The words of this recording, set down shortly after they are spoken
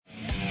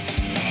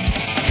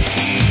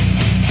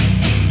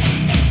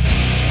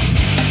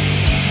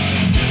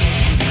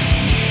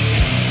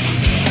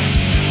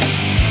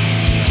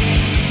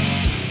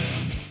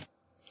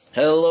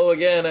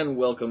again, and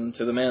welcome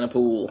to the Mana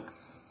Pool.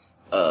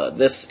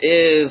 This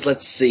is,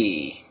 let's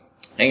see,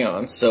 hang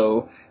on,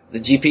 so the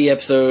GP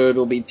episode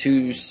will be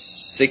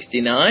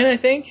 269, I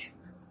think?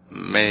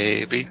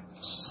 Maybe.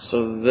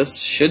 So this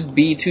should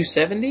be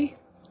 270?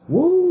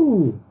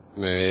 Woo!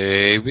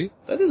 Maybe.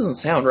 That doesn't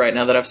sound right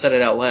now that I've said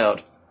it out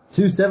loud.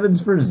 2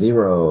 7s for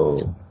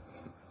 0.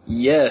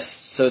 Yes,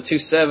 so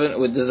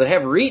 27, does it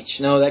have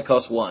reach? No, that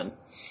costs 1.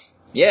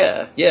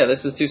 Yeah,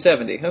 this is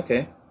 270,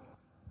 okay.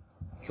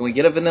 Can we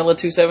get a vanilla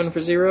 2.7 for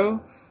 0?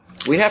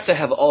 We'd have to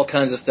have all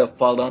kinds of stuff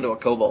piled onto a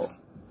Cobalt.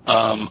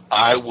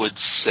 I would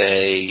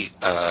say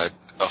a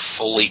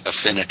fully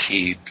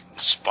affinity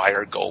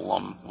Spire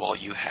Golem while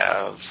you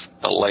have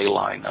a ley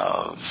line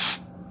of,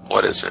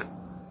 what is it?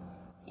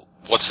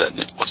 What's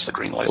the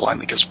green ley line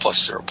that gives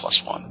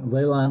 +0/+1?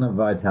 Leyline of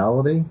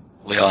Vitality?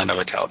 Leyline of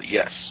Vitality,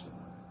 yes.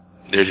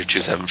 There's your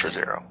 2.7 for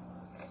 0.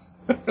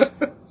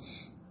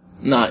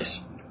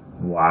 Nice.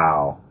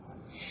 Wow.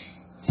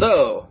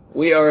 So,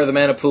 we are the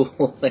Mana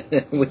Pool,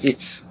 and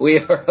we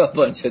are a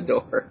bunch of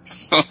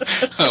dorks.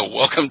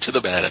 Welcome to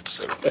the bad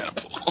episode of Mana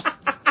Pool.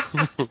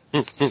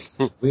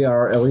 We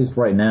are, at least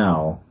right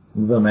now,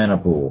 the Mana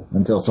Pool,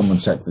 until someone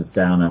shuts us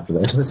down after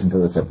they listen to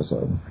this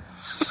episode.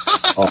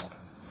 Oh.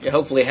 Yeah,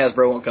 hopefully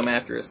Hasbro won't come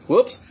after us.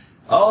 Whoops.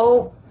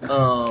 Oh!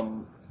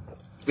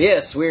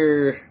 Yes,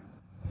 we're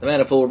the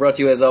Mana Pool. We're brought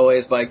to you, as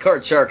always, by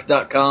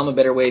CardShark.com, a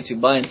better way to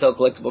buy and sell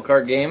collectible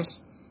card games.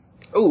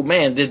 Oh,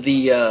 man, did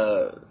the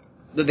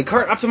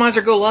cart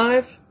optimizer go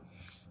live?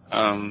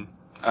 I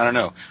don't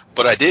know.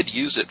 But I did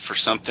use it for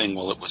something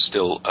while it was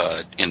still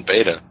in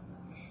beta.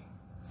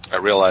 I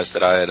realized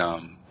that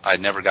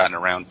I'd never gotten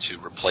around to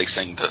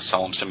replacing the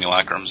Solemn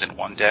Simulacrums in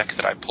one deck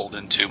that I pulled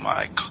into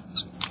my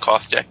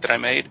Koth deck that I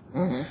made.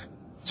 Mm-hmm.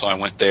 So I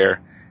went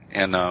there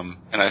and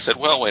I said,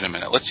 well, wait a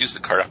minute, let's use the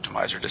card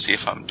optimizer to see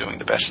if I'm doing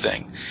the best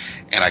thing.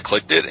 And I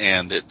clicked it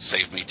and it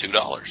saved me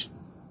 $2.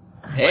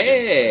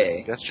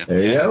 Hey!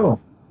 There you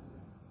go.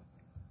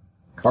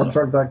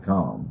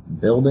 CardShark.com.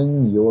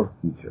 Building your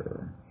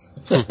future.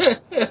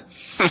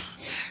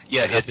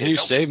 Yeah, you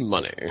save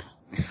money.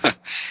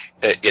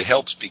 It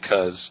helps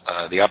because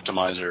the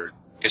optimizer,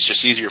 it's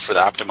just easier for the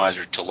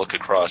optimizer to look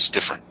across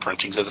different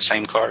printings of the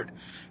same card.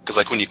 Because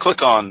like when you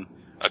click on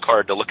a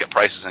card to look at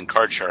prices in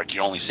CardShark,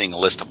 you're only seeing a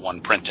list of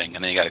one printing,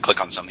 and then you got to click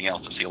on something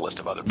else to see a list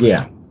of other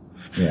printing.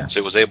 Yeah. So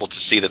it was able to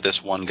see that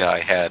this one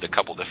guy had a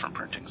couple different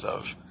printings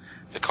of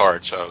the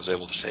card, so I was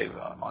able to save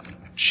on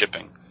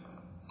shipping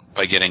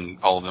by getting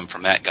all of them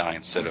from that guy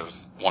instead of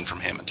one from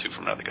him and two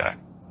from another guy.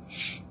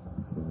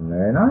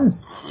 Very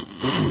nice.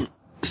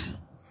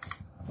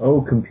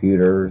 Oh,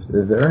 computers.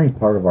 Is there any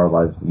part of our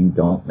lives that you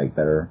don't make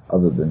better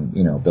other than,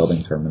 building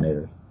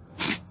Terminators?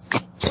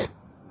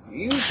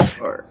 You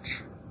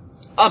cart.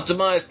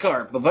 Optimized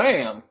cart.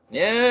 Ba-bam.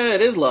 Yeah,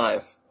 it is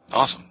live.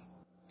 Awesome.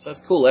 So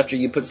that's cool. After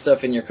you put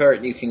stuff in your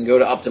cart, you can go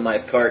to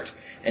Optimize Cart,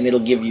 and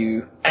it'll give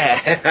you...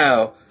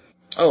 Ow.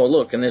 Oh,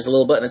 look, and there's a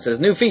little button that says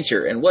New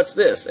Feature, and what's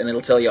this? And it'll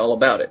tell you all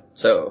about it.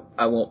 So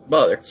I won't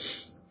bother.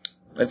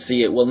 Let's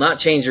see, it will not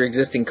change your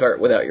existing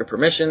cart without your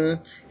permission.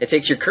 It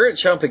takes your current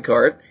shopping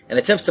cart and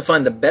attempts to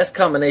find the best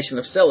combination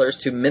of sellers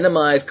to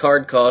minimize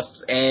card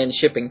costs and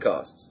shipping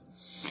costs.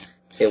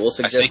 It will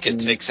suggest... I think it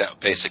takes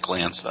out basic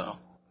lands, though,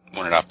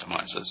 when it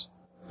optimizes.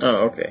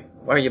 Oh, okay.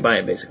 Why are you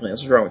buying basic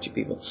lands? What's wrong with you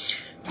people?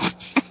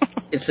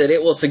 It said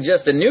it will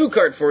suggest a new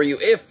cart for you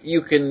if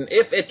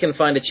it can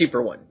find a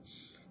cheaper one.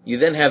 You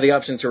then have the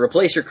option to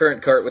replace your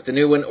current cart with the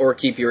new one or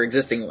keep your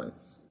existing one.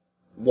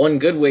 One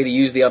good way to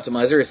use the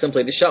optimizer is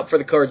simply to shop for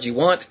the cards you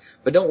want,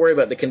 but don't worry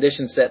about the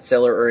condition, set,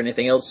 seller, or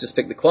anything else. Just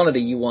pick the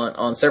quantity you want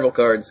on several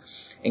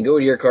cards and go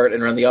to your cart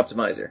and run the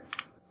optimizer.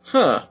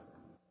 Huh.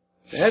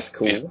 That's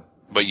cool. Yeah.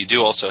 But you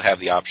do also have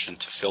the option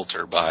to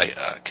filter by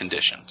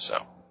condition, so.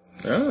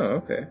 Oh,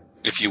 okay.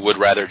 If you would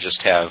rather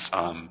just have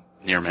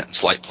near mint and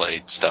slight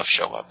play stuff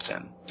show up,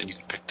 then you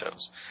can pick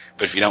those.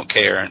 But if you don't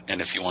care,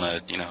 and if you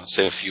want to,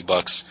 save a few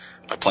bucks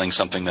by playing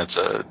something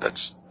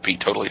that's beat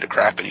totally to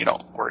crap, and you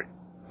don't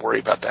worry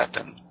about that,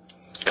 then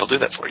it'll do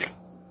that for you.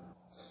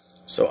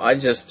 So I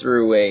just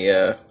threw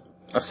a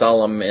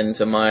Solemn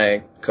into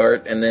my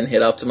cart and then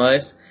hit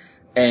optimize,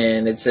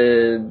 and it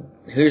said,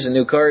 "Here's a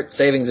new cart,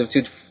 savings of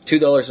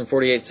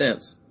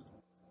 $2.48."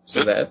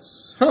 So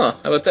that's how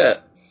about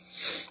that?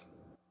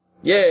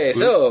 Yay!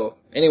 So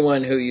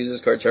anyone who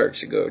uses CardShark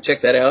should go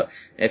check that out.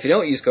 And if you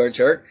don't use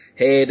CardShark,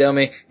 hey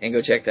dummy, and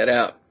go check that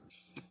out.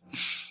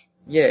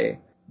 Yay!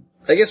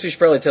 I guess we should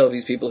probably tell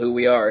these people who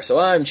we are. So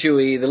I'm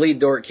Chewy, the lead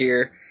dork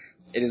here.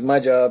 It is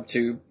my job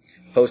to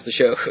host the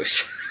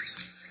shows.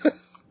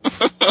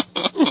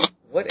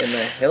 What in the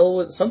hell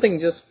was... Something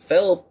just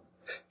fell...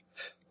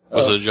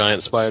 Was it a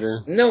giant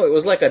spider? No, it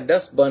was like a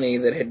dust bunny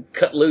that had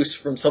cut loose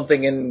from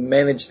something and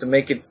managed to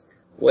make its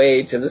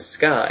way to the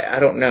sky. I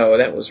don't know.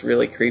 That was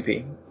really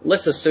creepy.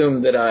 Let's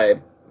assume that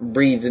I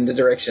breathed in the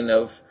direction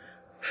of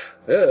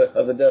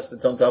the dust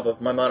that's on top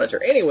of my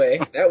monitor. Anyway,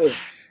 that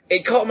was...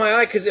 It caught my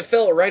eye because it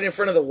fell right in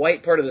front of the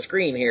white part of the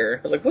screen here.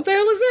 I was like, what the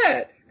hell is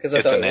that? Because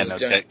I thought it was a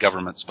giant...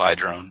 government spy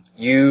drone.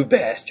 You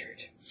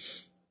bastard.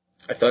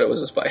 I thought it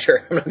was a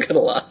spider. I'm not gonna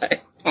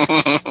lie.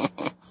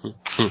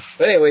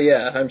 But anyway,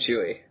 yeah, I'm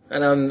Chewy.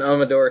 And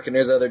I'm a dork, and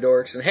there's other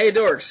dorks. And hey,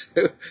 dorks,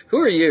 who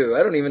are you?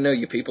 I don't even know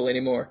you people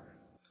anymore.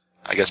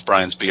 I guess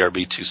Brian's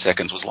BRB 2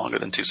 seconds was longer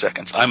than 2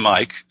 seconds. I'm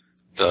Mike,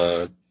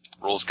 the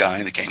rules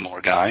guy, the game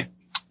lore guy.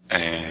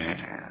 And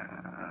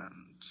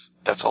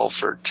that's all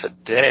for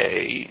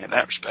today in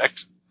that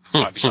respect.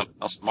 Might be something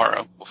else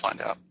tomorrow. We'll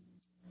find out.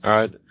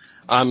 Alright.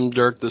 I'm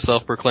Dirk, the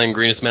self-proclaimed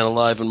greenest man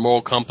alive and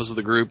moral compass of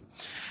the group.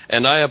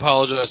 And I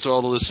apologize to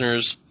all the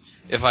listeners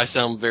if I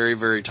sound very,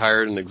 very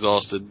tired and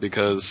exhausted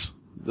because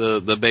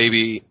the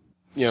baby,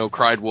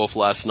 cried wolf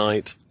last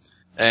night.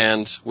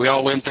 And we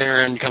all went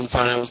there and come to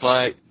find out it was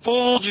like,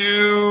 fooled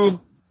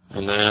you!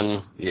 And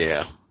then,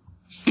 yeah.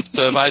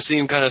 So if I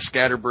seem kind of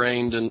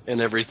scatterbrained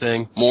and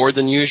everything, more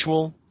than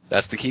usual,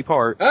 that's the key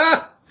part.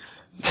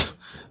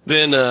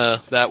 Then,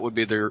 that would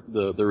be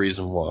the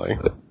reason why.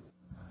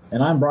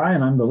 And I'm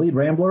Brian, I'm the lead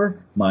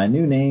rambler. My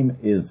new name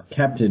is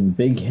Captain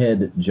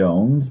Bighead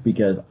Jones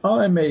because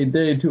I made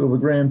day 2 of a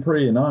Grand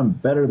Prix and I'm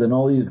better than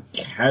all these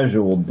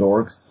casual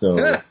dorks,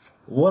 so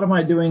what am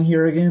I doing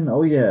here again?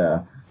 Oh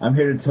yeah, I'm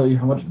here to tell you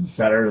how much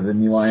better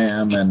than you I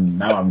am and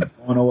now I'm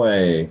going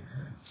away.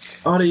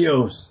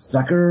 Adios,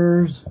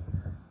 suckers!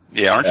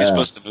 Yeah, aren't you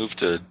supposed to move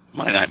to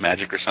Monday Night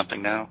Magic or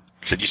something now?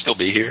 Should you still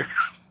be here?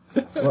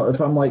 Well,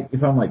 if I'm like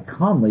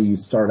Conley,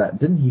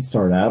 didn't he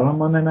start out on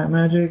Monday Night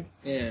Magic?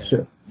 Yeah.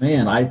 Sure.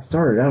 Man, I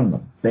started out in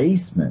the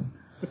basement.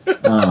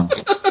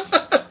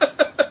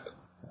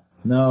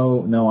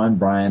 No, I'm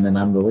Brian, and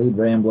I'm the lead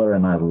rambler,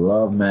 and I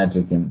love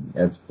Magic, and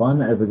as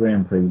fun as the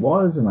Grand Prix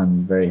was, and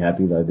I'm very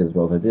happy that I did as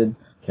well as I did,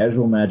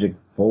 casual Magic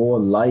for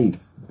life,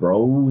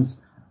 bros.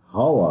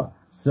 Holla.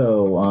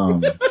 So,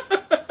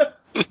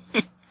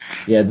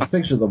 yeah, just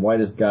picture the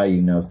whitest guy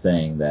you know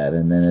saying that,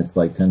 and then it's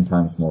like 10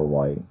 times more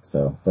white,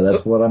 so, but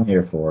that's what I'm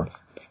here for.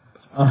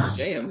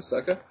 Jam,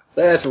 sucker.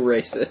 That's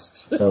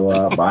racist. So,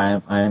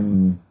 I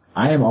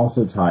am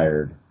also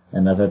tired.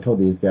 And as I told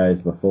these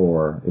guys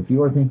before, if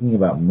you are thinking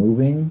about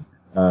moving,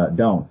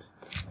 don't.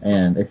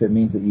 And if it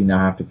means that you now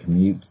have to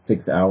commute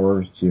 6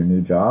 hours to your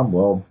new job,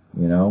 well,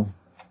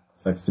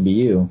 sucks to be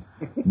you.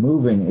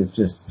 Moving is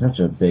just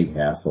such a big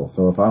hassle.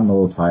 So if I'm a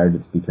little tired,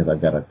 it's because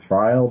I've got a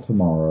trial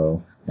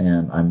tomorrow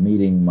and I'm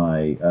meeting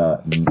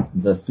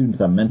the students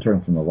I'm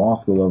mentoring from the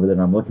law school over there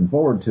and I'm looking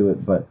forward to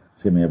it, but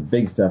it's going to be a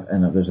big stuff,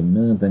 and there's a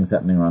million things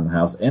happening around the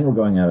house, and we're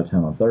going out of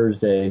town on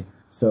Thursday,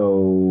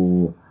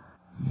 so,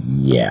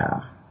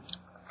 yeah.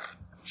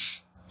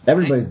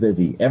 Everybody's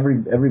busy.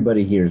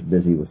 Everybody here is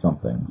busy with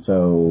something,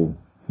 so,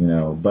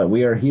 but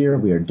we are here,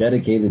 we are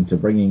dedicated to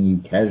bringing you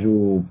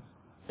casual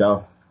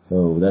stuff,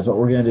 so that's what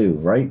we're going to do,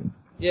 right?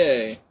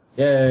 Yay.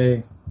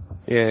 Yay.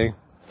 Yay.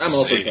 I'm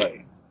also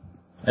tired.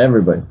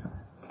 Everybody's tired.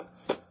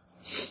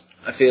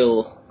 I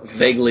feel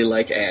vaguely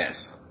like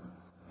ass.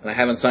 And I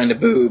haven't signed a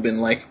boob in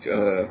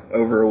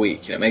over a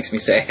week, and it makes me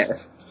sad.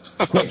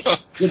 Quick,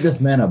 give this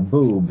man a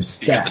boob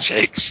stat. The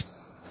shakes.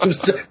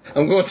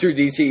 I'm going through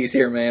DTs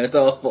here, man. It's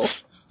awful.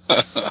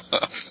 I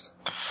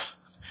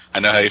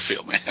know how you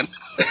feel, man.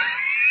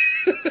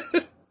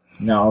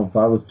 Now, if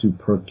I was to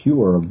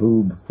procure a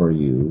boob for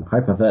you,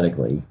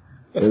 hypothetically,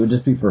 it would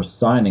just be for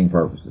signing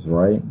purposes,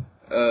 right?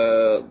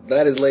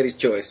 That is ladies'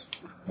 choice.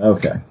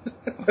 Okay.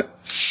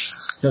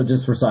 So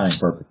just for signing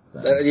purposes,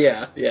 then.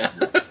 Yeah.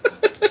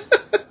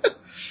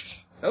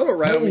 Oh,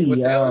 right on me.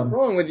 What's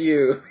wrong with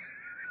you?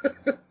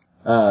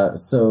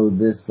 So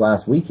this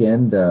last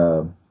weekend,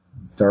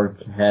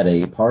 Dirk had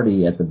a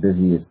party at the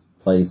busiest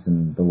place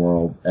in the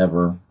world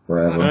ever,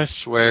 forever. I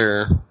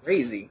swear.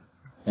 Crazy.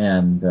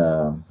 And,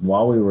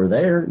 while we were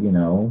there,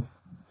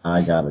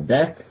 I got a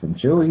deck from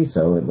Chewy,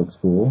 so it looks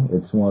cool.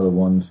 It's one of the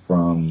ones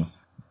from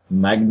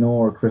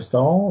Magnor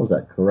Crystal. Is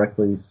that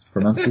correctly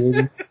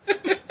pronunciated?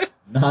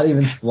 Not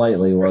even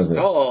slightly, was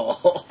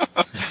Crystal.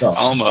 it?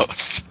 Almost.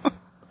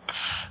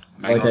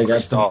 Like I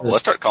got some.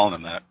 Let's start calling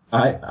him that.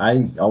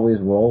 I always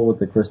roll with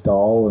the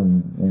Crystal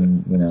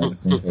and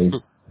just in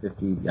case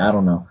 50, I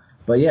don't know.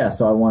 But yeah,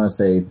 so I want to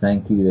say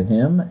thank you to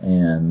him,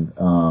 and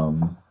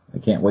I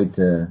can't wait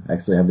to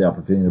actually have the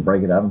opportunity to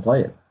break it out and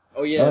play it.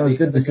 Oh yeah. It was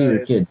good to see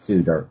your kid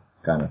too, Dirk,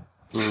 kind of.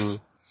 Mm-hmm.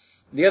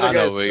 The other I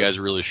guys, know, you guys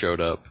really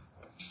showed up.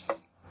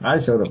 I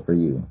showed up for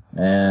you,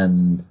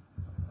 and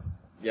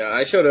yeah,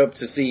 I showed up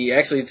to see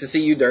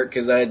you, Dirk,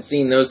 because I had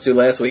seen those two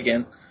last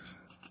weekend.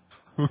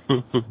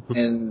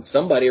 And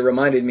somebody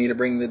reminded me to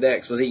bring the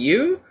decks. Was it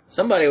you?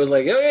 Somebody was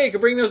like, oh yeah, you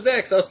can bring those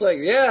decks. I was like,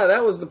 yeah,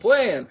 that was the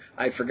plan.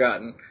 I'd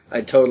forgotten.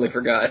 I'd totally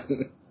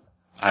forgotten.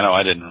 I know,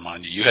 I didn't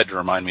remind you. You had to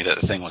remind me that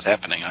the thing was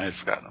happening. I had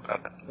forgotten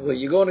about it. Well,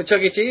 you going to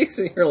Chuck E. Cheese?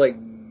 And you're like,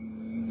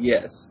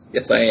 yes,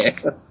 I am.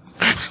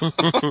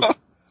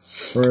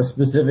 for a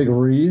specific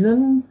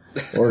reason,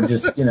 or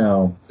just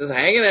just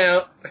hanging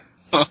out.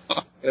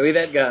 Gonna be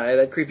that guy,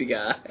 that creepy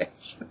guy.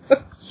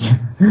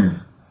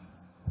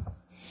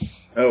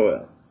 Oh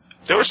well.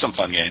 There were some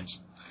fun games.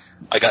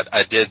 I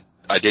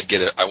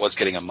was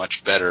getting a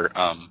much better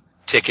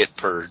ticket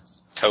per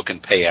token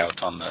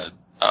payout on the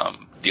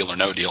Deal or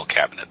No Deal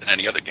cabinet than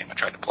any other game I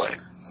tried to play.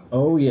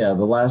 Oh yeah,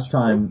 the last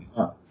time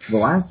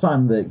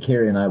that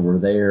Carrie and I were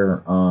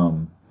there,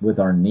 with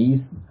our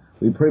niece,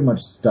 we pretty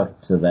much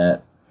stuck to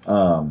that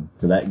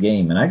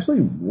game, and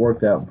actually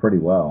worked out pretty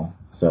well.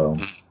 So,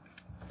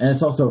 and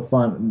it's also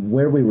fun,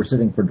 where we were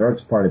sitting for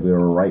Dark's party, we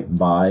were right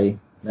by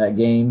that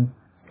game,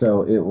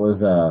 so it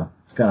was,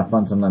 it's kind of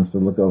fun sometimes to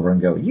look over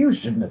and go, you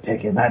shouldn't have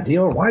taken that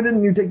deal, why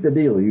didn't you take the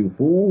deal, you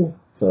fool?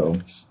 So,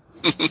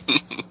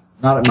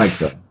 not at Mike's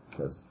though,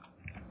 because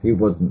he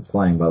wasn't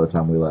playing by the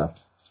time we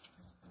left.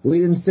 We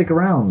didn't stick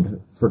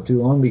around for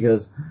too long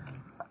because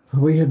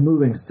we had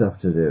moving stuff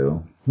to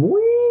do.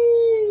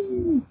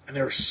 Whee! And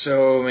there were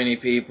so many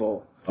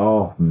people.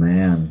 Oh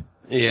man.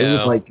 Yeah. It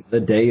was like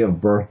the day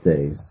of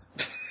birthdays.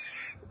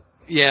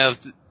 Yeah,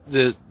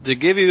 to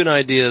give you an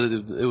idea,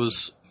 it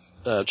was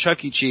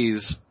Chuck E.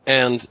 Cheese,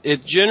 and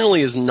it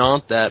generally is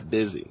not that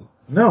busy.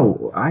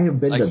 No, I have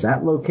been to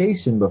that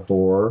location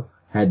before,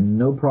 had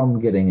no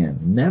problem getting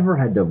in. Never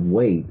had to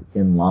wait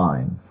in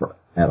line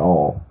at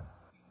all.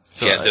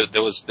 So yeah,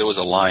 there was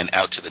a line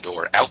out the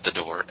door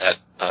at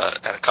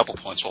a couple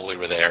points while we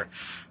were there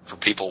for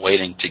people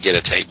waiting to get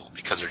a table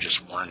because there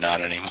just were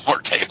not any more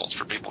tables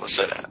for people to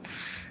sit at.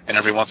 And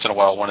every once in a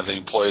while, one of the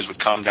employees would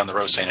come down the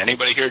row saying,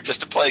 "Anybody here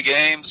just to play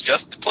games?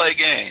 Just to play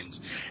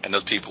games?" And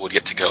those people would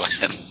get to go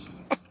in.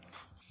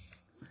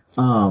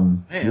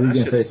 Man, you were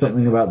going to say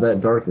something about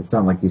that, Dark? It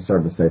sounded like you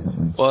started to say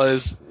something. Well,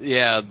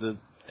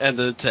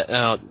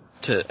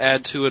 to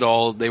add to it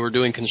all, they were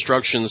doing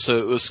construction, so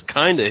it was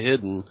kind of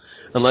hidden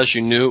unless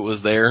you knew it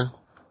was there,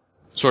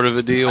 sort of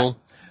a deal.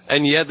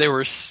 And yet they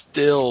were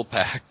still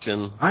packed.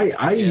 And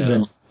I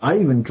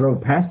even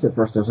drove past it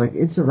first. I was like,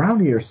 it's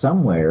around here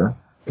somewhere.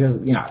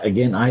 Because,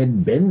 again, I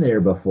had been there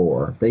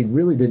before. They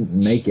really didn't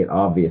make it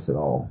obvious at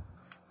all.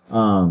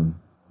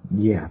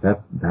 Yeah,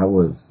 that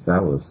was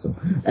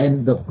some,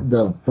 and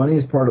the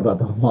funniest part about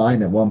the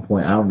line at one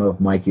point, I don't know if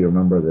Mike, you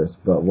remember this,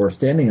 but we're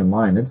standing in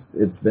line,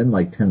 it's been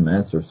like 10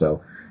 minutes or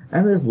so,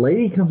 and this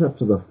lady comes up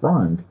to the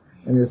front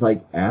and is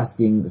like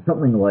asking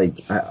something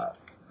like,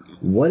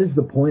 what is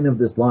the point of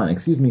this line?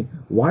 Excuse me,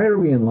 why are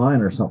we in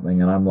line or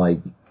something? And I'm like,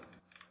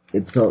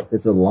 it's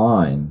a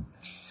line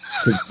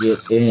to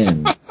get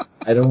in.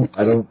 I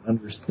don't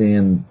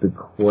understand the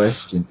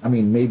question. I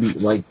mean, maybe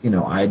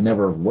I had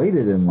never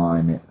waited in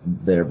line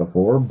there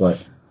before, but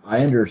I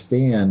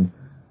understand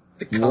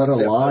the concept what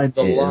a line of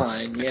the is.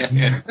 line,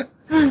 yeah.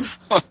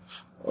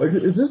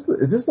 Is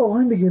this the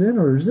line to get in,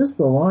 or is this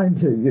the line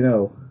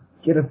to,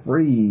 get a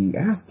free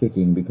ass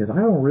kicking? Because I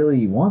don't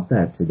really want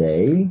that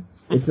today.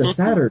 It's a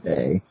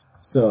Saturday,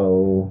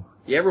 so.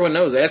 Yeah, everyone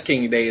knows ass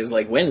kicking day is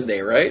like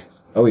Wednesday, right?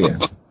 Oh yeah.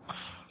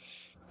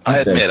 I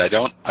admit, I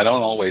don't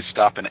always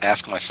stop and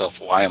ask myself,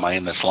 why am I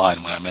in this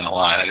line when I'm in a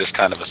line? I just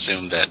kind of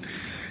assume that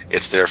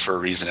it's there for a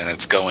reason and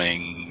it's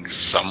going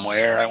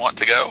somewhere I want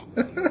to go.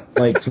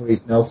 Like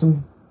Therese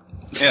Nelson?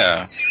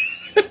 Yeah.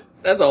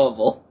 That's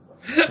awful.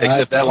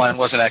 Except that line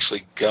wasn't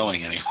actually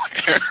going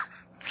anywhere.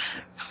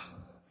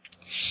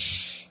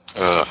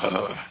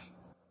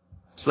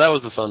 So that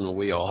was the fun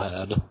we all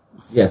had.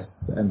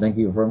 Yes, and thank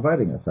you for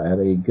inviting us. I had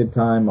a good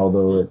time,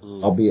 although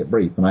albeit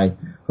brief, and I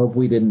hope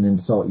we didn't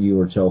insult you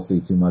or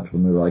Chelsea too much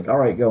when we were like, all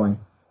right, going.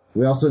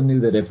 We also knew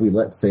that if we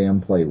let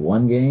Sam play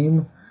one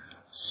game,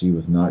 she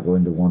was not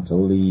going to want to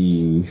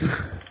leave.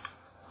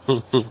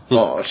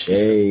 Oh,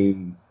 shit.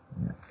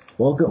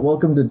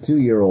 Welcome to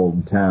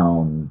 2-year-old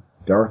town,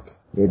 Dark.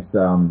 It's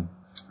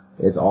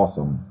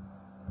awesome.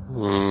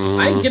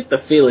 I get the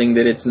feeling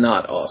that it's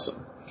not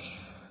awesome.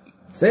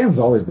 Sam's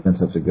always been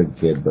such a good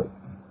kid, but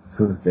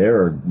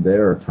there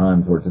are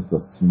times where just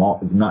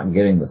not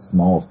getting the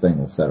smallest thing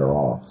will set her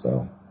off,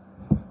 so.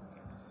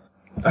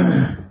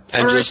 And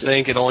just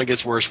think it only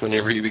gets worse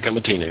whenever you become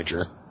a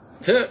teenager.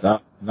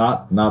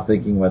 Not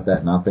thinking about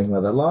that, la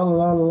la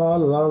la la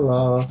la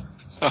la.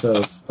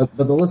 So, but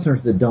the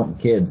listeners that don't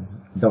kids,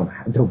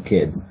 I don't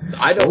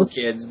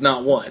kids,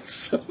 not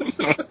once.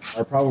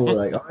 are probably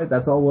like, alright,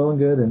 that's all well and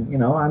good,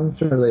 and I'm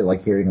sure they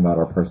like hearing about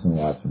our personal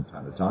lives from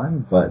time to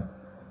time, but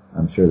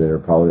I'm sure they're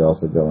probably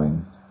also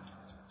going,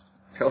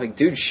 They're like,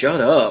 dude,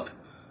 shut up.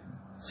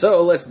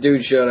 So let's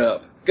dude shut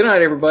up. Good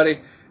night,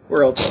 everybody.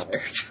 We're all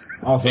tired.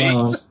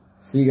 Awesome.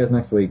 See you guys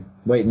next week.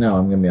 Wait, no,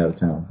 I'm gonna be out of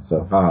town,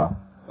 so haha.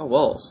 Oh,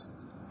 walls.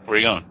 Where are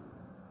you going?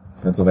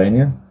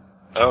 Pennsylvania?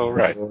 Oh,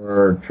 right.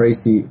 For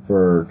Tracy's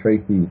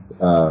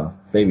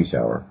baby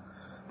shower.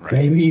 Right.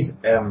 Babies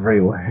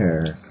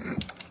everywhere.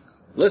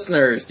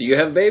 Listeners, do you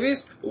have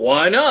babies?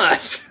 Why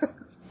not?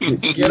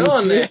 Get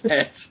on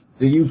that.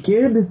 Do you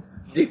kid?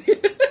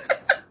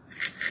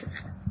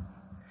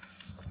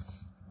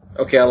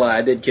 Okay, I lied.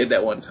 I did kid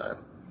that one time.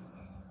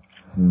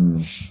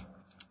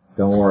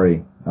 Don't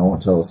worry. I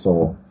won't tell a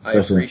soul. I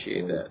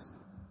appreciate that.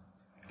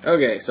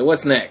 Okay, so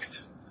what's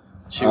next?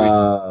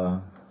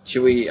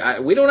 Should we?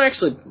 We don't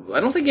actually. I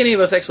don't think any of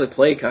us actually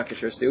play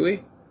Cockatrice, do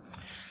we?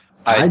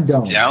 I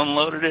don't.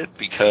 Downloaded it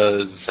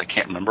because I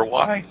can't remember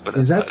why. But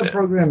is that the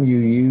program you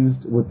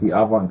used with the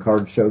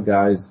Avant-Garde Show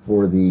guys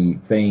for the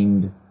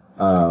famed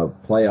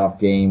playoff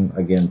game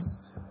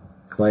against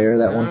Claire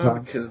that one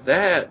time? Because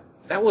that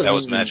That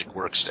was Magic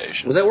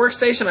Workstation. Was that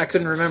Workstation? I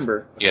couldn't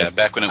remember. Yeah,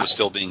 back when it was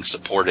still being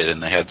supported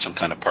and they had some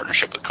kind of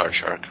partnership with Card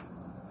Shark.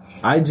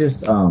 I just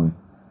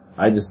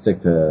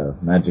stick to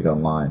Magic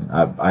Online.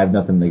 I have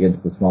nothing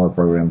against the smaller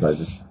programs.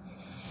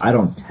 I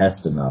don't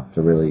test enough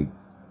to really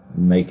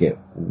make it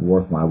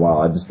worth my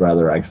while. I'd just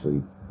rather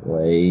actually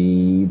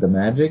play the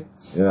Magic.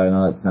 I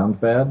know that sounds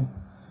bad.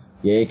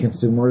 Yay,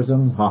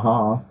 consumerism,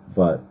 haha.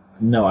 But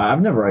no,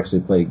 I've never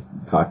actually played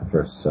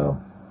Cockatrice, so.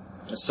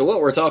 So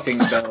what we're talking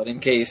about, in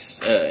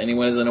case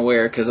anyone isn't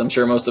aware, because I'm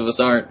sure most of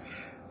us aren't,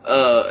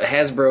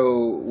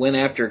 Hasbro went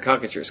after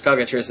Cockatrice.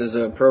 Cockatrice is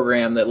a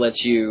program that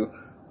lets you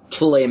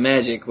play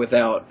Magic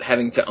without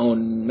having to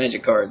own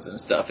Magic cards and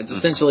stuff. It's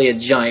essentially a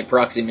giant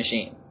proxy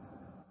machine.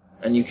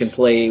 And you can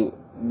play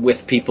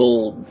with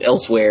people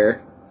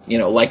elsewhere,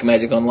 like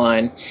Magic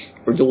Online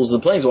or Duels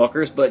of the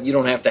Planeswalkers, but you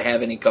don't have to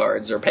have any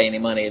cards or pay any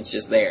money. It's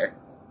just there.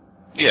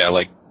 Yeah,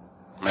 like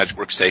Magic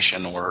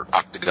Workstation or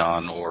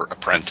Octagon or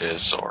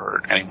Apprentice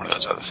or any one of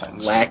those other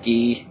things.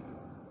 Lackey,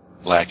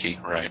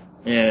 right.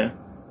 Yeah.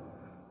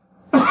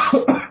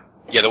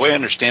 Yeah, the way I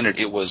understand it,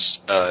 it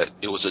was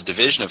a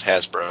division of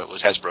Hasbro. It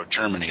was Hasbro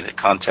Germany that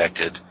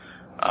contacted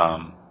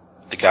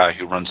the guy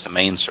who runs the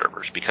main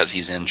servers because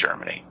he's in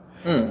Germany,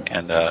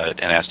 and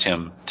asked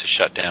him to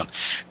shut down.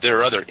 There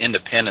are other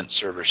independent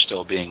servers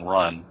still being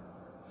run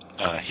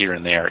here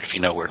and there if you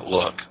know where to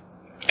look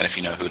and if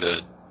you know who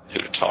to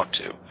talk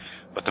to.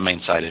 But the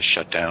main site is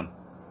shut down.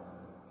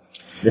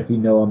 If you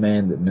know a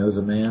man that knows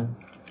a man.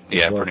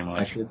 Yeah, pretty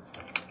much.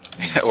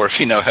 Or if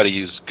you know how to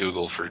use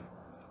Google for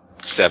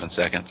 7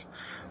 seconds.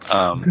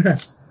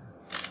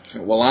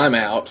 Well, I'm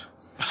out.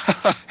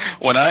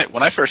 When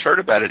I first heard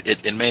about it,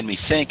 it made me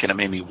think and it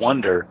made me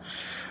wonder.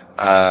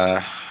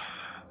 A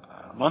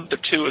month or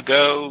two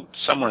ago,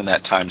 somewhere in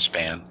that time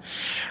span,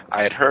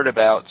 I had heard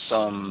about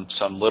some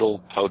little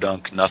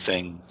podunk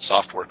nothing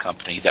software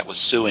company that was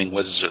suing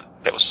Wizards of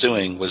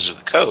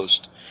the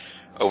Coast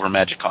over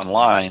Magic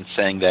Online,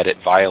 saying that it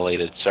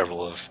violated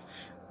several of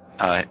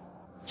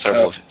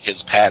his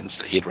patents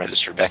that he had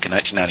registered back in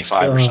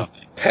 1995 or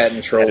something.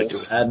 Patent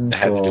trolls. It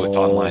had to do with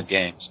online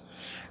games.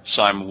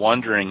 So I'm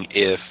wondering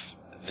if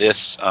this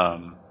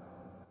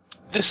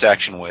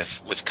action with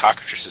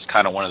Cockatrice is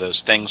kind of one of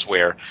those things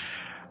where,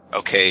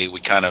 okay,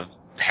 we kind of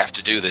have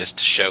to do this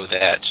to show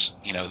that,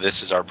 this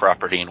is our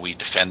property and we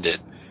defend it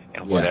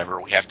and whatever.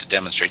 Yeah. We have to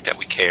demonstrate that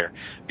we care.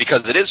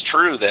 Because it is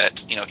true that,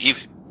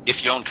 if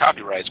you own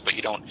copyrights but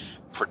you don't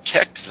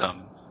protect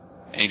them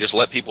and you just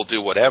let people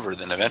do whatever,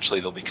 then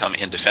eventually they'll become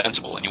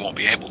indefensible and you won't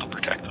be able to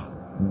protect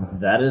them.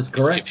 That is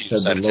correct,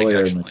 said the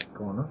lawyer in the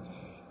corner.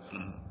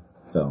 Mm-hmm.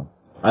 So,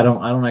 I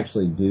don't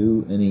actually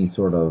do any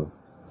sort of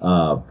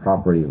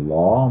property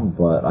law,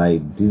 but I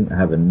do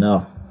have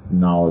enough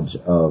knowledge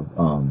of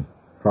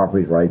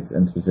property rights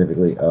and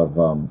specifically of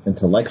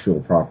intellectual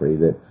property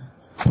that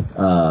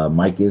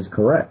Mike is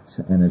correct,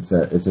 and it's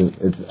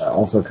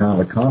also kind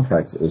of a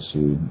contracts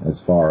issue as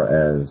far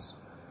as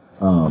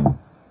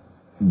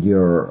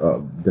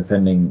you're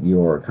defending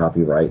your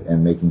copyright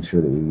and making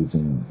sure that you're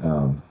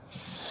using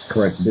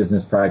correct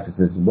business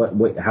practices.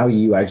 How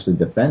you actually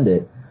defend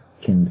it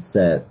can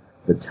set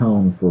the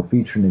tone for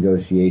future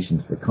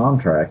negotiations for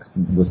contracts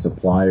with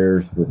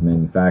suppliers, with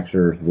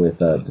manufacturers, with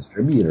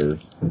distributors,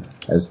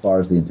 as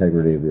far as the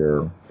integrity of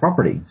your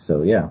property.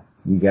 So yeah,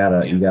 you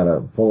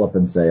gotta pull up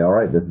and say, all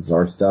right, this is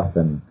our stuff,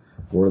 and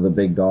we're the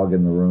big dog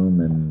in the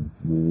room, and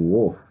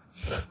woof.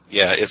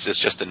 Yeah, it's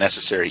just a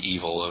necessary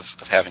evil of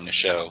having a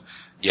show.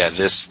 Yeah,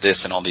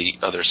 this and all the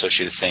other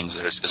associated things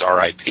is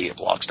our IP. It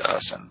belongs to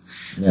us, and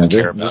we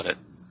care about it.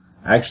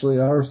 Actually,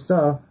 our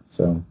stuff.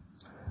 So.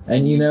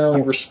 And you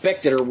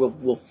respect it or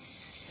we'll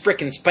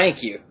frickin'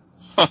 spank you.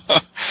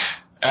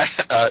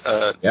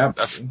 A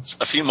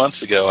few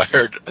months ago, I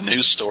heard a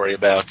news story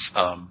about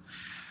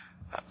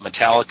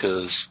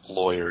Metallica's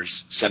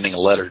lawyers sending a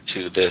letter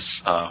to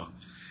this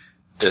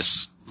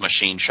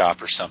machine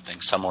shop or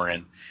something somewhere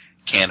in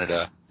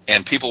Canada,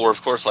 and people were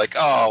of course like,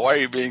 "Oh, why are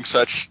you being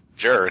such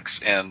jerks?"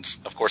 And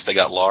of course, they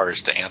got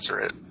Lars to answer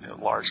it.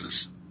 Lars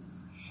is,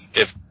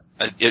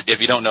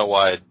 if you don't know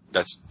why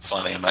that's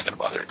funny, I'm not going to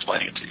bother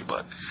explaining it to you,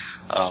 but,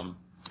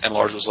 and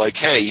Lars was like,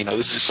 hey,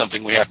 this is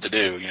something we have to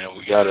do.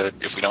 We gotta,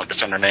 if we don't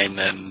defend our name,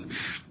 then,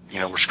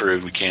 we're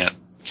screwed. We can't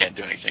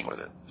do anything with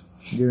it.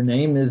 Your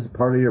name is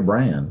part of your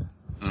brand.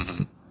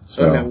 Mm-hmm.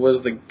 So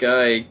was the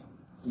guy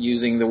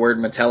using the word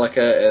Metallica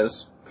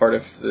as part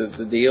of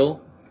the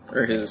deal?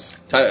 Or his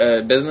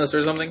business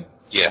or something?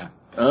 Yeah.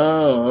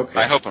 Oh, okay.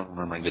 I hope I'm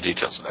remembering the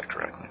details of that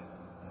correctly.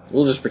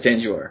 We'll just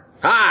pretend you are.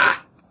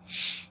 Ha!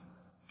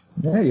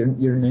 Yeah,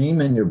 your name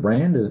and your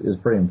brand is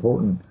pretty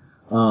important.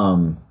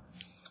 I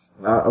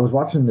was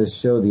watching this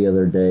show the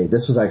other day.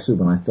 This was actually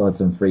when I still had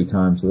some free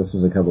time, so this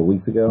was a couple of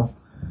weeks ago.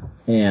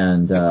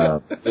 And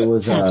it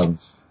was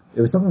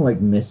something like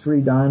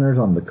Mystery Diners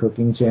on the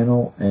Cooking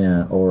Channel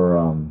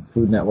or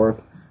Food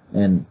Network.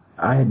 And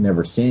I had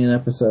never seen an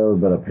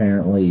episode, but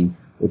apparently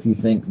if you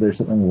think there's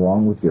something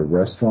wrong with your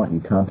restaurant,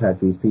 you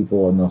contact these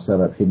people and they'll set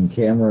up hidden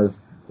cameras.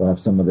 They'll have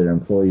some of their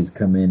employees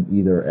come in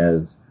either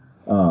as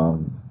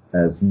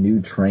as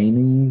new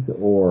trainees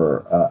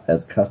or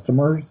as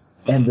customers.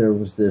 And there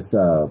was this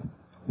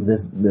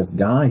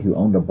guy who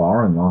owned a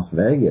bar in Las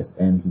Vegas,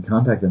 and he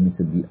contacted me and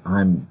said,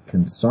 I'm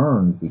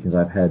concerned because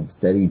I've had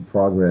steady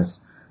progress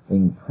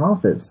in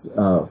profits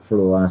for the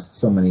last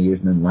so many years,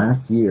 and then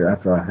last year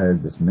after I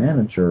hired this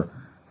manager,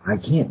 I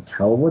can't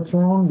tell what's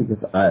wrong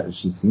because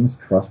she seems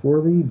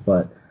trustworthy,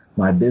 but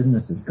my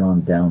business has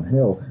gone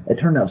downhill. It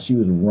turned out she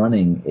was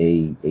running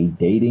a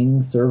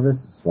dating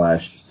service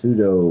 /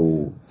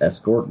 pseudo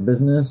escort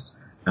business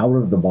out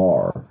of the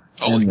bar.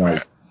 Holy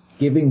crap.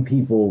 Giving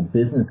people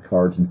business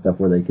cards and stuff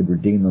where they could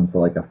redeem them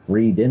for like a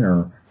free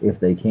dinner if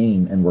they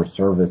came and were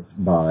serviced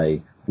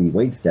by the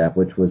waitstaff,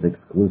 which was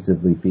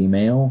exclusively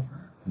female.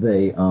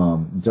 They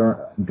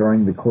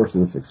during the course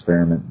of this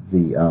experiment,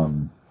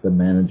 the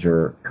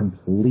manager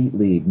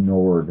completely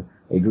ignored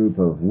a group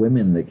of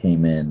women that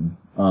came in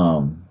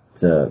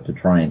to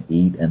try and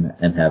eat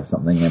and have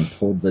something, and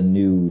told the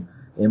new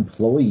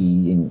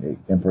employee in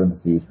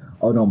parentheses,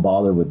 oh, don't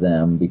bother with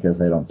them because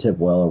they don't tip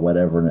well or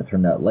whatever. And it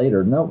turned out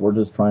later, no, we're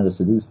just trying to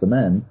seduce the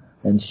men.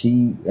 And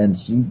she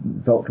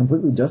felt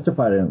completely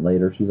justified in it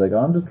later. She's like, oh,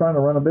 I'm just trying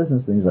to run a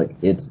business. And he's like,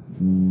 it's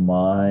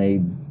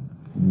my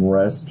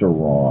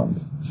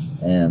restaurant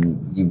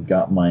and you've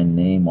got my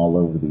name all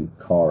over these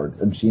cards.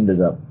 And she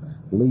ended up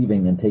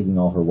leaving and taking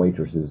all her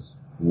waitresses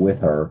with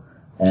her.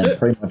 And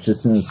pretty much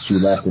as soon as she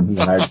left and he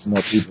hired some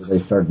more people, they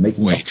started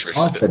making a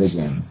profit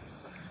again.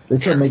 They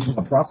started making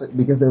a profit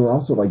because they were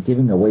also like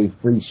giving away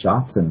free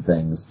shots and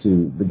things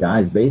to the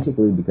guys,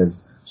 basically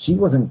because she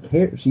wasn't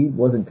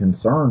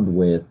concerned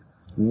with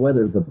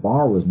whether the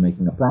bar was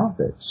making a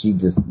profit. She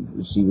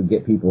would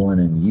get people in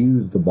and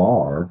use the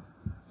bar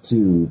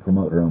to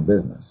promote her own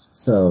business.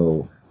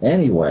 So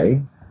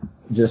anyway,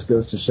 just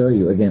goes to show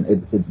you again,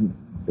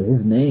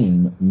 his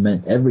name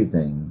meant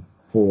everything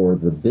for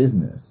the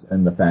business,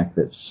 and the fact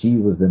that she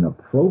was then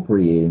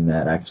appropriating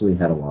that actually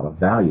had a lot of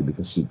value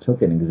because she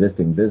took an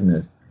existing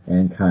business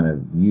and kind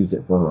of used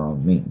it for her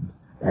own means.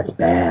 That's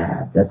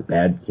bad. That's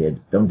bad, kids.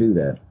 Don't do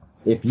that.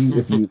 If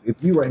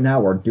you right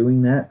now are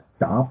doing that,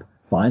 stop,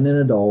 find an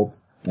adult,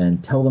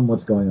 and tell them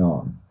what's going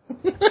on.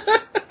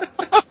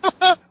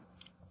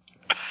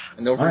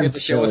 And don't forget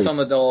to show us on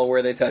the doll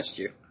where they touched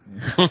you.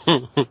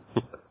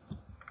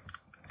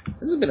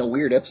 This has been a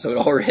weird episode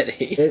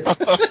already.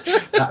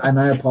 And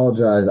I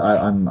apologize.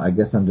 I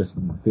guess I'm just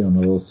feeling a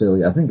little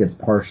silly. I think it's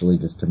partially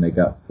just to make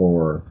up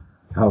for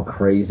how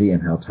crazy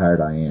and how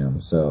tired I am.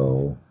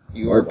 So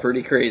you are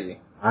pretty crazy.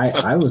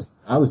 I was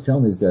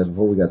telling these guys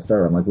before we got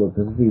started, I'm like, look,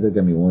 this is either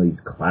going to be one of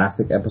these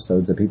classic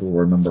episodes that people will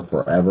remember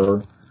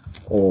forever,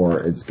 or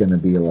it's going to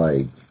be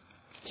like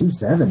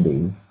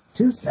 270.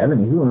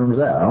 270? Who remembers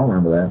that? I don't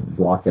remember that.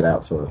 Block it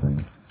out sort of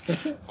thing.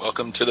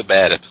 Welcome to the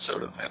bad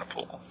episode of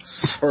Maniple.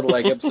 Sort of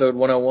like episode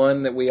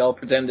 101 that we all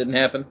pretend didn't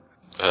happen.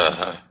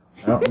 I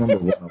don't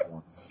remember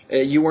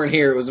 101. You weren't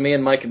here. It was me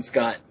and Mike and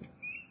Scott.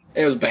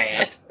 It was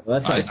bad.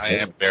 Well, I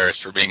am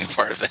embarrassed for being a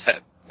part of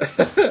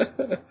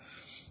that.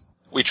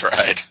 We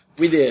tried.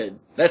 We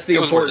did. That's the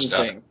important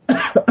thing.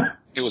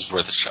 It was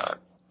worth a shot.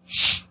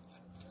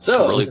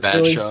 So a really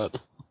bad shot.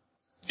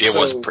 It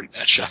was a pretty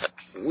bad shot.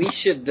 We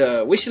should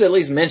at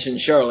least mention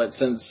Charlotte,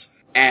 since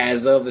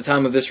as of the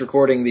time of this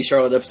recording, the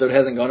Charlotte episode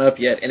hasn't gone up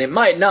yet, and it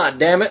might not,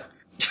 damn it.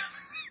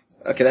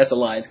 Okay, that's a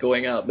lie. It's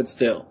going up, but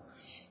still.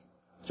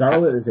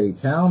 Charlotte is a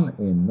town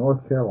in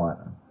North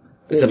Carolina.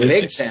 It's a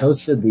big town.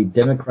 Hosted the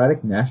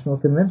Democratic National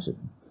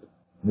Convention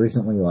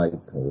recently, like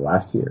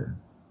last year.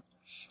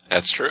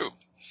 That's true.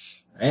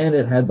 And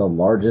it had the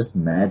largest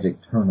Magic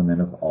tournament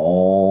of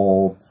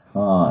all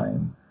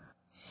time.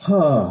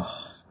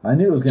 I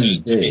knew it was going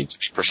to be big. To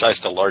be precise,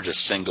 the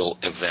largest single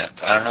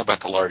event. I don't know about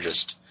the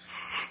largest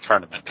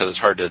tournament, because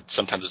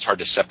sometimes it's hard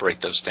to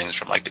separate those things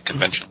from like the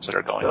conventions that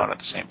are going on at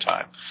the same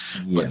time.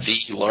 Yeah. But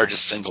the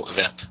largest single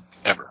event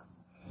ever.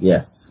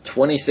 Yes.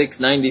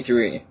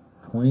 2693.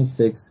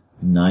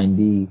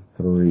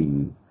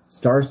 2693.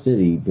 Star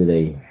City did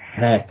a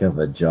heck of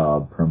a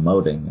job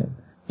promoting it.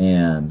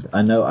 And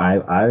I know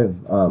I've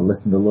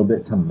listened a little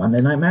bit to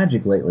Monday Night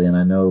Magic lately, and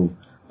I know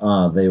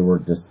they were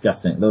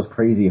discussing, those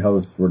crazy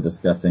hosts were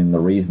discussing the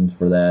reasons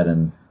for that,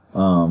 and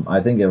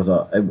I think it was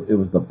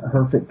the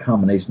perfect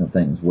combination of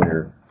things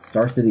where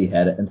Star City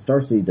had it, and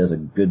Star City does a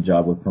good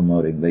job with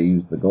promoting. They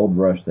used the Gold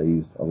Rush, they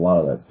used a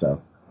lot of that stuff.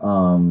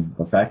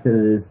 The fact that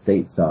it is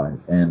stateside,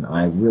 and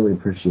I really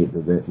appreciate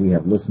that we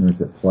have listeners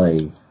that play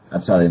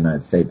outside the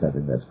United States. I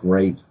think that's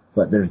great,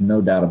 but there's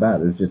no doubt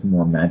about it. There's just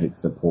more Magic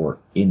support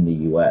in the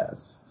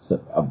U.S. So,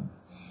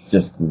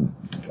 just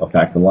a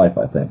fact of life,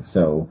 I think.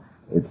 So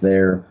it's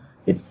there.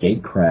 It's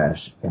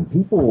Gatecrash, and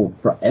people,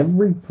 for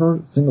every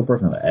single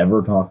person I've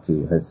ever talked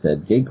to has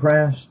said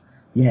Gatecrash,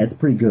 yeah, it's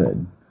pretty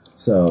good.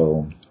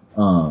 So,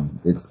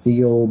 it's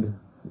sealed,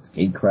 it's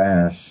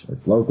Gatecrash,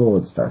 it's local,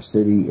 it's Star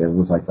City. It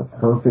was like the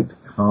perfect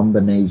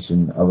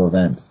combination of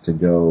events to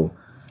go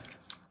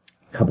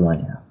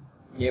kablam.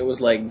 Yeah, it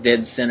was like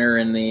dead center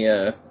in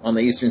the on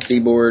the eastern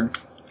seaboard.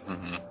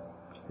 Mm-hmm.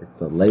 It's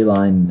the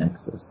Leyline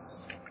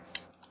Nexus.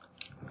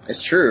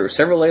 It's true.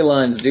 Several ley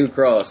lines do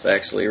cross,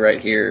 actually, right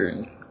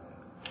here.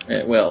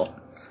 Well,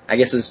 I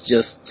guess it's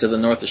just to the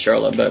north of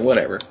Charlotte, but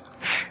whatever.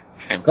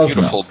 And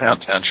beautiful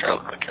downtown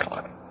Charlotte, North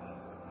Carolina.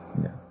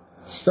 Yeah.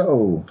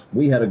 So,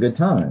 we had a good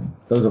time.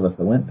 Those of us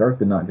that went, Dirk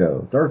did not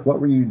go. Dirk, what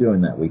were you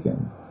doing that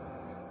weekend?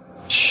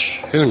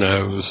 Who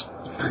knows?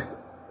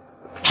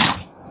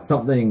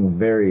 Something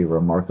very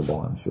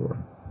remarkable, I'm sure.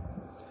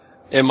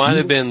 It might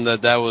have been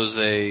that was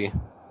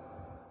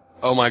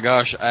oh my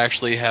gosh, I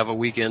actually have a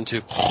weekend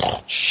to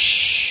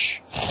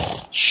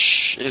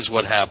is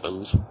what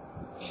happened.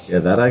 Yeah,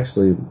 that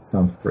actually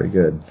sounds pretty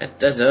good. That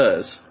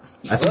does.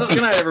 Well,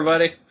 good night,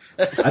 everybody.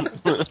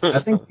 I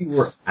think you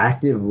were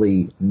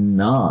actively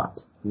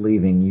not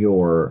leaving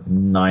your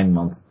 9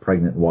 months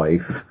pregnant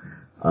wife,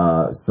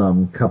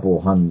 some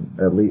couple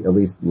at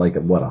least like,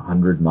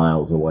 100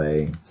 miles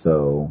away,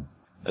 so.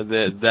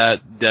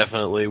 That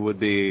definitely would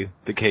be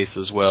the case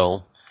as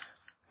well.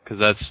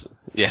 Cause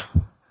yeah.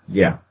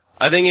 Yeah.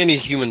 I think any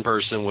human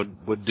person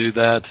would do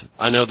that.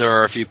 I know there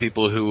are a few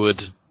people who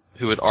would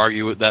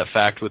argue with that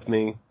fact with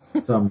me.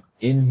 Some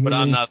inhuman. But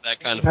I'm not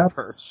that kind of a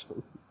person.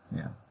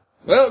 Yeah.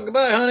 Well,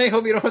 goodbye, honey.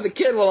 Hope you don't have the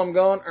kid while I'm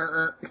gone.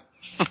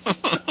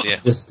 Yeah.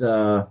 Just,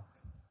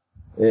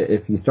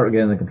 if you start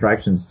getting the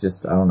contractions,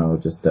 just, I don't know,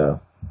 just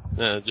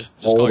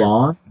hold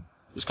on.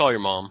 Just call your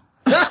mom.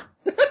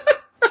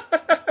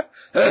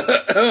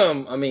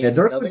 I mean, yeah,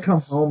 Dirk would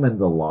come home and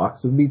the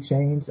locks would be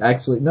changed.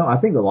 Actually, no, I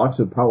think the locks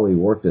would probably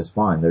work just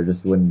fine. There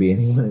just wouldn't be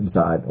anyone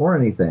inside or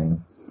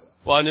anything.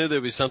 Well, I knew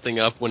there'd be something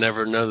up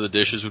whenever none of the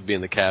dishes would be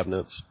in the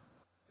cabinets.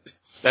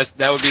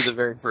 That would be the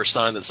very first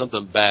sign that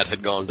something bad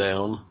had gone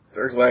down.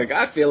 Dirk's like,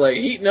 I feel like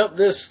heating up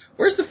this.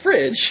 Where's the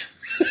fridge?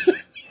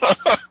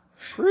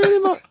 Pretty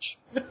much.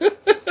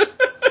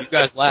 You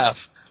guys laugh.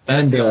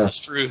 That's the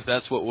honest truth.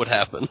 That's what would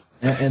happen.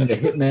 And the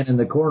hitman in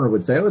the corner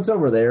would say, "Oh, it's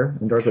over there,"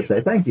 and Dirk would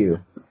say, "Thank you."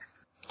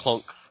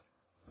 Clunk.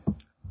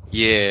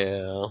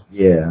 Yeah.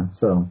 Yeah.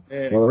 So,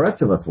 well, the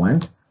rest of us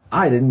went.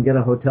 I didn't get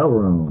a hotel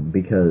room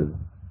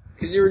because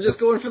you were just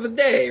going for the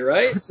day,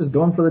 right? I was just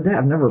going for the day.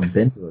 I've never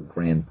been to a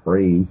Grand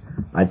Prix.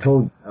 I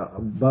told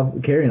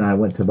Carrie and I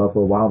went to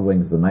Buffalo Wild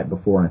Wings the night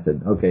before, and I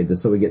said, "Okay,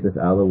 just so we get this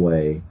out of the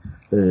way,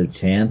 there's a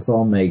chance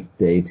I'll make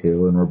day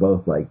 2," and we're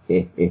both like,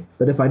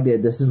 but if I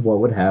did, this is what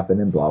would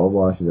happen, and blah blah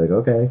blah. She's like,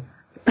 "Okay."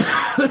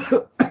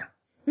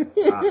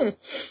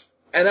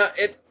 And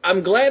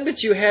I'm glad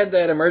that you had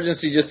that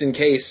emergency just in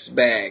case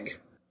bag.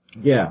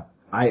 Yeah,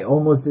 I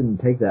almost didn't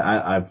take that.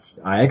 I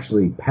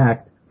actually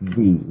packed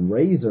the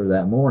razor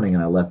that morning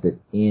and I left it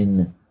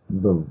in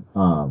the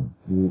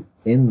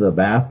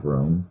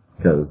bathroom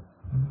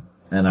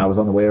and I was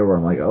on the way over.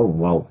 I'm like, oh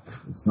well,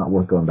 it's not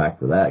worth going back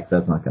for that because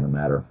that's not going to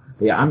matter.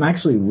 But yeah, I'm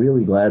actually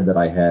really glad that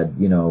I had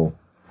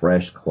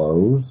fresh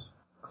clothes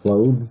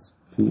to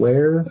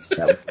wear.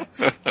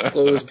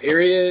 Clothes,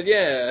 period.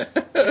 Yeah.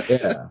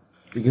 Yeah.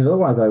 Because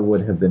otherwise I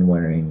would have been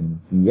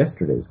wearing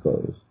yesterday's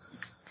clothes.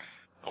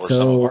 Or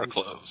some of our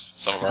clothes.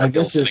 Some of our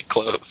ghosting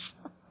clothes.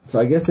 So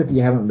I guess if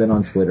you haven't been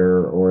on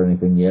Twitter or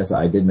anything, yes,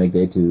 I did make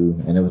day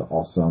 2, and it was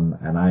awesome,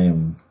 and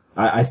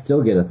I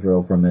still get a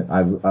thrill from it.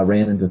 I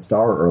ran into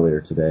Star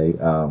earlier today,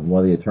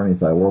 one of the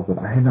attorneys that I work with.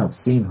 I had not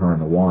seen her in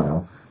a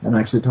while, and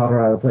I actually taught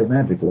her how to play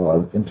Magic while I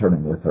was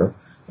interning with her.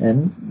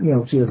 And,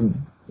 she hasn't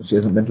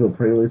been to a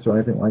pre-release or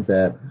anything like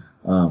that.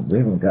 We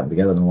haven't gotten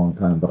together in a long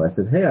time, but I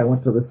said, hey, I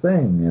went to this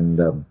thing,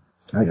 and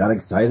I got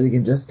excited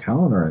again just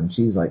telling her, and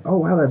she's like, oh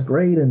wow, that's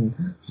great, and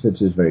she said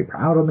she was very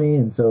proud of me,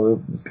 and so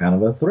it was kind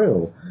of a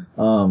thrill.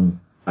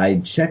 I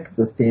checked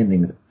the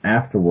standings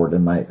afterward,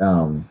 and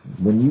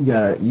when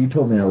you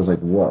told me I was like,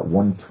 what,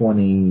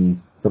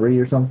 123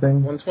 or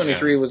something?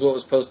 123 was what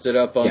was posted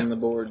up on the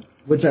board.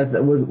 Which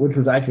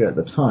was accurate at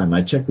the time.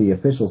 I checked the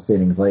official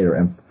standings later,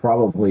 and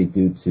probably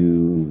due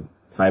to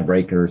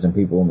tiebreakers and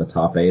people in the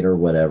top 8 or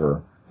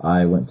whatever,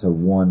 I went to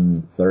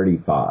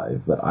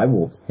 135, but I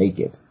will take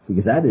it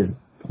because that is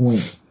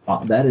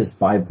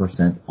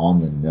 5%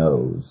 on the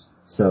nose.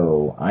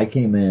 So I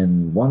came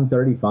in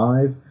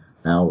 135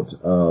 out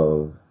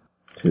of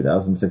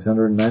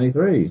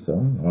 2,693. So,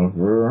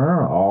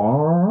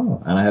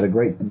 and I had a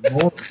great,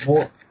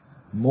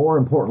 more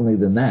importantly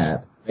than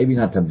that, maybe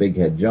not to Big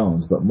Head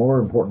Jones, but more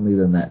importantly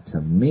than that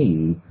to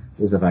me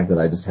is the fact that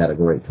I just had a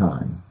great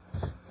time.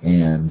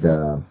 And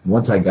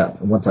once I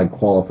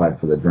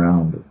qualified for the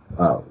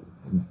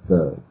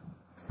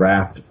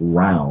draft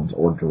rounds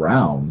or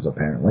drowns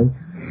apparently,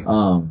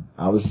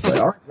 I was just like,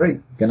 all right,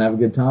 great, gonna have a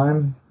good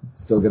time.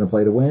 Still gonna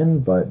play to win,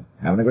 but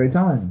having a great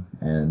time.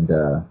 And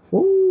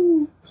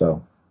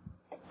so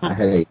I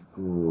had a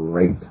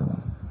great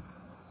time.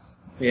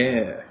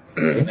 Yeah.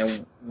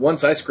 And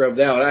once I scrubbed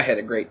out, I had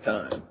a great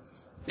time.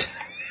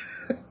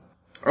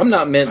 I'm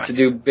not meant to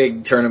do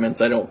big tournaments,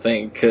 I don't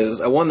think,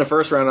 because I won the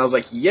first round, I was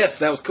like, yes,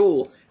 that was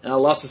cool. And I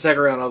lost the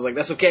second round, I was like,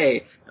 that's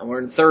okay. And we're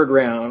in the third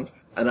round,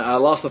 and I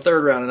lost the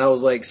third round, and I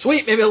was like,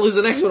 sweet, maybe I'll lose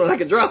the next one and I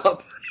can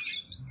drop.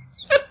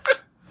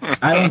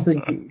 I don't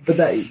think, but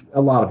a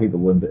lot of people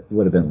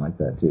would have been like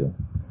that too.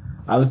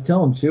 I was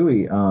telling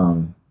Chewy,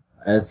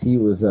 as he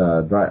was,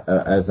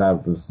 as I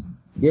was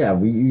Yeah,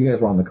 you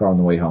guys were on the car on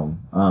the way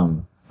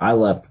home. I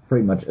left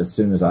pretty much as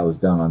soon as I was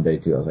done on day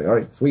 2. I was like,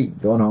 alright,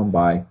 sweet, going home,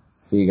 bye.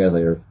 See you guys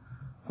later.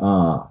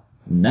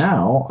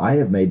 Now I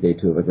have made day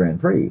 2 of a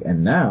Grand Prix,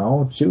 and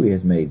now Chewy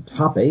has made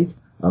top 8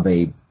 of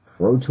a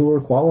Pro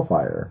Tour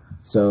qualifier.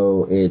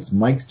 So it's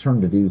Mike's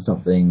turn to do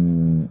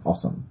something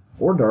awesome.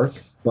 Or Dark,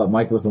 but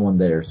Mike was the one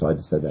there, so I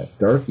just said that.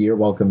 Dark, you're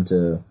welcome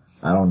to,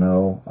 I don't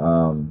know,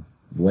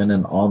 win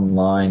an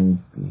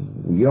online,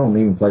 you don't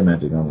even play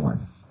Magic Online.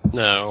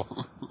 No.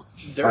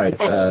 Dirk,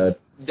 Alright,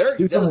 Dirk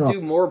does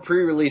do more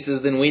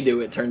pre-releases than we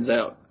do, it turns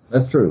out.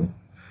 That's true.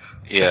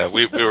 Yeah,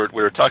 we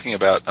were talking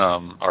about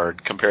our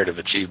comparative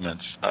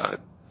achievements,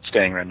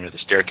 staying around near the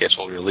staircase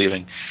while we were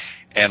leaving,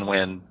 and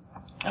when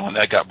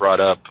that got brought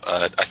up,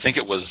 I think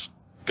it was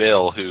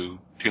Bill who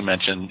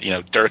mentioned,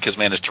 Dirk has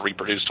managed to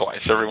reproduce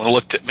twice. Everyone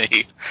looked at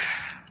me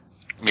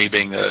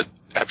being the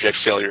abject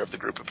failure of the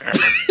group,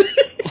 apparently.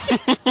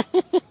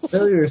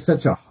 Failure is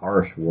such a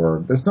harsh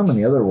word. There's so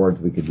many other words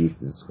we could use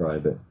to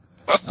describe it.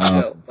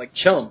 Like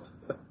chump.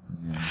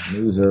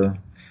 Loser.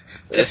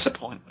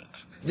 Disappointment.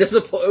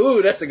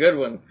 Ooh, that's a good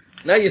one.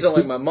 Now you sound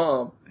like my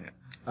mom.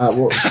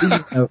 Well,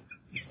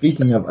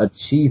 speaking of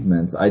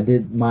achievements, I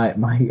did my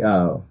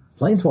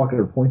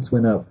Planeswalker points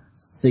went up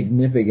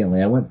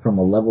significantly. I went from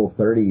a level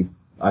 30,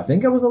 I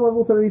think I was a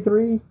level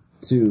 33,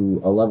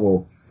 to a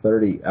level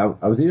 30.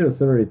 I was either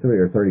 33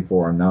 or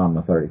 34, and now I'm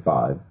a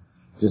 35.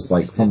 Just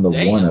like from the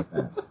one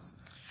event.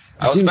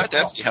 I was about to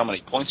ask you how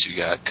many points you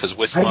got, because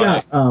with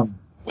my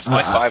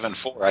 5 and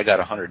 4, I got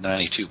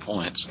 192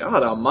 points.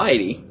 God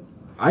almighty.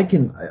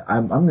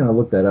 I'm gonna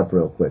look that up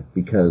real quick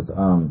because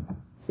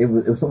it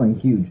was something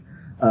huge.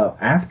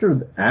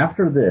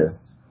 After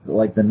this,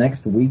 like the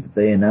next week,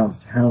 they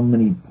announced how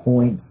many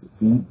points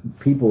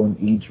people in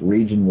each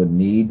region would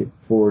need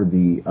for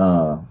the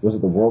was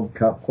it the World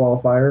Cup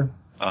qualifier?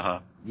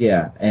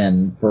 Yeah,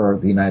 and for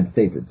the United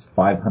States, it's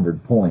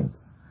 500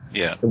 points.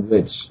 Yeah,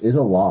 which is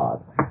a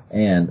lot.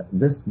 And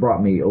this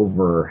brought me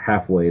over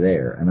halfway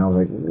there, and I was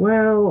like,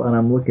 well, and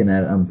I'm looking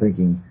at it, I'm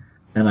thinking.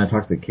 And I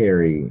talked to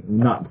Carrie,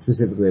 not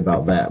specifically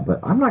about that, but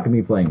I'm not going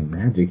to be playing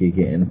Magic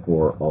again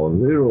for a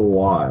little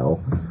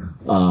while.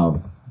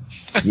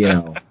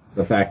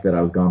 The fact that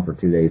I was gone for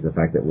 2 days, the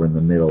fact that we're in the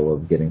middle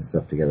of getting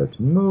stuff together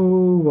to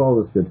move, all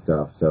this good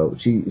stuff. So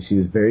she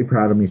was very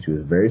proud of me. She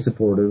was very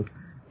supportive.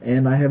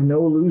 And I have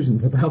no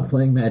illusions about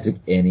playing Magic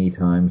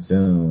anytime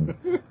soon.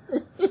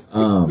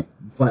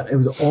 But it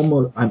was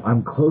almost,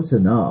 I'm close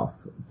enough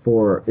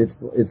for,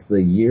 it's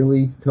the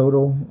yearly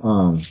total,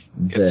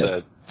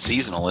 it's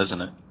seasonal,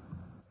 isn't it?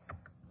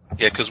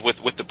 Yeah, because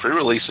with the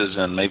pre-releases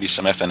and maybe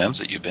some FNMs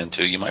that you've been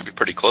to, you might be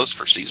pretty close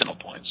for seasonal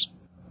points.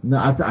 No,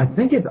 I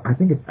think it's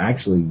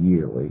actually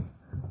yearly.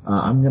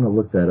 I'm gonna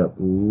look that up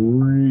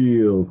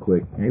real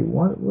quick. Hey,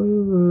 what?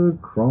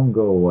 Chrome,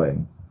 go away.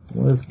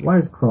 Why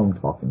is Chrome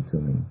talking to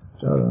me?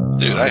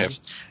 Dude,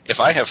 if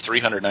I have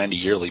 390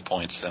 yearly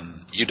points,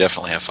 then you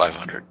definitely have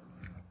 500.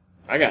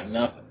 I got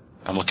nothing.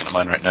 I'm looking at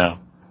mine right now.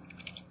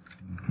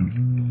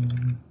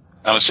 I'm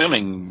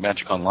assuming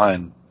Magic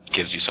Online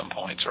gives you some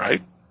points,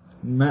 right?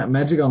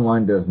 Magic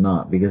Online does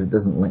not, because it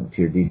doesn't link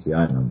to your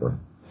DCI number.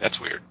 That's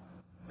weird.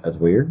 That's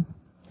weird?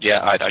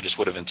 Yeah, I just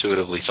would have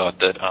intuitively thought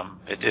that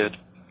it did.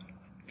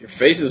 Your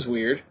face is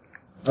weird.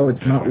 Oh,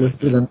 it's not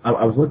listed in...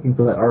 I was looking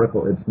for that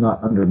article. It's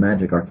not under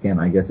Magic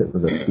Arcana. I guess it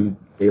was a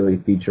daily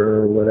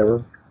feature or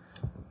whatever.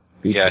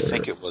 Yeah, I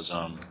think it was,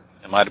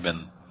 it might have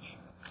been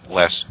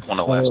one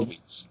of last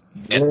week's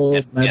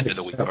end of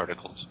the week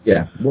articles.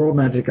 Yeah, World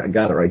Magic, I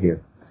got it right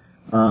here.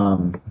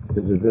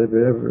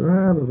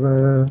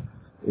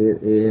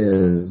 It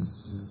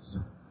is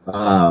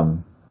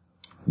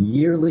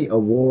yearly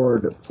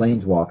award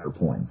Planeswalker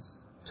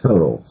points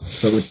totals.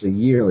 So it's the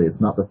yearly,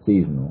 it's not the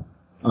seasonal.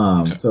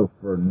 So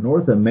for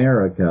North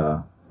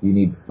America, you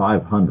need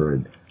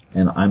 500,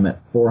 and I'm at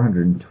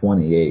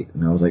 428,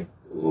 and I was like,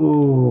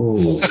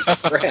 ooh.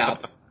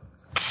 Crap.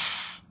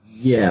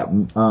 Yeah,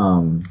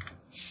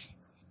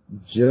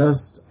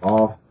 just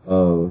off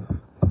of,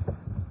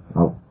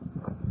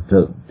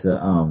 to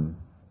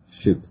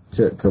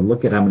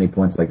look at how many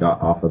points I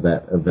got off of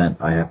that event,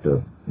 I have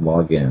to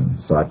log in,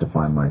 so I have to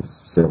find my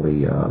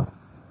silly,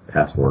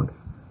 password.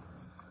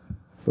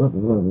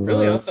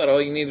 Really? I thought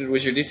all you needed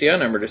was your DCI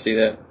number to see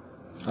that.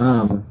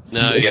 No,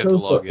 you have to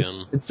log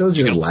in. It shows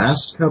your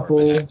last couple,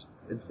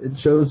 it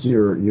shows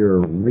your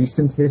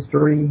recent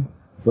history,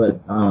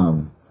 but,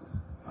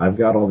 I've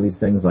got all these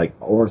things like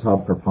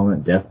Orzhov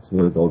Proponent, Death to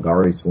the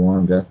Golgari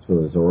Swarm, Death to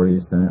the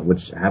Azorius Senate,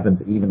 which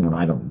happens even when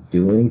I don't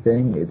do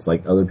anything. It's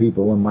like other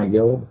people in my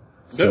guild.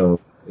 So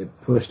it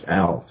pushed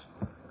out.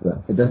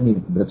 It doesn't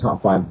even, the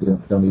top 5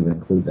 don't even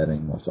include that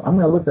anymore. So I'm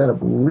going to look that up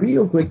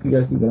real quick. You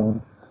guys keep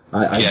going.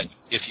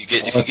 If you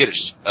get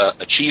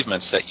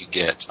achievements that you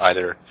get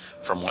either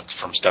from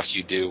stuff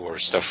you do or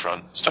stuff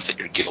that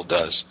your guild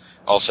does,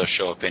 also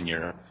show up in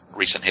your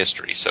recent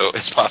history. So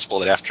it's possible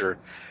that after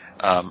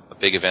a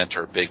big event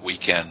or a big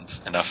weekend,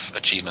 enough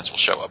achievements will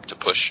show up to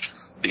push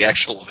the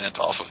actual event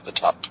off of the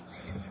top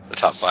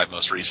 5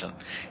 most recent,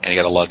 and you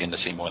got to log in to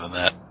see more than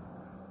that.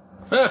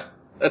 Huh.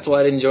 That's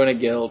why I didn't join a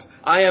guild.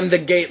 I am the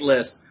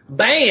gateless.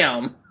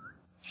 Bam!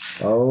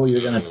 Oh,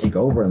 you're gonna take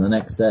over in the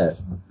next set.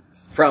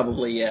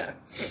 Probably, yeah.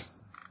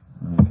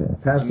 Okay.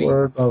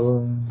 Password.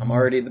 I'm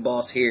already the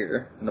boss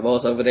here, and the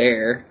boss over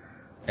there,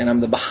 and I'm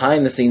the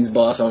behind-the-scenes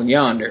boss on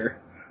yonder.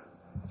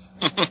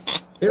 Here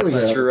we That's go.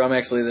 not true. I'm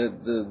actually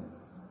the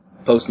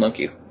post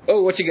monkey.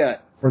 Oh, what you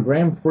got? For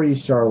Grand Prix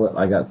Charlotte,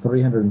 I got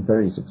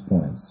 336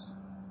 points.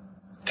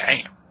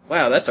 Damn.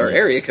 Wow, that's our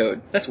area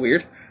code. That's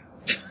weird.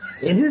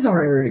 It is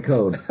our area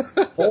code.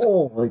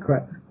 Holy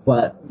crap.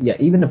 But, yeah,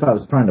 even if I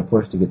was trying to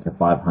push to get to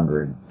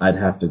 500, I'd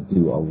have to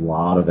do a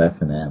lot of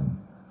F&M.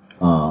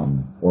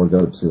 Or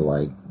go to,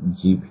 like,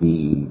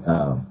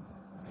 GP,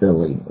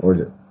 Philly. Or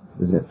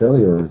is it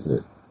Philly or is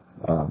it,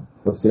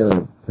 what's the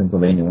other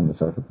Pennsylvania one that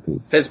starts with P?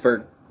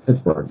 Pittsburgh.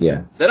 Pittsburgh,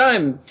 yeah. That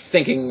I'm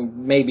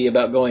thinking maybe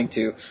about going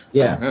to.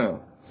 Yeah. Oh.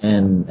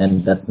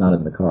 And that's not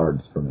in the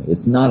cards for me.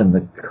 It's not in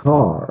the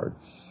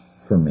cards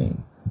for me.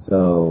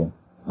 So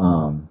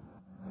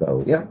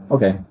yeah,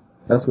 okay.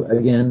 That's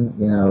again,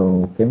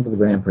 came to the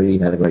Grand Prix,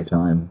 had a great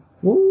time.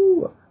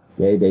 Woo!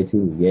 Yay, day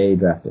 2. Yay,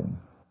 drafting.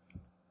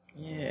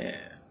 Yeah.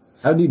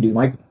 How do you do,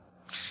 Mike?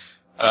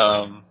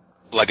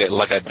 Like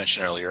I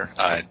mentioned earlier,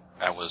 I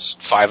was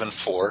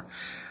 5-4.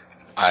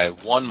 I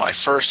won my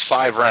first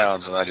 5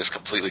 rounds, and I just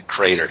completely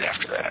cratered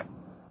after that.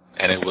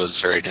 And it was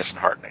very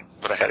disheartening,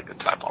 but I had a good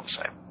time all the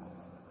same.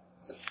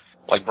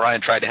 Like, Brian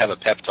tried to have a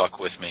pep talk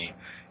with me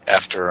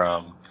after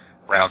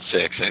round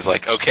 6, and he's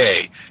like,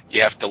 okay,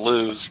 you have to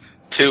lose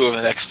 2 of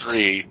the next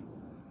 3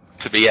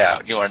 to be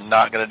out. You are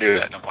not going to do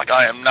that. And I'm like,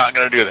 I am not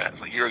going to do that.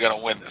 He's like, you're going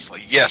to win this. I'm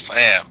like, yes,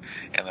 I am.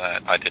 And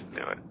then I didn't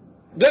do it.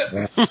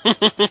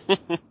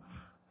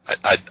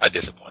 I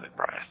disappointed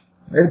Brian.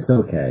 It's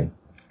okay.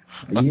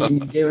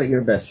 You gave it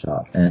your best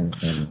shot,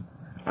 and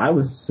I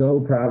was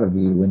so proud of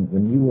you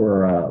when you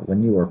were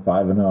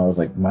 5-0. I was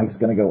like, Mike's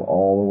gonna go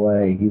all the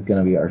way. He's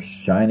gonna be our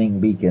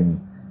shining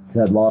beacon.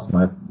 Cause I'd lost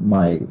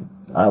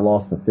I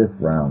lost the 5th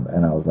round,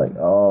 and I was like,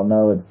 oh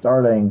no, it's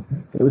starting.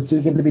 It was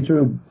too good to be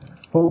true.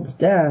 Hope's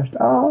dashed.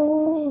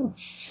 Oh,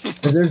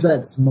 because there's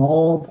that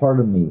small part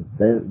of me,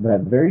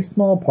 that very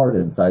small part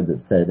inside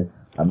that said,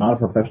 I'm not a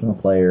professional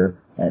player,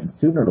 and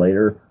sooner or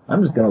later,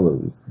 I'm just gonna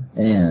lose.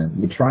 And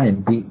you try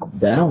and beat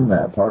down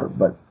that part,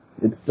 but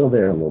it's still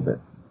there a little bit.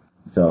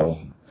 So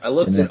I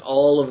looked at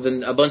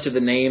a bunch of the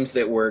names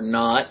that were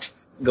not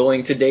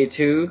going to day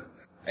 2,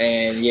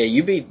 and yeah,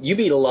 you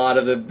beat a lot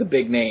of the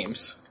big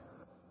names.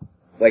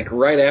 Like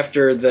right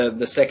after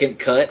the second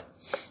cut,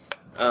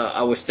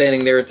 I was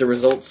standing there at the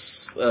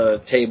results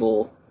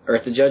table, or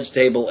at the judge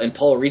table, and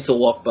Paul Rietzel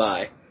walked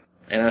by,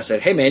 and I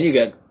said, "Hey man, you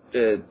got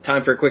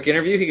time for a quick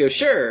interview?" He goes,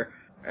 "Sure."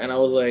 And I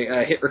was like,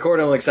 I hit record,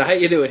 I'm like, "So how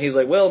you doing?" He's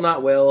like, "Well,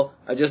 not well.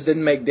 I just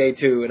didn't make day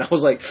 2. And I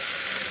was like,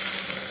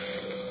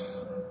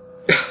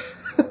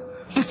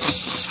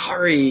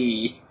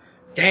 sorry.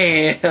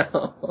 Damn.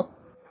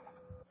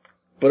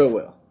 But oh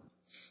well.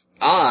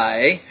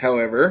 I,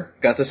 however,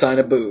 got to sign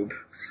a boob.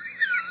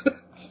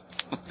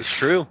 It's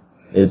true.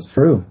 it's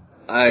true.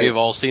 We've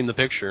all seen the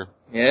picture.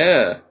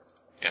 Yeah.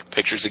 Yeah,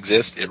 pictures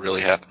exist. It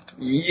really happened.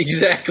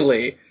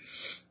 Exactly.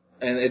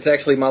 And it's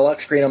actually my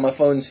lock screen on my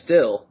phone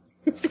still.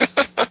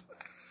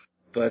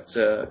 But,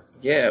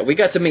 yeah, we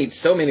got to meet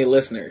so many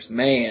listeners.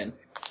 Man,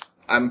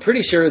 I'm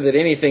pretty sure that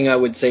anything I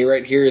would say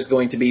right here is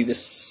going to be the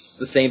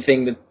same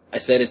thing that I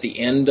said at the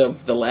end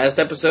of the last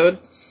episode.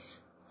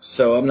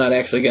 So I'm not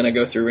actually going to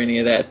go through any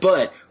of that.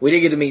 But we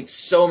did get to meet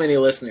so many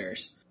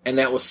listeners, and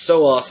that was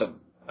so awesome.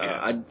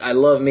 Yeah. I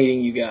love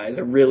meeting you guys.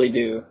 I really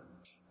do.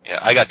 Yeah,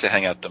 I got to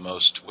hang out the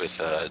most with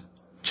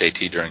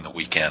JT during the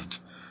weekend,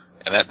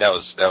 and that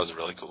was a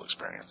really cool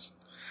experience.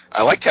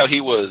 I liked how he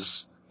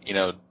was,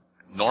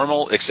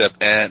 normal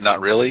except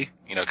not really,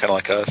 kind of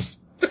like us.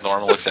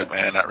 Normal except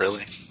not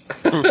really.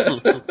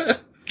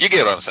 You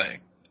get what I'm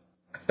saying.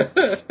 I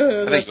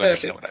think you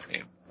understand what I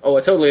mean. Oh,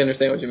 I totally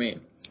understand what you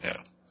mean. Yeah.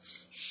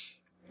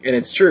 And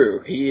it's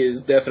true. He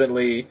is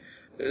definitely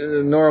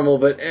normal,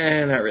 but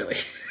not really.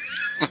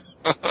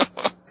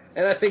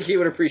 And I think he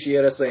would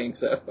appreciate us saying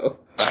so.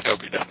 I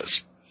hope he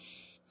does.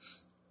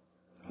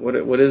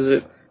 What is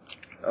it?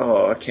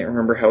 Oh, I can't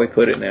remember how he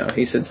put it now.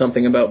 He said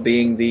something about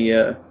being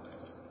the,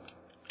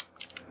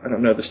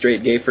 the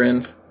straight gay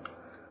friend.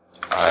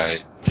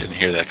 I didn't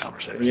hear that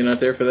conversation. You're not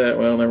there for that?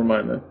 Well, never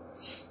mind then.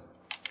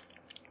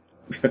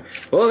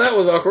 Well, that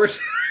was awkward.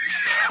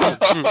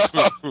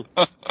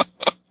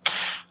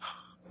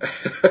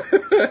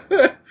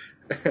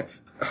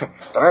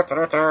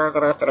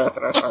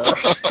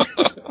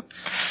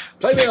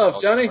 Play me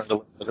off, Johnny.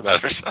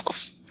 About herself.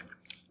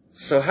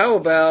 So how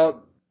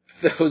about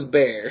those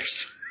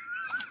bears?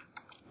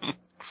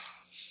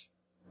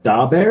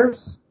 Da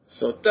Bears?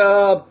 So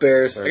da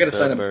bears. I gotta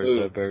sign a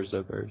boob. Bears.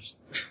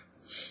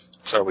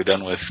 So are we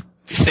done with,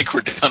 do you think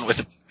we're done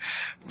with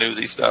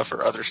newsy stuff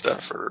or other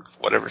stuff or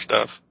whatever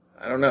stuff?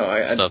 I don't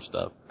know.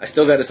 Stuff. I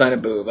still gotta sign a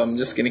boob. I'm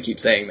just gonna keep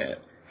saying that.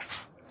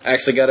 I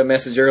actually got a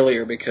message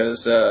earlier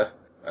because,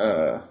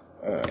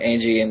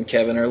 Angie and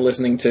Kevin are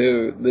listening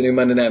to the new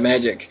Monday Night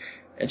Magic,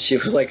 And she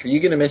was like, are you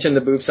going to mention the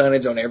boob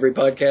signage on every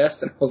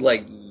podcast? And I was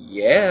like,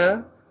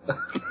 yeah.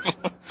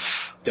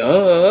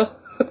 Duh.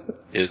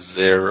 Is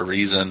there a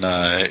reason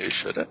I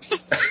shouldn't?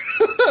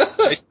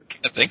 I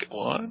can't think of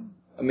one.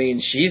 I mean,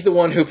 she's the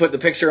one who put the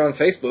picture on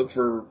Facebook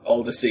for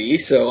all to see,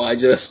 so I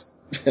just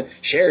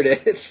shared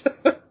it.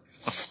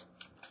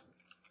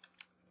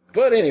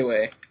 But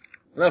anyway,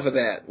 enough of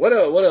that. What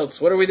else?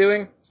 What are we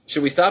doing?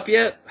 Should we stop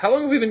yet? How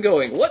long have we been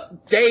going?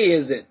 What day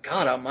is it?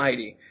 God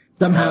almighty.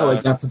 Somehow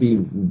it got to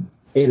be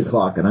 8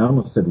 o'clock, and I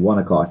almost said 1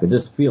 o'clock. It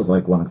just feels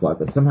like 1 o'clock,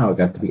 but somehow it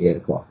got to be 8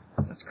 o'clock.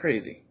 That's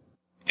crazy.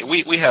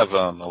 We have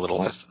a little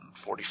less than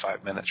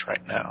 45 minutes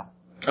right now.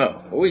 Oh,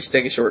 well, we should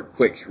take a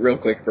real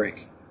quick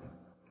break.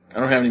 I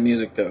don't have any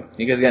music, though.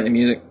 You guys got any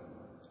music?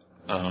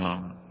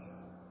 Ooh,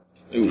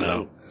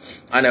 no.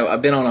 I know,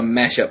 I've been on a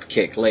mashup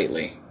kick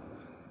lately.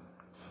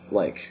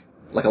 Like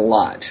a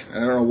lot. I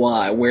don't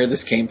know where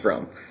this came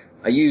from.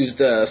 I used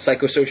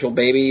Psychosocial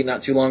Baby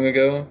not too long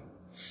ago.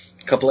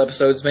 A couple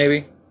episodes,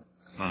 maybe.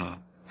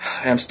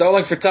 I'm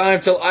stalling for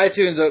time till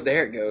iTunes. Oh,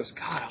 there it goes.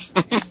 God.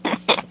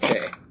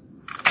 Okay.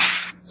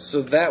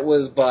 So that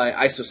was by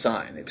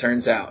Isosign, it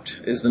turns out,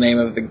 is the name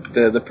of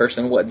the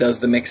person what does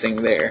the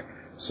mixing there.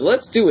 So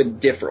let's do a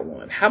different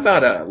one. How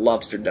about a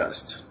Lobster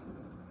Dust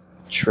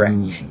track?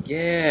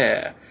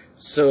 Yeah.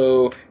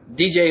 So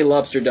DJ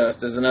Lobster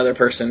Dust is another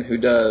person who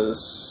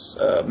does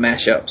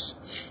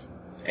mashups.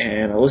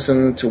 And I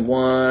listened to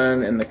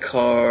one in the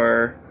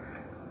car.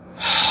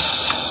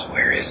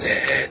 Where is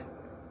it?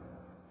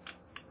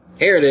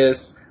 Here it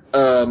is.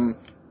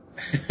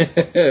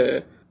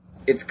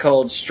 It's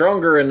called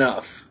Stronger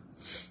Enough.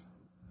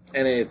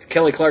 And it's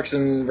Kelly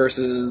Clarkson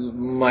versus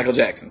Michael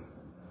Jackson.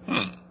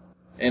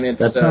 And it's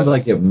that sounds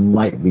like it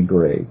might be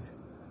great.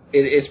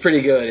 It's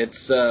pretty good.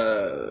 It's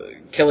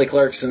Kelly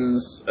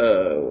Clarkson's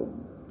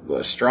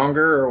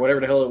Stronger, or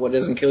whatever the hell, What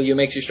Doesn't Kill You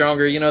Makes You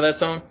Stronger. You know that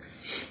song?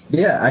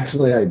 Yeah,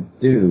 actually I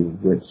do.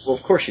 Well,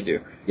 of course you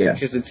do. Yeah.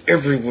 Because it's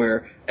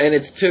everywhere. And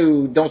it's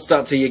to Don't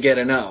Stop Till You Get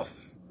Enough.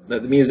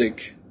 The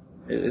music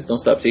is Don't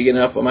Stop Till You Get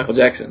Enough by Michael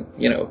Jackson.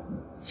 You know,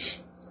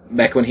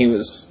 back when he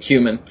was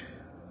human.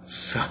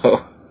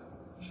 So...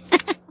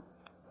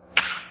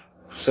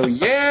 So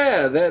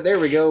yeah, there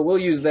we go. We'll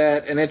use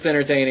that, and it's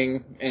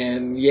entertaining,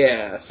 and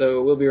yeah,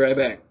 so we'll be right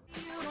back.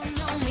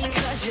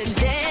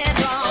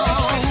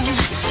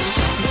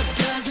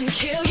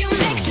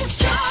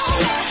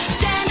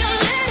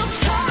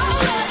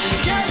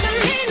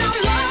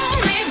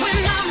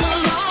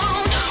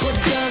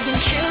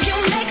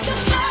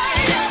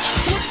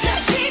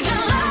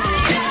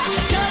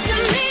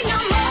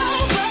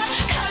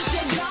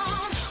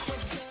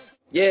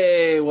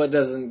 Yay, what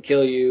doesn't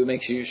kill you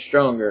makes you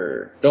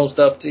stronger. Don't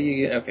stop till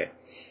you get... Okay.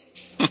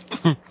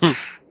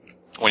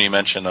 When you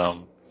mentioned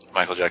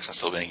Michael Jackson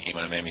still being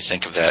human, it made me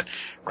think of that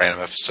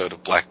random episode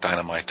of Black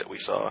Dynamite that we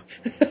saw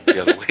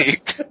the other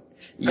week.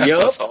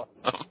 Yup. Awesome.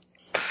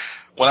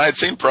 When I had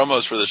seen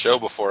promos for the show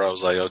before, I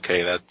was like,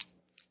 okay, that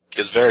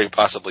is very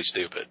possibly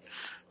stupid.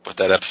 But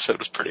that episode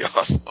was pretty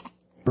awesome.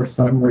 For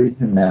some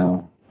reason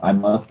now, I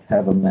must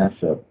have a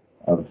mashup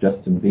of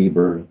Justin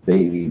Bieber's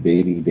Baby,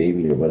 Baby,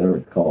 Baby, or whatever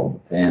it's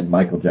called, and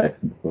Michael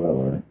Jackson's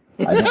Thriller.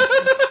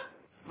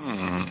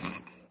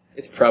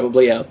 It's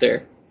probably out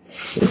there.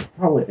 It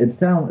probably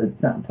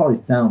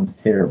sounds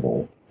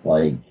terrible,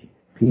 like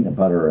peanut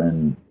butter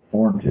and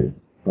oranges,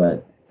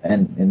 but,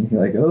 and you're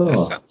like,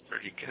 oh. That sounds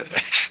pretty good,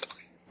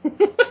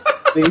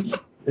 actually. See,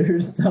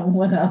 there's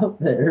someone out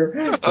there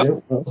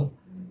that will,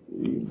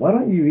 why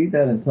don't you eat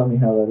that and tell me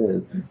how that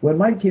is? When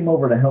Mike came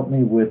over to help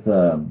me with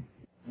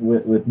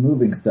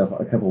moving stuff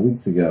a couple of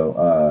weeks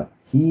ago,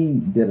 he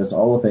did us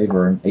all a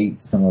favor and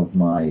ate some of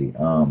my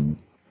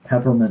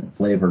peppermint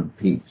flavored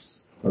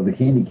Peeps, or the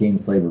candy cane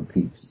flavored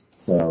Peeps.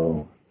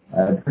 So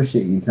I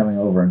appreciate you coming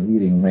over and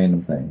eating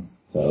random things.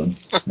 So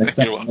next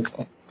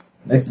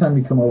time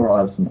you come over,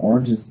 I'll have some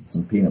oranges and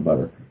some peanut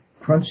butter,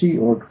 crunchy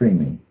or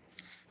creamy.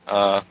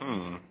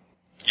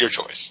 Your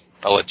choice.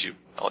 I'll let you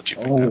pick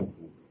that.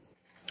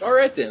 All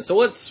right then. So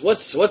what's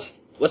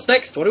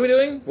next? What are we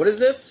doing? What is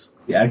this?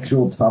 The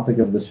actual topic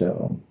of the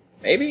show.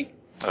 Maybe?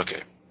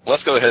 Okay.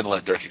 Let's go ahead and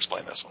let Dirk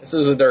explain this one. This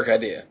is a Dirk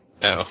idea.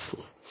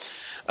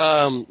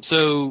 Oh.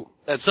 So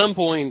at some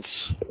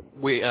point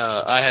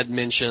I had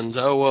mentioned,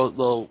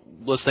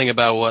 let's think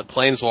about what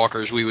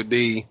planeswalkers we would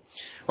be,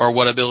 or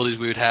what abilities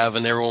we would have,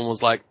 and everyone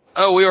was like,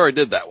 oh, we already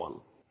did that one.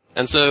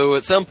 And so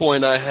at some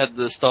point I had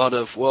this thought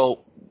of,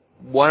 well,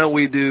 why don't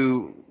we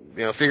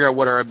figure out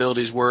what our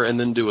abilities were and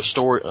then do a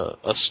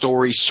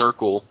story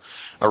circle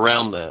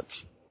around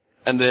that.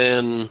 And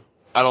then,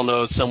 I don't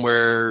know,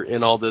 somewhere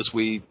in all this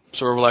we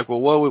sort of were like,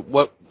 well,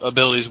 what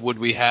abilities would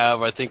we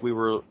have? I think we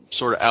were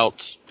sort of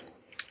out.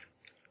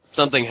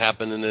 Something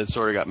happened and it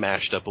sort of got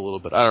mashed up a little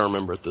bit. I don't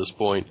remember at this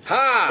point.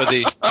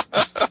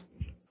 Ha!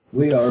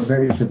 We are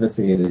very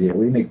sophisticated here.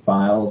 We make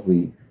files.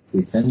 We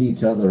send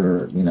each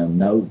other,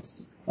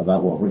 notes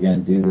about what we're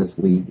going to do this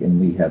week, and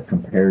we have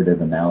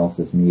comparative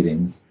analysis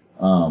meetings.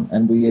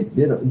 And we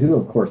do,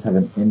 of course, have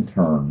an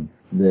intern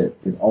that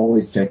is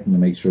always checking to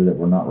make sure that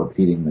we're not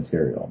repeating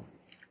material.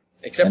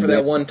 Except And for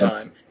that one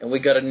time, and we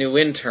got a new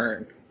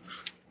intern.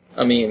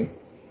 I mean,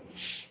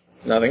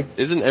 nothing.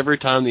 Isn't every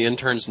time the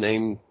intern's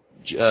name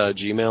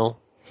Gmail?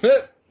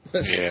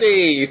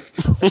 Steve!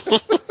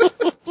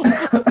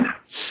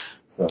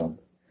 So,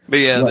 But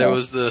yeah, well,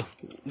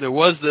 there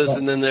was this,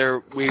 and then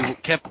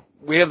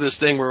we have this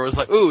thing where it was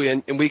like, ooh,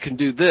 and we can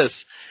do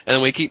this, and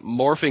then we keep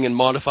morphing and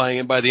modifying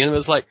it. By the end of it,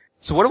 it's like,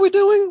 so what are we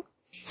doing?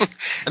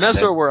 And that's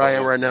sort of where I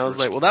am right now. It's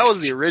like, well, that was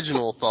the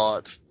original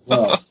thought.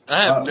 well,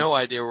 I have no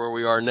idea where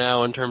we are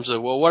now in terms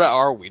of, well, what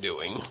are we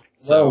doing?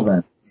 Well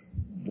then,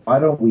 why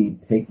don't we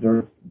take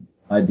Dirk's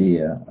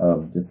idea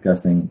of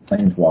discussing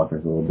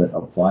Planeswalkers a little bit,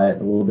 apply it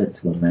a little bit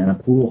to the Mana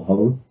Pool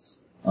hosts.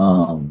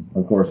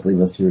 Of course, leave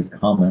us your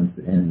comments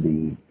in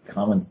the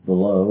comments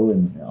below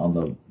and on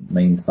the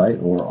main site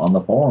or on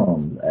the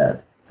forum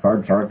at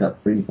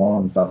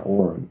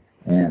cardshark.freeforums.org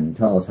and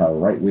tell us how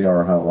right we are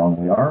or how wrong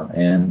we are,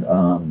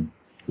 and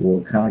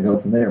we'll kind of go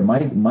from there.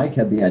 Mike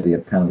had the idea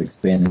of kind of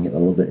expanding it a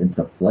little bit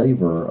into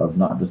flavor of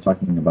not just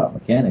talking about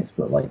mechanics,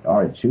 but like,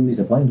 all right, Chewy's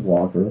a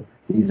Planeswalker.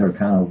 These are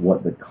kind of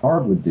what the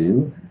card would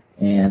do,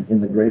 and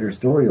in the greater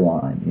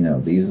storyline, you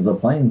know, these are the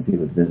planes he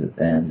would visit,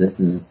 and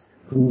this is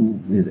who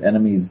his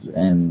enemies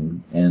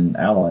and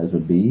allies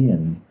would be,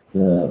 and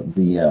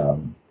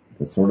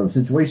the sort of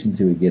situations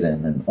he would get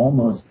in, and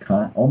almost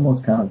kind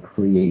of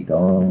create our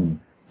own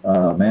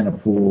Mana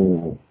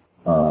Pool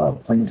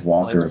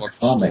Planeswalker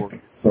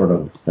comic sort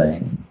of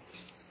thing.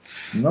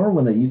 Remember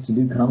when they used to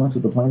do comics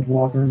with the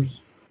Planeswalkers?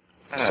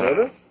 Sort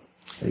of?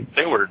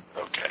 They were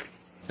okay.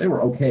 They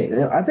were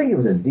okay. I think it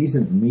was a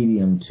decent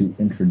medium to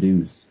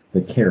introduce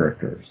the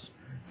characters,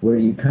 where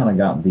you kind of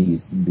got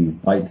these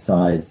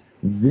bite-sized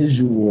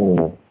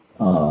visual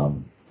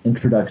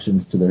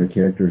introductions to their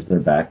characters, their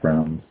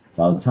backgrounds.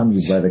 By the time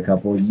you've read a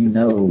couple, you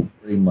know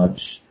pretty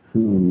much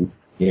who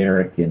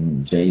Garrick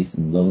and Jace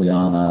and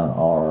Liliana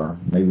are.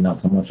 Maybe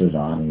not so much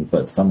Ajani,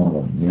 but some of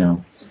them, you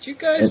know. Did you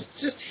guys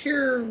just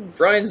hear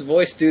Brian's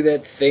voice do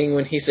that thing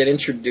when he said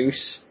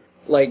introduce?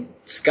 Like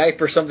Skype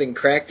or something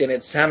cracked and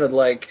it sounded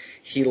like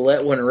he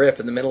let one rip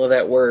in the middle of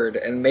that word.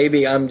 And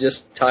maybe I'm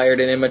just tired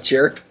and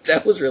immature, but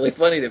that was really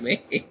funny to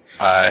me.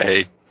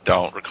 I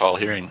don't recall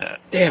hearing that.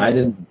 Damn it. I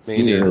didn't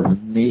hear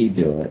me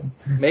do it.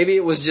 Maybe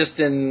it was just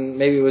in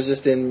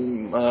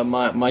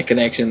my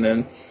connection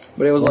then.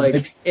 But it was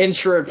like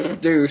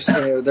introduce,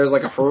 and there's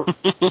like a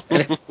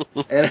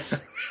and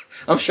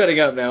I'm shutting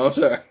up now. I'm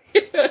sorry.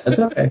 That's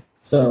okay.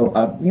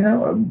 So you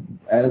know,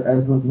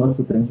 as with most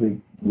of the things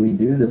we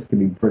do, this can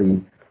be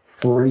pretty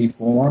free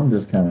form.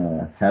 Just kind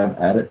of have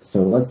at it.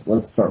 So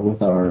let's start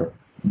with our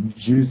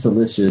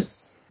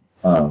Juicelicious.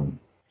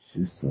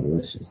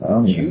 Juicelicious. I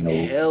don't even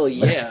know. Hell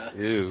yeah.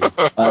 Ew.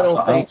 I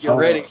don't think you're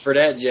ready for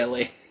that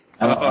jelly.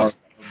 Our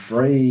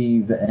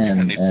brave I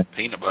need and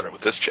peanut butter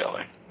with this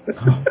jelly.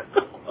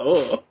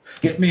 Oh.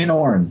 get me an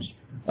orange.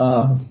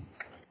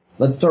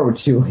 Let's start with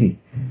Chewy.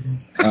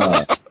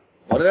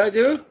 What did I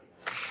do?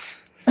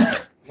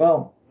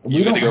 Well, we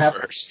You don't need to go have.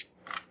 first.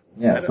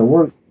 Yeah, so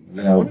we're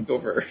I want to go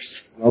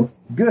first. well,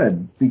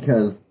 good,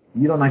 because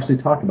you don't actually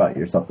talk about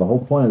yourself. The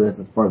whole point of this,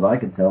 as far as I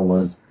could tell,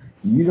 was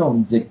you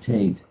don't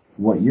dictate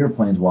what your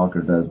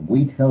Planeswalker does.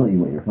 We tell you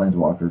what your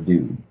Planeswalker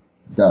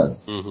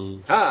does.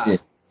 Mm-hmm. Ha! Yeah.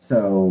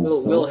 So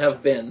Will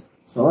have been.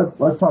 So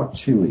let's talk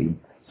Chewy.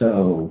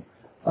 So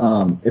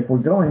if we're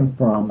going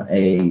from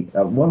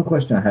one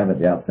question I have at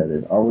the outset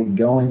is, are we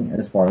going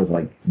as far as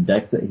like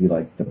decks that he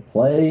likes to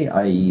play,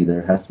 i.e.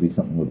 there has to be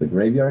something with the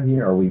graveyard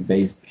here, or are we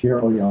based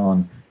purely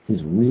on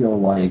his real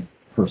life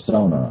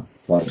persona,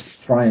 like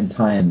try and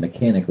tie in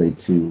mechanically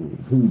to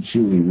who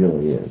Chewy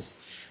really is?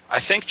 I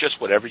think just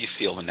whatever you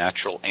feel the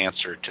natural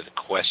answer to the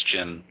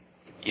question,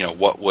 you know,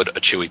 what would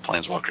a Chewy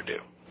Planeswalker do?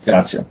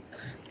 Gotcha.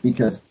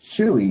 Because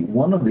Chewy,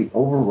 one of the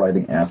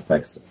overriding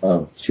aspects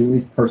of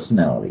Chewy's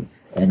personality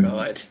and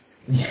God.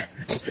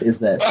 is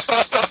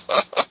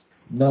that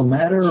no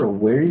matter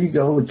where you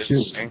go with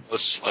Chewy,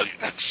 Shameless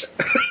sluttiness.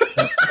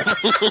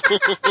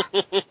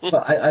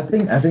 but I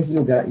think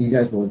you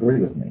guys will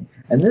agree with me.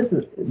 And this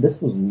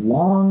was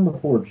long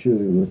before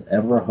Chewy was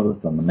ever a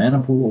host on the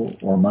Mana Pool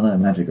or Mana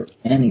and Magic or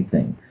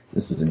anything.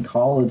 This was in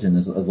college, and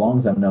as long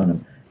as I've known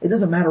him, it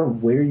doesn't matter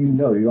where you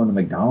go. You're going to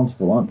McDonald's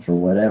for lunch or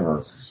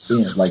whatever.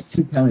 You know, like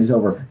 2 counties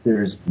over,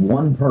 there's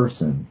one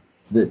person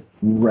that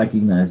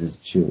recognizes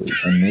Chewy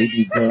and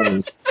maybe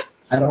goes,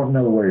 I don't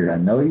know where I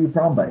know you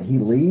from, but he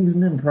leaves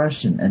an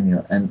impression, and you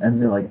know, and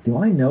they're like, do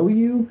I know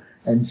you?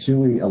 And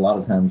Chewy a lot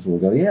of times will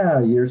go, yeah,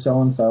 you're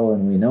so and so,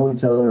 and we know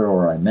each other,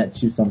 or I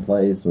met you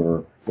someplace,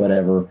 or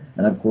whatever.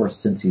 And of course,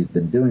 since he's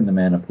been doing the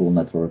Mana Pool and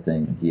that sort of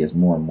thing, he has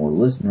more and more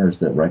listeners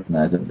that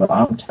recognize it. But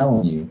I'm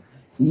telling you,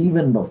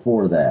 even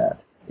before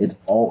that, it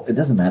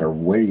doesn't matter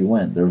where you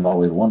went, there's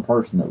always one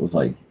person that was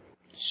like,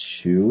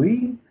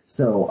 Chewy?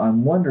 So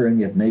I'm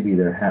wondering if maybe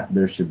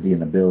there should be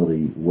an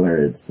ability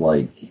where it's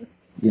like,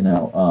 you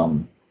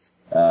know,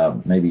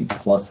 maybe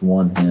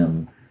 +1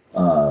 him,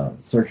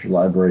 search your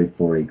library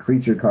for a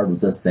creature card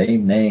with the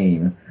same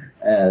name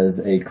as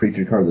a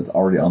creature card that's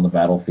already on the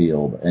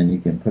battlefield, and you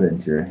can put it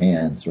into your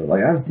hands. Or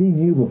like, I've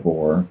seen you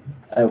before.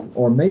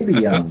 Or maybe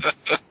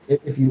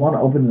if you want to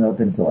open it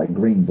up into like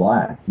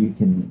green-black, you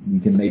can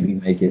maybe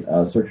make it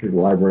search your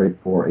library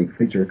for a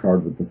creature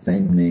card with the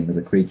same name as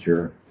a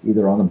creature,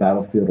 either on the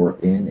battlefield or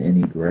in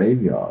any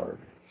graveyard.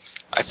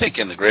 I think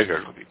in the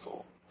graveyard would be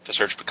cool to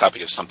search for a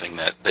copy of something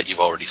that you've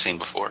already seen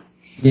before.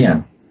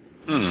 Yeah.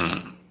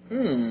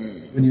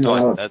 Would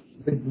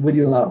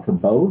you allow it for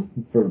both,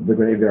 for the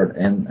graveyard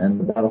and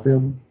the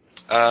battlefield?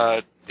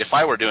 If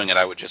I were doing it,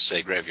 I would just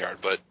say graveyard,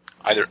 but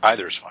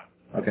either is fine.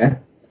 Okay.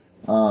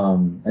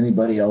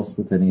 Anybody else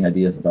with any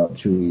ideas about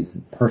Chewie's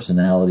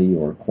personality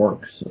or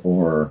quirks,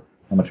 or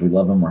how much we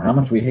love him or how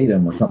much we hate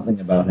him, or something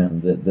about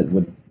him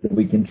that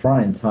we can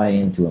try and tie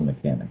into a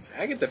mechanic?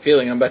 I get the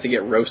feeling I'm about to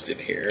get roasted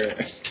here.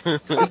 This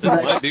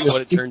might be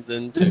what it turns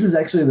into. This is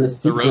actually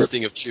the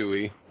roasting of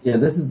Chewie. Yeah,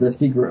 this is the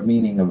secret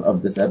meaning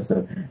of this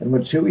episode. And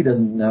what Chewie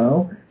doesn't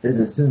know is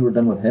as soon as we're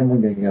done with him, we're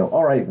going to go,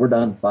 all right, we're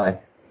done, bye.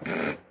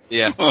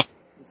 Yeah.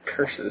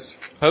 Curses.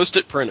 Post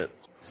it, print it.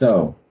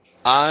 So,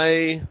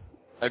 I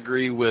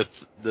agree with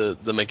the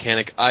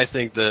mechanic. I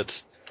think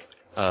that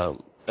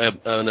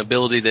an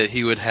ability that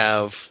he would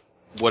have,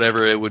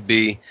 whatever it would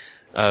be,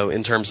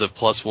 in terms of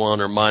 +1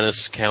 or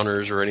minus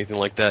counters or anything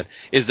like that,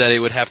 is that it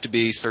would have to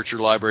be search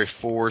your library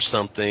for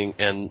something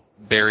and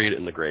bury it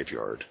in the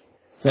graveyard.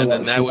 So and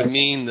then that would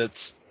mean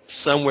that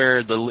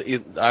somewhere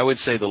I would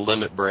say the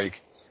limit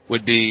break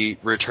would be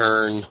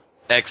return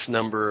X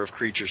number of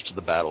creatures to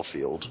the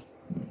battlefield.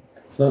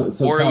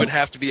 Or it would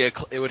have to be a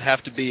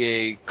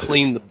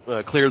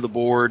clear the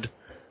board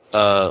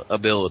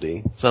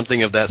ability.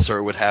 Something of that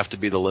sort would have to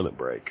be the limit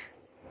break.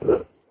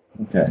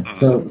 Okay.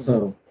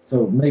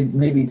 So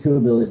maybe two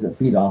abilities that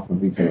feed off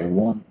of each other.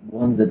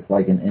 One that's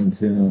like an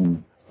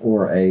Entomb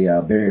or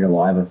a Buried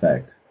Alive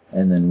effect,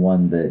 and then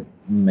one that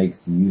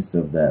makes use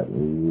of that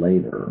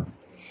later.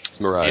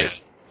 Yeah.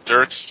 Right.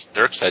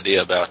 Dirk's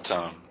idea about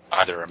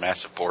either a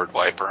massive board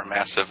wipe or a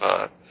massive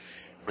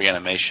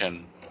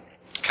reanimation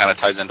kind of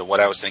ties into what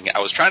I was thinking. I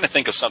was trying to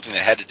think of something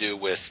that had to do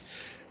with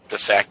the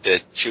fact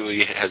that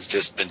Chewie has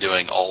just been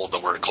doing all of the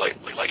work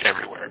lately, like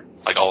everywhere.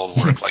 Like all of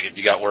the work. Like if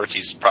you got work,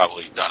 he's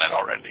probably done it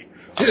already.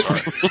 I'm sorry.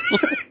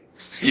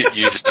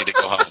 you just need to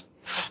go home.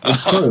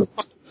 It's true.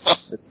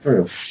 It's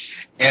true.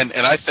 And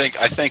I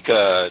think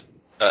a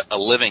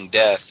living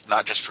death,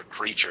 not just for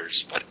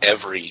creatures, but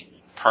every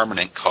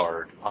permanent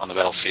card on the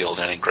battlefield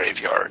and in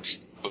graveyards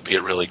would be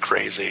a really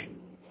crazy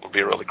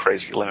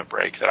limit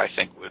break that I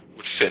think would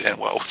fit in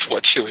well with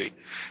what Chewie,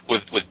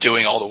 with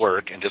doing all the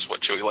work and just what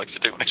Chewie likes to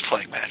do when he's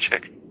playing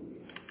Magic.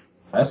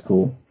 That's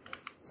cool.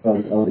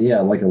 So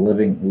yeah, like a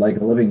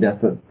living death,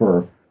 but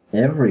for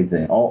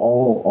everything,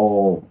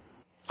 all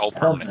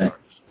permanent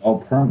cards. All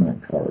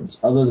permanent cards,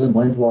 other than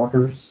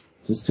Planeswalkers,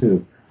 just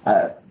two.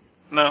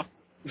 No.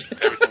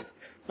 Everything.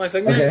 My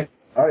segment. Okay.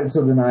 All right.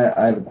 So then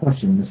I have a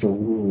question, Mr.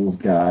 Rules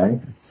guy.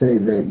 Say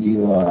that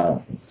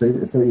you say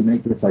you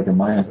make this like a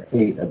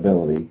 -8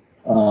 ability,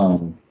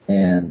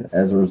 and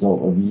as a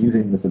result of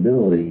using this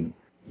ability,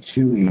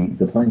 Chewie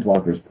the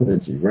Planeswalker is put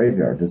into your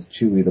graveyard. Does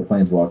Chewie the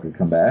Planeswalker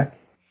come back?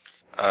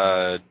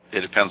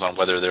 It depends on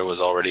whether there was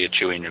already a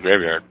Chewie in your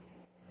graveyard.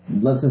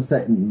 Let's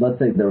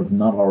say there was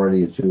not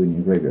already a Chewie in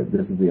your graveyard.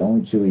 This is the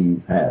only Chewie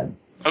you've had.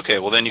 Okay,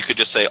 well then you could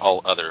just say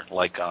all other,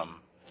 like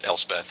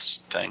Elspeth's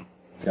thing.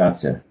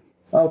 Gotcha.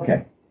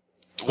 Okay.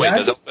 Wait, yeah,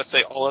 does Elspeth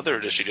say all other, or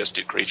does she just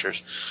do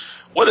creatures?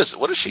 What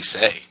does she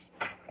say?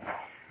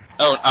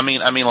 Oh, I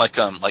mean like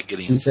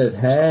Gideon. She says,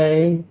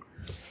 "Hey."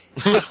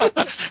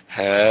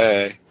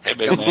 hey,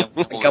 big man.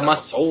 I got my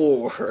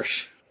sword.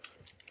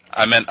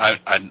 I meant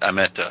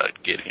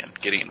Gideon.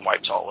 Gideon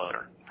wipes all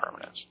other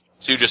permanents.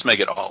 So you just make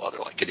it all other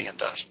like Gideon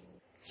does.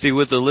 See,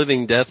 with the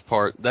living death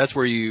part, that's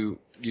where you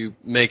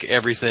make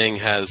everything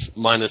has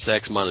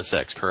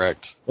 -X,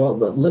 correct? Well,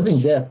 the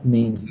living death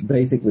means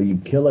basically you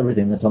kill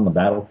everything that's on the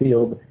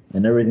battlefield,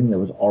 and everything that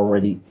was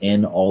already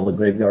in all the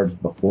graveyards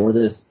before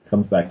this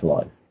comes back to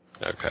life.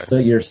 Okay. So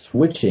you're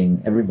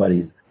switching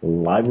everybody's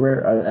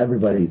library,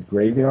 everybody's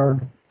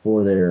graveyard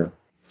for their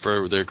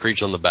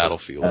creature on the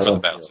battlefield. For the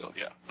battlefield,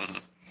 yeah. Mm-hmm.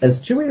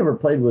 Has Chewie ever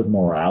played with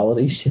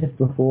morality shift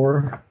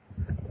before?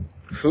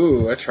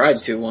 Ooh, I tried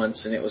to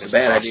once, and it was a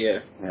bad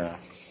idea. Yeah.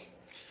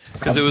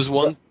 Because there was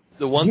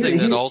the one thing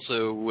that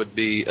also would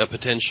be a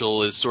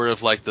potential is sort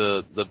of like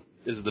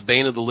is it the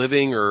Bane of the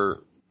Living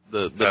or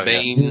the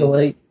Bane?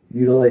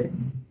 Mutilate.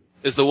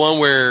 Is the one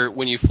where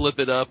when you flip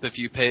it up, if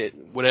you pay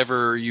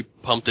whatever you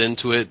pumped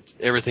into it,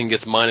 everything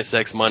gets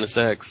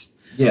 -X.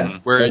 Yeah.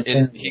 Where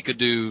he could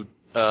do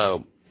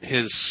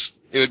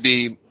it would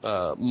be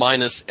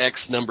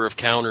 -X number of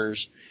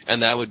counters,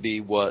 and that would be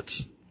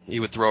what he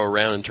would throw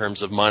around in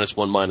terms of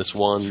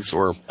 -1/-1s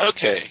or.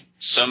 Okay,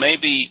 so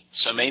maybe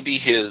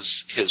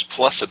his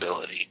plus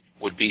ability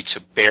would be to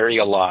bury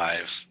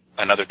alive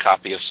another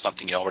copy of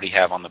something you already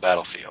have on the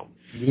battlefield.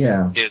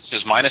 Yeah.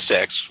 His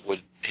 -X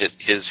would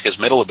his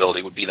middle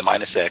ability would be the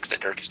 -X that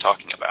Dirk is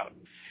talking about,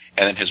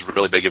 and then his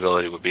really big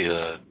ability would be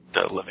the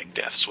living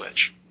death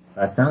switch.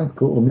 That sounds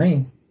cool to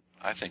me.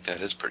 I think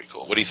that is pretty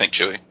cool. What do you think,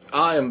 Chewie?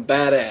 I am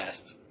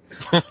badass.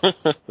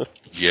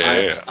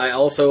 Yeah. I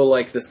also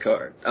like this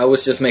card. I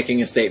was just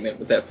making a statement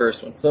with that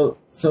first one. So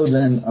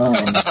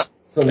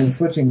then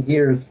switching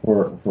gears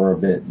for a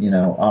bit,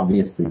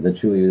 obviously the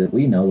Chewie that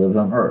we know lives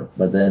on Earth,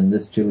 but then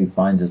this Chewie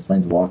finds his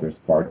planeswalker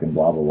spark and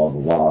blah, blah, blah,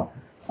 blah,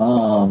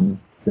 blah.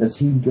 Does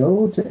he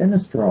go to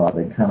Innistrad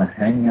and kind of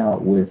hang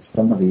out with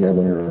some of the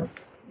other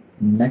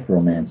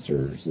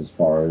necromancers as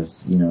far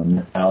as,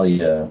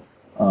 Natalia,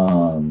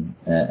 and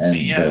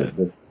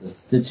the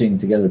stitching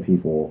together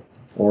people?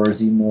 Or is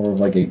he more of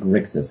like a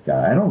Grixis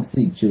guy? I don't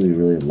see Chewie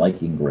really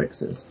liking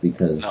Grixis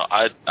because... No,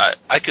 I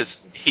could...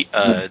 He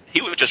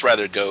would just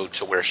rather go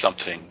to where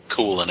something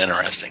cool and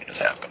interesting is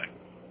happening.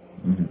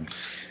 Mm-hmm.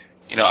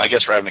 I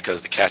guess Ravnica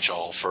is the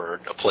catch-all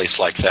for a place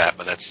like that,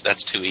 but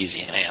that's too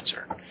easy an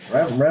answer.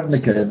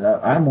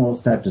 Ravnica, I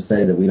almost have to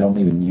say that we don't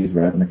even use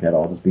Ravnica at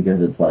all, just because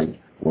it's like,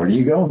 where do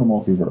you go in the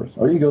multiverse?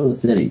 Or you go to the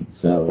city,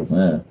 so,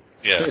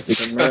 Yeah.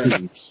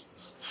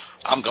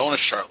 I'm going to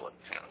Charlotte.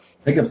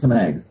 Pick up some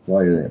eggs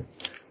while you're there.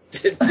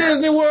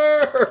 Disney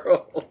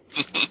World!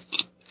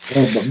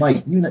 Well, but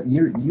Mike, you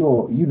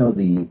know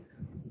the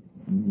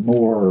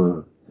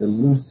more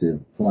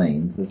elusive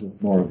planes. This is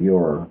more of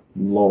your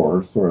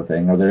lore sort of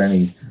thing. Are there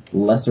any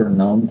lesser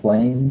known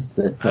planes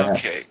that perhaps...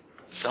 Okay.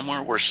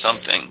 Somewhere where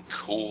something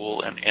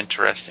cool and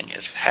interesting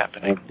is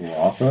happening.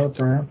 Ulgrotha,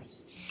 perhaps?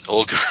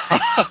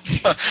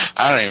 Ulgrotha.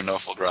 I don't even know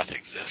if Ulgrotha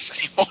exists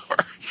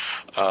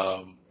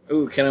anymore.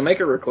 Ooh, can I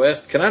make a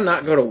request? Can I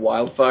not go to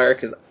Wildfire?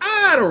 Because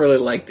I don't really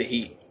like the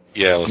heat.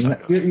 Yeah, let's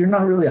not go. You're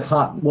not really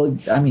hot. Well,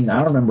 I mean,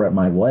 I remember at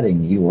my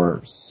wedding you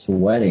were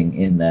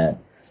sweating in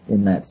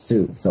that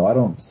suit, so I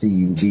don't see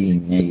you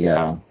being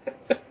a.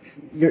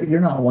 You're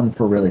not one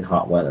for really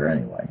hot weather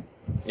anyway.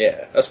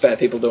 Yeah, us fat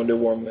people don't do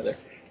warm weather.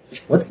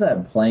 What's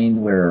that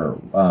plane where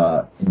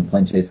in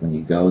Plane Chase when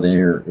you go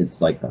there, it's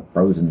like a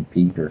frozen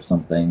peak or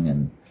something,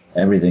 and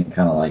everything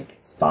kind of like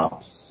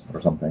stops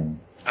or something?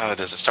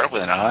 Does it start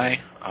with an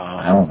I?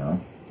 I don't know.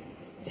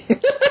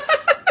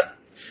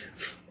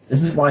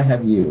 This is why I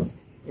have you.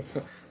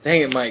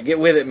 Dang it, Mike. Get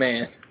with it,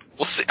 man.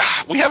 We'll see.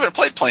 We haven't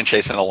played Plane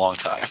Chase in a long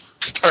time.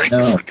 Starting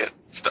to forget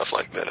stuff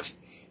like this.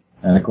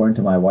 And according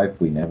to my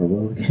wife, we never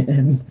will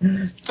again.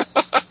 This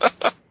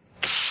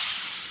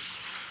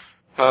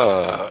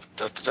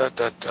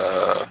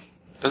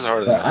is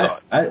harder than I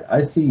thought.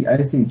 I see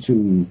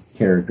Chewie's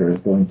character as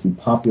going to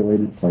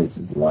populated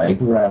places like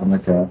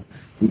Ravnica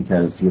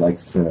because he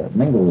likes to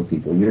mingle with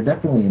people. You're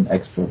definitely an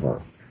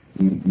extrovert.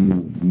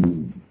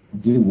 You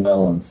do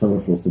well in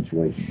social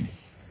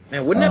situations.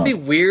 Man, wouldn't that be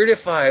weird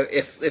if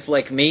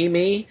like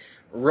me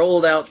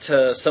rolled out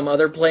to some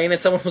other plane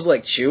and someone was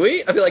like,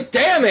 Chewie? I'd be like,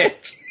 damn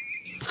it!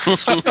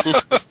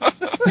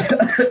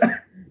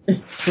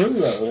 It's true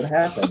though, it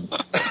happened.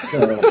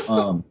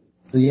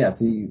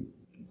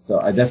 So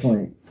I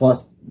definitely,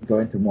 plus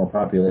going to more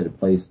populated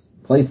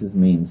places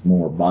means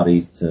more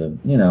bodies to,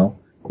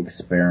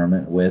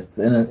 experiment with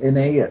in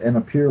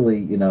a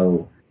purely,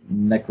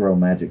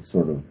 necromagic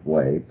sort of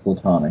way,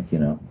 platonic,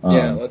 yeah,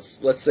 let's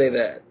say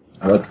that.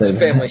 Let's say it's a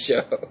family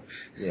show.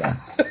 Yeah.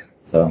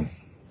 So,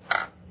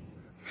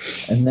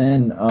 and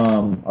then,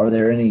 are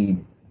there any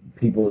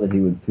people that he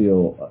would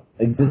feel,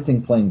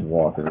 existing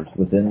planeswalkers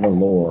within the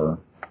lore,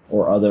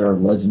 or other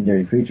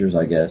legendary creatures,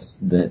 I guess,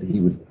 that he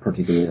would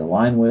particularly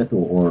align with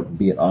or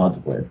be at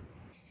odds with?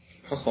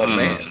 Oh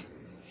man.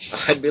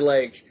 I'd be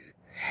like,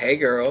 hey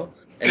girl,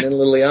 and then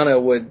Liliana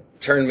would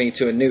turn me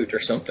to a newt or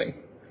something.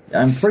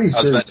 I'm pretty sure.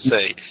 I was about to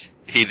say,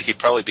 he'd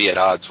probably be at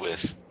odds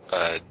with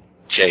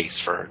Jace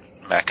for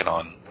macking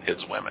on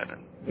his women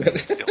and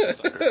stealing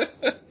his thunder.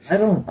 I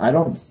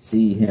don't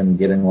see him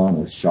getting along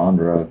with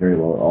Chandra very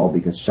well at all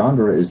because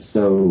Chandra is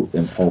so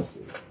impulsive.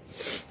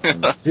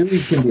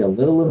 Chewie can be a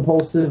little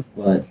impulsive,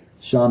 but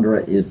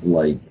Chandra is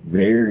like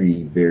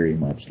very, very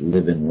much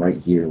living right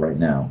here, right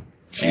now.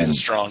 She's a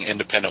strong,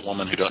 independent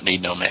woman who don't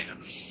need no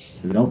man.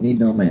 Who don't need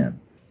no man.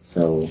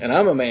 So. And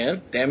I'm a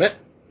man, damn it.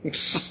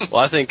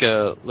 Well, I think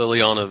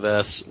Liliana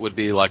Vess would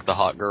be like the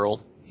hot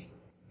girl,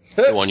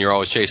 the one you're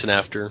always chasing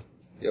after.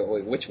 Yo,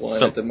 wait, which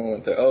one at the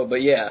moment? Oh,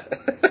 but yeah.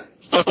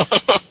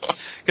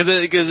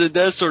 Because it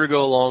does sort of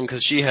go along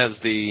because she has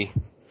the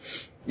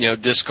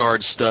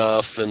discard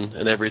stuff and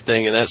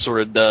everything, and that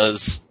sort of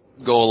does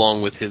go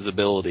along with his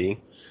ability.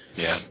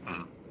 Yeah.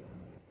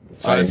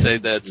 So I'd say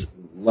that's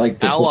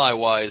like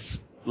ally-wise,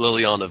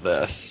 Liliana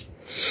Vess.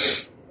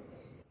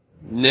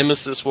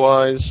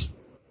 Nemesis-wise,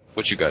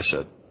 what you guys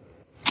said.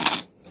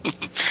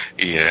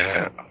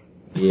 Yeah.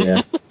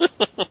 Yeah.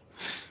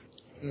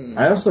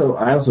 I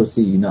also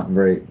see you not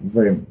very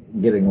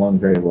getting along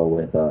very well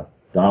with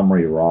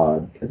Domri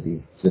Rod because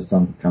he's just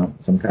some kind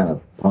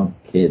of punk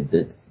kid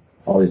that's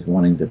always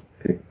wanting to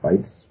pick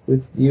fights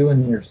with you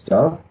and your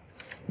stuff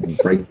and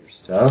break your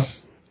stuff.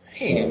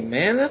 Hey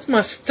man, that's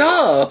my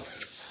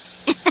stuff.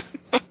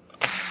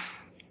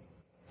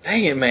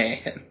 Dang it,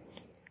 man.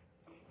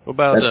 What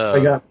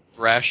about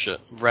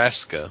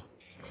Vraska?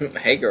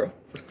 Hey girl.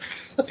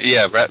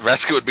 Yeah,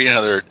 Vraska would be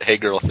another hey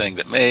girl thing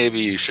that maybe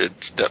you should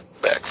step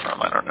back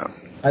from. I don't know.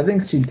 I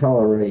think she'd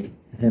tolerate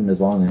him as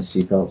long as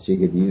she felt she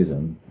could use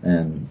him.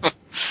 And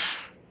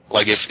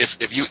like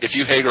if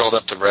you Hey-girled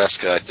up to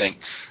Vraska, I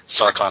think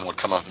Sarkon would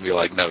come up and be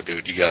like, "No,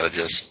 dude, you gotta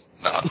just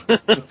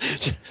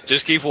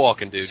Just keep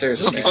walking, dude.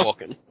 Seriously, just keep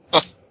walking."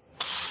 all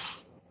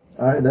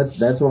right,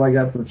 that's what I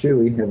got for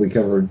Chewie. Have we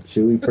covered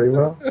Chewie pretty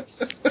well?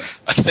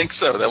 I think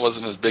so. That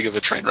wasn't as big of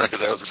a train wreck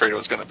as I was afraid it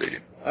was going to be.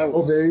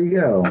 Oh, there you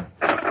go.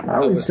 I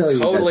was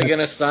totally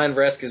gonna sign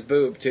Vraska's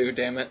boob too.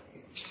 Damn it.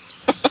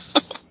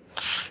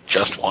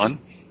 Just one?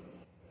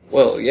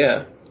 Well,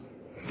 yeah.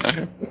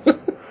 Okay.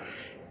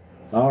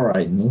 All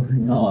right,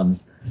 moving on.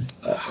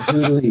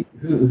 Who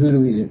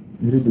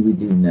do we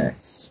do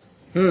next?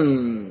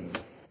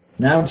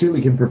 Now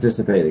Chewie can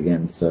participate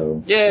again.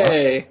 So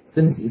yay!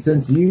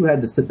 Since you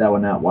had to sit that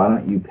one out, why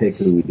don't you pick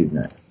who we do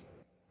next?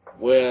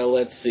 Well,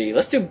 let's see.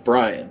 Let's do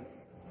Brian.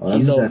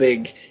 He's all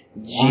big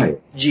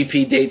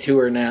GP day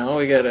tour now.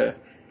 We got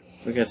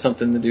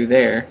something to do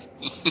there.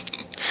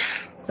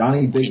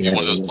 Johnny Big He's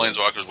one of those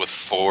planeswalkers with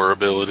 4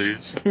 abilities.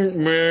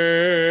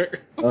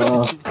 No,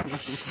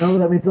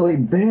 that means he'll be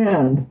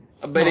banned.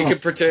 I bet he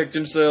could protect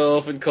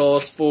himself and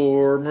cost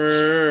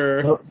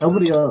 4.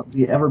 Nobody will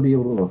ever be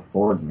able to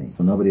afford me,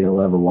 so nobody will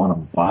ever want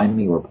to buy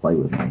me or play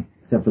with me,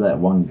 except for that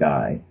one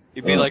guy.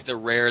 You'd be like the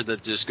rare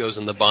that just goes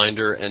in the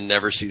binder and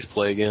never sees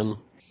play again.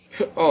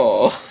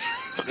 Oh.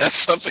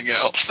 That's something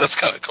else. That's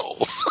kind of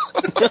cold.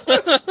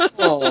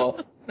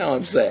 Oh, now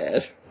I'm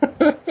sad.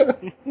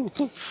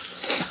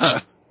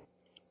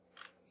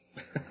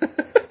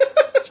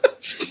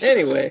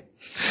 Anyway.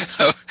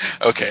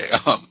 Okay.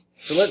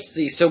 So let's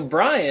see. So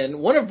Brian,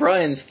 one of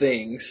Brian's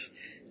things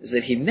is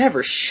that he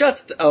never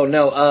shuts.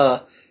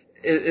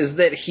 Is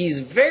that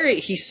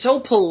he's so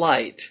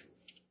polite.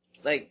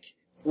 Like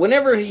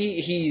whenever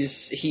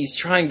he's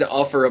trying to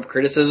offer up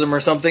criticism or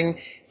something,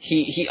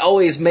 he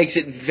always makes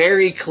it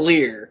very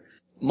clear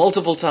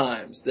multiple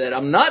times that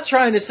I'm not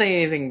trying to say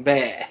anything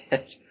bad.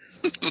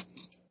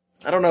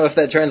 I don't know if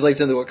that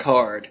translates into a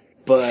card,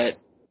 but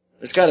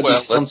there's got to be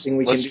something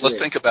we can do. Let's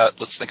think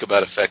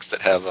about effects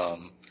that have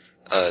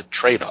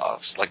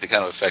trade-offs, like the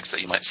kind of effects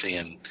that you might see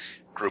in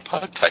group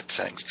hug type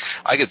things.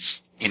 I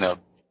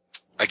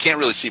can't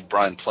really see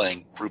Brian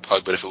playing group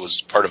hug, but if it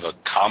was part of a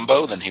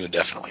combo, then he would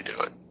definitely do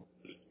it.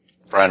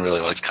 Brian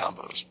really likes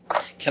combos.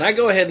 Can I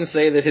go ahead and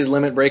say that his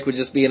limit break would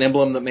just be an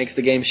emblem that makes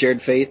the game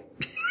shared fate?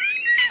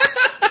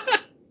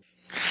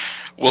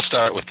 We'll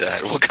start with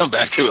that. We'll come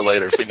back to it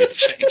later if we need to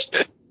change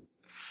it.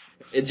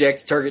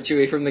 Eject target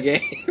Chewie from the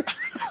game.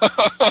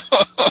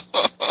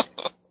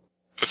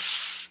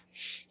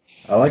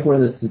 I like where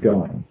this is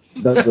going.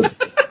 Not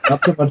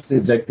so much the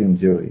ejecting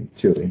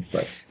Chewie,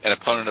 but an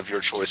opponent of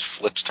your choice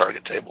flips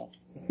target table.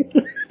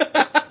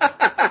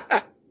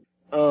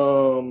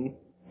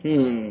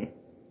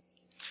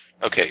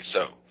 Okay,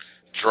 so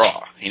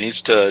draw. He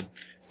needs to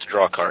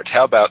draw cards.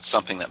 How about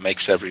something that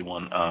makes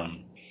everyone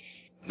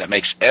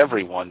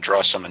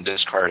draw some and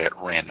discard at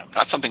random?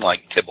 Not something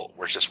like Tibble,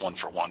 where it's just 1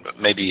 for 1, but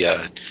maybe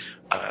a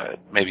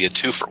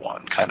 2 for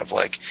 1, kind of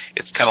like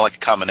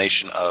a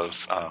combination of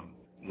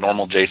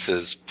normal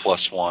Jaces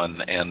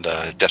 +1 and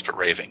Desperate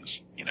Ravings.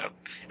 You know,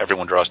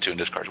 everyone draws 2 and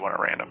discards 1 at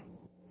random.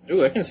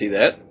 Ooh, I can see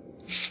that.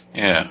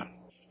 Yeah,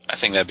 I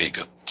think that'd be a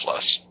good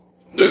plus.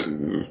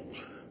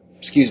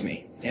 Excuse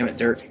me. Damn it,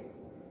 Dirk.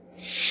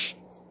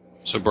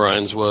 So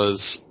Brian's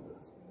was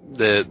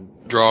the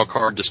draw a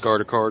card, discard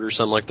a card, or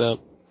something like that?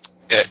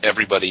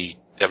 Everybody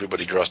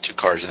draws 2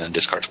 cards and then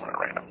discards 1 at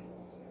random.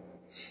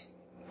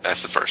 That's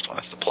the first one.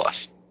 That's the plus.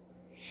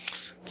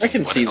 I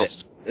can see that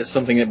as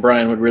something that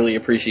Brian would really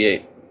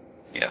appreciate.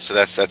 Yeah, so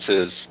that's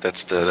the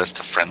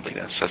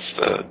friendliness. That's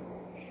the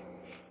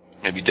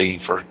maybe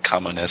digging for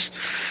commonness.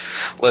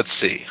 Let's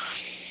see.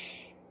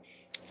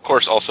 Of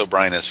course, also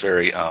Brian is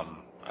very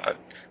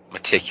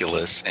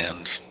meticulous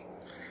and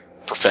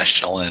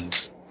professional and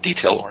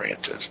detail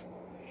oriented.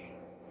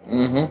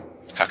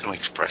 Mm-hmm. How can we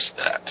express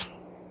that?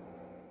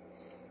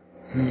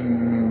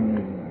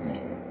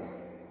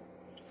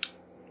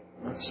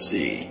 Let's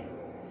see.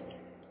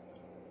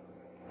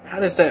 How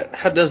does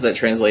that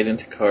translate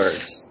into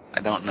cards?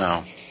 I don't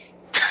know.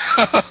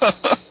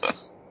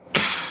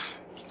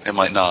 It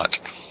might not.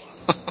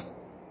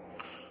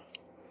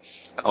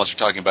 Unless you're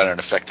talking about an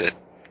effect that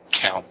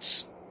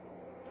counts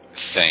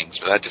things,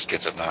 but that just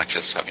gets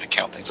obnoxious, having to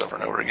count things over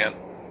and over again.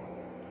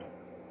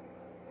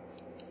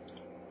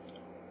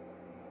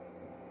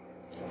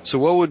 So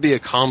what would be a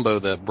combo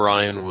that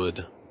Brian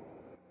would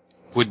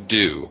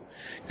do?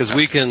 Because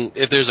we can,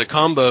 if there's a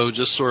combo,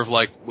 just sort of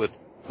like with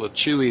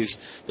Chewie's,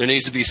 there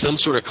needs to be some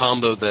sort of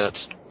combo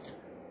that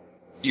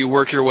you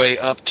work your way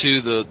up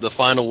to the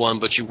final one,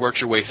 but you work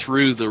your way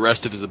through the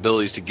rest of his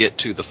abilities to get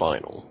to the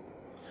final.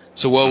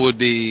 So what would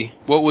be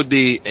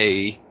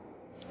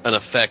an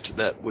effect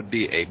that would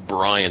be a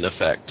Brian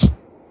effect?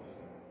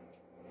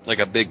 Like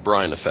a big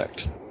Brian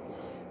effect.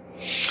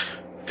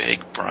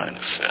 Big Brian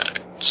effect.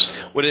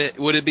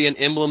 Would it be an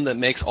emblem that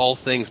makes all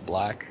things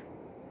black?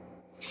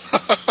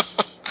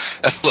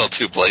 That's a little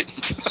too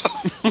blatant.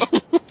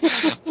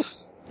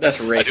 That's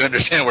racist. I do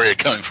understand where you're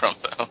coming from,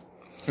 though.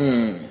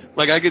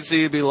 Like, I could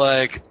see it'd be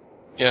like,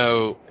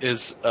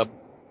 is a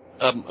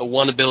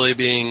one ability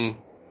being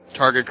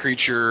target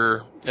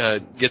creature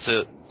gets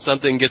a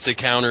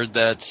counter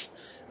that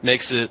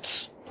makes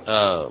it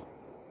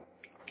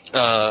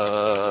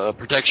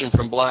protection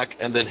from black,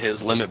 and then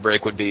his limit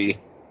break would be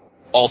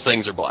all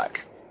things are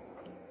black,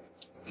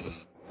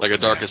 like a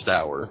Darkest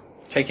Hour.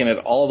 Taking it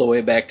all the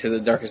way back to the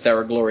Darkest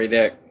Hour Glory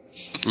deck.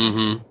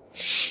 Mm-hmm.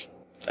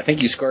 I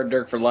think you scarred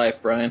Dirk for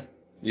life, Brian.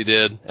 You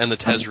did, and the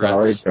I'm sorry,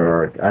 Tezzeret's.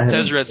 Dirk. I haven't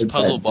Tezzeret's played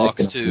puzzle that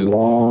box, deck in too. a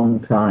long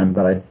time,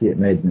 but I see it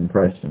made an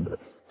impression.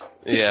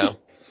 Yeah.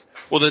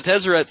 Well, the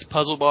Tezzeret's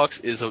puzzle box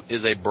is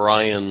a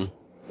Brian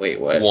Wait,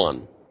 what?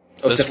 one.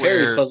 Oh, That's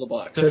Teferi's where- puzzle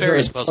box.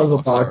 Teferi's puzzle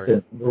box, sorry.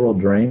 in World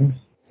Dreams.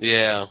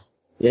 Yeah.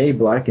 Yay,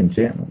 black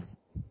enchantments.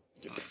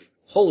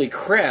 Holy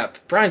crap!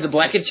 Brian's a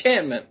black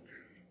enchantment.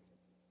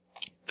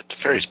 The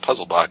Teferi's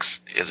puzzle box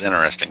is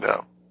interesting,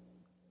 though.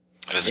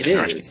 It is an It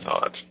interesting is.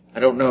 thought. I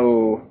don't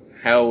know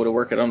how to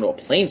work it onto a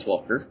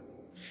planeswalker.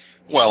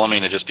 Well, I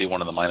mean, it'd just be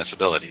one of the minus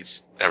abilities.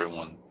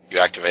 You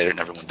activate it and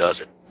everyone does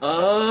it.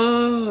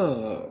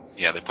 Oh,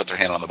 Yeah, they put their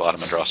hand on the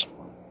bottom and draw some.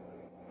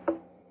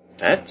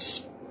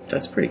 that's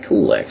pretty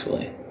cool,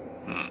 actually.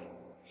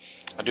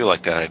 I do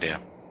like that idea.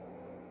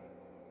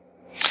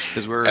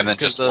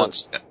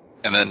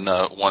 And then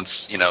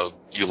once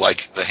you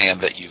like the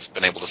hand that you've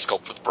been able to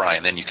sculpt with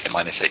Brian, then you can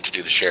 -8 to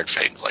do the shared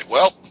fate. It's like,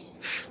 well,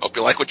 hope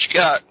you like what you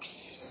got.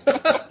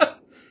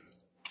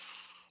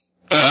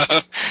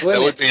 That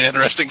would be an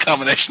interesting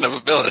combination of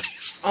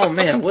abilities. Oh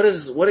man, what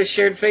does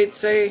shared fate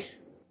say?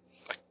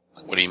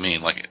 What do you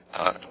mean? Like,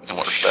 in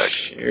what respect?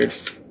 Here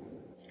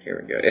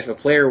we go. If a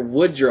player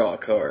would draw a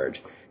card,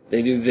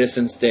 they do this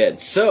instead.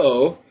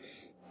 So,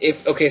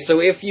 if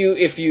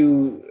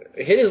you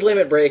hit his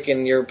limit break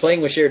and you're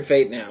playing with shared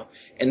fate now,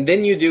 and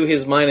then you do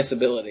his minus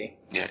ability.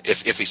 Yeah,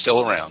 if he's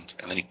still around,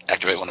 and then you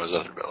activate one of his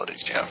other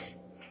abilities. Yeah.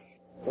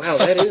 Wow,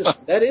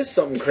 that is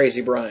something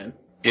crazy, Brian.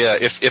 Yeah,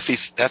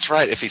 that's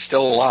right. If he's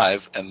still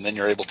alive, and then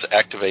you're able to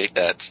activate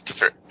that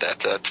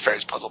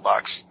Teferi's puzzle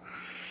box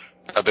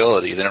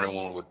ability, then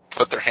everyone would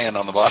put their hand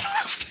on the bottom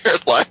of their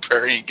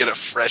library and get a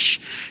fresh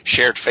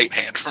shared fate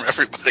hand from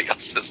everybody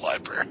else's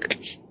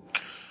library.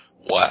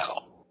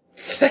 Wow.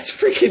 That's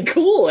freaking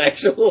cool,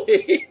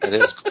 actually. It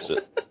is cool.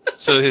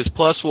 So his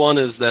 +1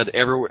 is that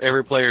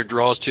every player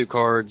draws 2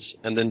 cards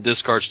and then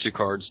discards 2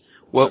 cards.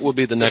 What will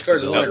be the next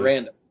Discards one ability? at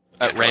random.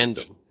 At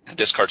random. And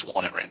discards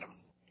 1 at random.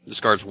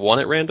 Discards 1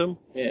 at random?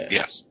 Yeah.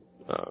 Yes.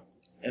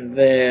 And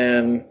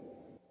then,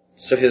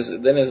 so his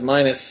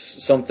minus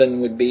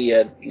something would be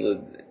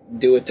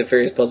do it to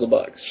Teferi's puzzle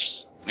box.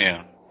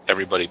 Yeah.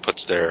 Everybody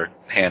puts their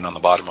hand on the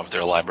bottom of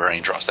their library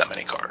and draws that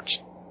many cards.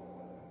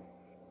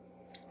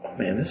 Oh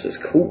man, this is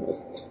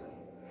cool.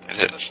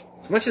 It is.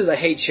 As much as I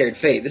hate shared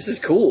fate, this is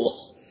cool.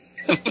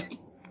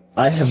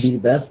 I have the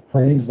best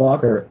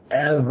planeswalker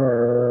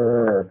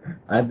ever.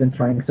 I've been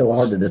trying so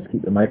hard to just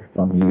keep the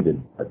microphone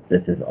muted, but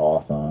this is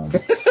awesome.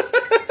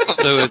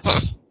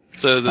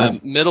 So the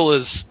middle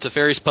is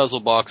Teferi's puzzle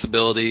box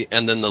ability,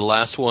 and then the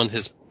last one,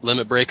 his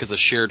limit break, is a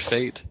shared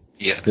fate.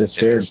 Yeah. The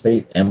shared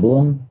fate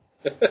emblem.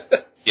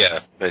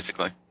 Yeah,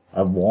 basically.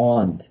 I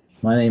want.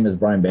 My name is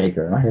Brian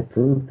Baker, and I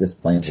approve this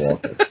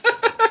planeswalker.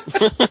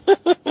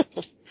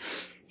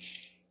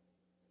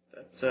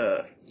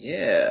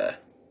 Yeah.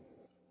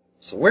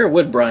 So where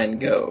would Brian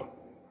go?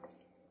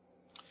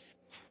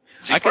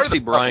 See, I part could of see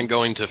the Brian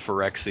going to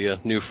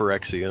Phyrexia, new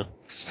Phyrexia.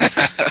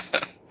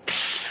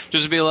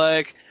 Just be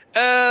like,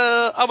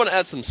 I'm gonna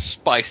add some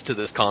spice to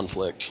this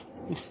conflict.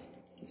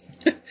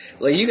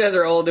 Like, you guys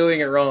are all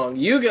doing it wrong.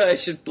 You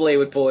guys should play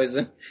with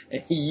poison,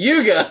 and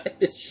you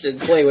guys should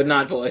play with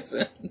not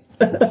poison.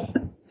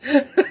 Isn't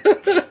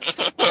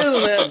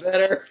that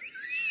better?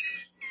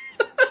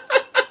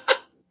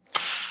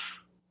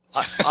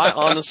 I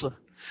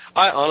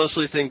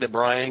honestly think that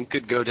Brian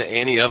could go to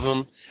any of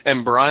them,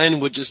 and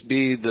Brian would just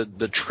be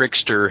the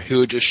trickster who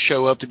would just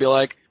show up to be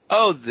like,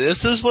 "Oh,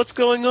 this is what's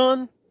going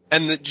on,"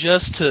 and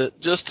just to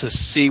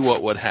see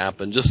what would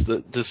happen,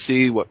 to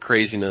see what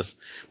craziness.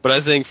 But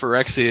I think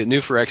Phyrexia,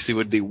 new Phyrexia,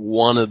 would be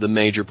one of the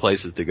major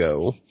places to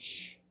go.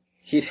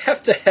 He'd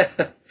have to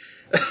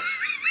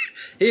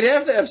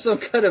have some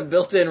kind of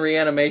built-in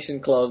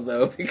reanimation clause,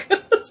 though,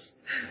 because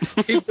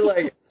he'd be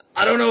like,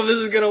 I don't know if this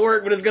is gonna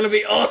work, but it's gonna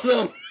be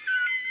awesome.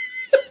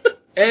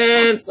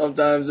 And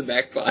sometimes it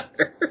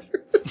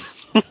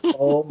backfires.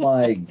 Oh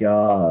my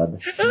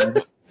god.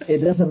 It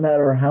doesn't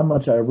matter how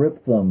much I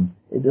rip them.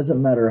 It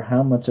doesn't matter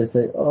how much I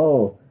say,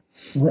 oh,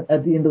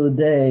 at the end of the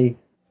day,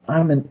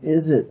 I'm an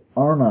is-it,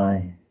 aren't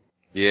I?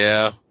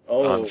 Yeah.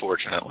 Oh,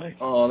 unfortunately.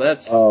 Oh,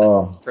 that's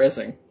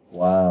depressing.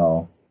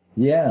 Wow.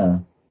 Yeah.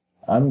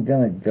 I'm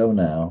gonna go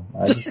now.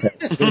 I just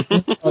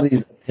have all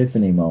these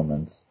epiphany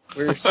moments.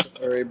 We're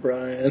sorry,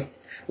 Brian.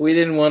 We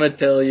didn't want to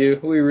tell you.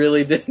 We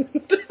really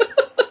didn't.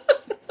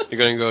 You're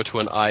gonna go to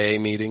an IA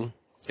meeting?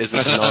 Is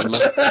this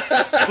anonymous?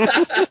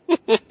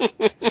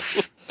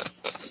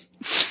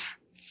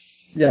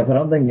 Yeah, but I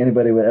don't think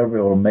anybody would ever be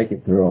able to make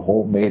it through a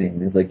whole meeting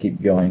because they keep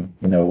going,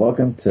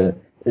 welcome to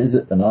Is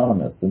It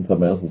Anonymous? And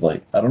somebody else is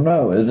like, I don't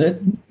know, is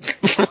it?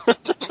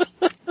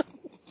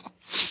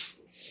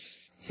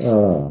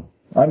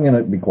 I'm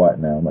gonna be quiet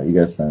now and let you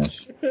guys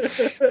finish.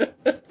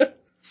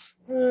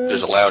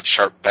 There's a loud,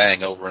 sharp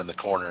bang over in the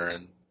corner,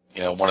 and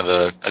one of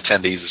the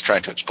attendees is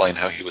trying to explain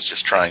how he was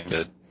just trying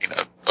to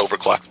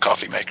overclock the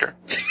coffee maker.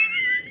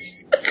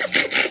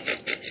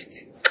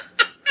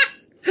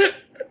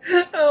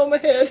 Oh, my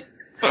head.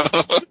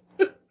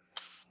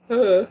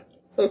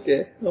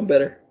 Okay, I'm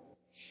better.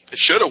 It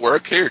should have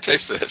worked. Here,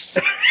 taste this.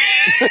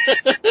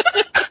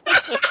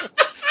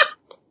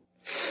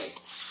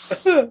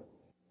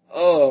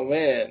 Oh,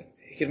 man.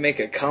 You could make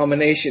a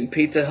combination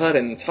Pizza Hut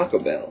and Taco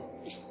Bell.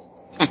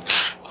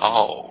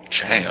 Oh,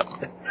 jam.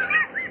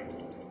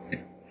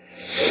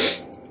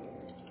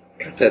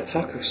 Got that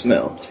taco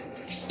smell.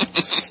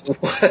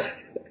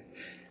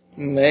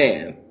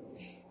 Man.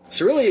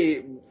 So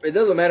really, it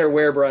doesn't matter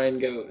where Brian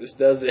goes,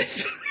 does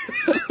it?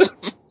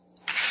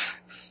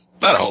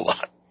 Not a whole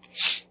lot.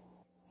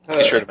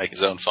 He's sure to make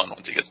his own fun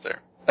once he gets there.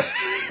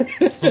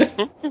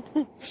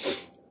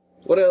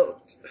 What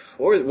else?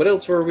 What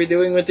else were we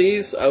doing with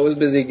these? I was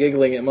busy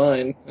giggling at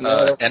mine.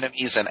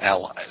 Enemies and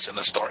allies in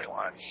the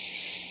storyline.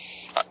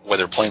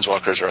 Whether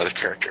planeswalkers or other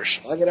characters.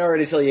 I can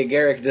already tell you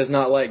Garrick does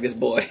not like this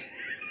boy.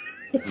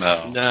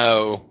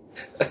 No.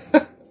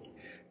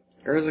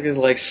 Urzik is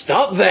like,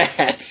 stop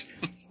that!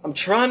 I'm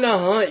trying to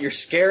hunt, you're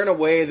scaring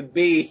away the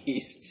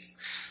beasts.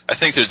 I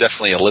think there's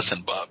definitely a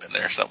listen Bob in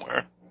there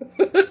somewhere.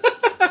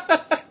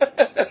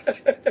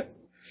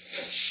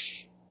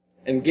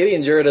 And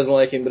Gideon Jura doesn't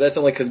like him, but that's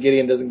only because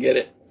Gideon doesn't get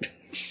it.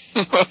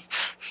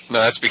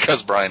 No, that's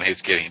because Brian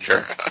hates Gideon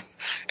Jura.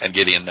 And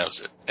Gideon knows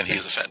it, and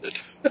he's offended.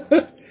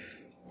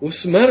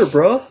 What's the matter,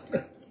 bro?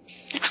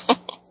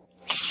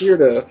 Just here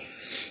to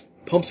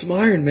pump some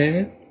iron,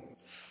 man.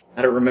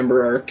 I don't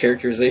remember our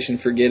characterization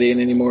for Gideon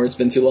anymore. It's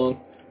been too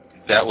long.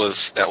 That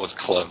was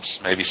close.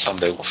 Maybe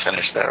someday we'll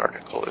finish that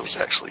article. It was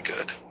actually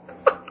good.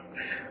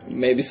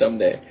 Maybe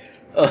someday.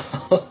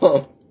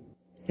 What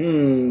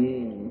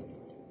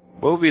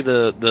would be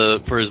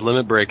the for his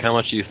limit break? How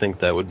much do you think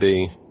that would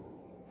be?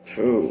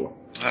 Ooh.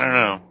 I don't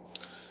know.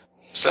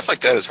 Stuff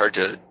like that is hard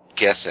to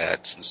guess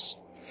at, since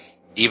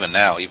even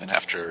now, even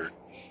after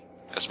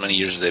as many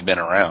years as they've been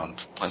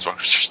around, Planeswalkers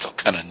are still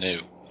kind of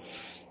new.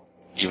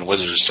 Even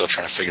Wizards are still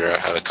trying to figure out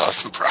how to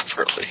cost them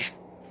properly.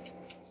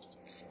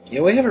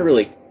 Yeah, we haven't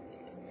really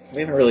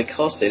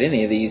costed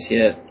any of these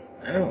yet.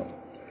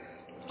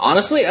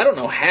 Honestly, I don't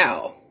know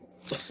how.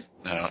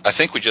 No, I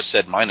think we just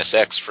said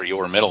 -X for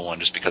your middle one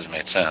just because it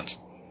made sense.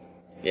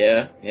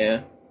 Yeah.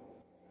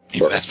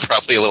 Even that's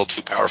probably a little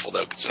too powerful,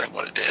 though, considering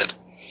what it did.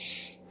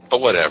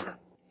 But whatever.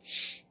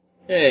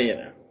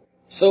 Yeah,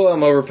 So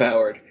I'm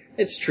overpowered.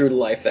 It's true to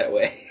life that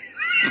way.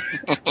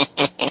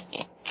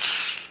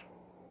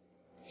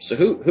 So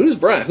who's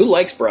Brian? Who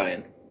likes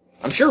Brian?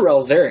 I'm sure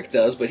Relzeric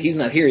does, but he's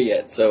not here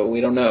yet, so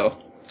we don't know.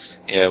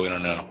 Yeah, we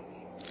don't know.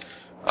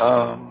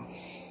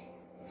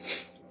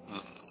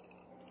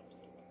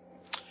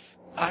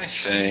 I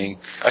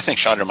think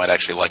Chandra might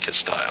actually like his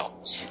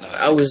style.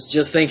 I was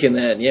just thinking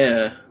that,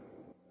 yeah.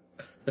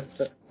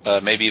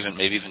 Maybe even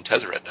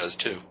Tezzeret does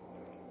too.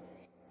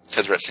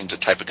 Tezzeret seems the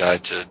type of guy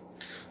to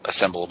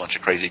assemble a bunch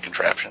of crazy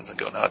contraptions and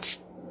go nuts.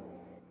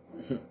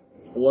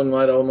 One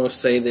might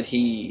almost say that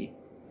he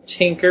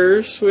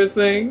tinkers with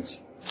things.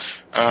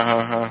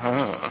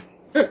 There's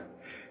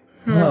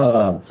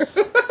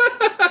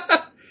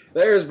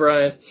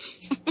Brian.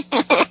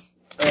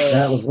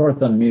 That was worth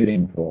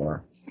unmuting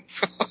for.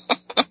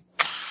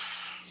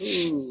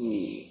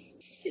 Ooh.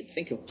 Can't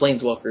think of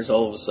planeswalkers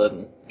all of a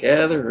sudden.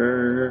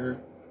 Gatherer.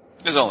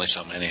 There's only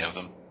so many of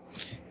them.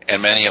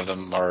 And many of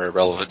them are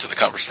irrelevant to the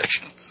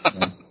conversation.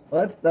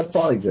 Well, that's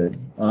probably good.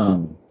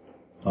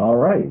 All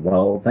right.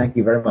 Well, thank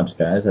you very much,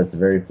 guys. That's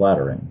very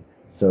flattering.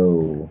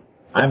 So,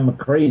 I'm a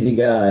crazy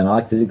guy, and I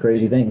like to do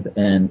crazy things.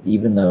 And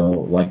even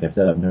though, like I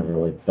said, I've never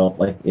really felt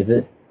like,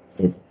 it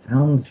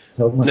sounds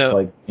so much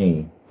like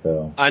me.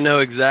 So I know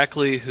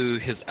exactly who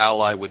his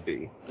ally would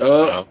be.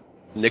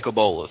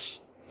 Nicobolus.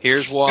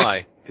 Here's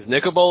why. Because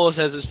Nicobolus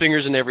has his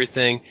fingers in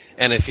everything,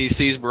 and if he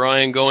sees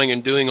Brian going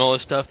and doing all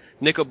this stuff,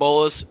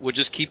 Nicobolus would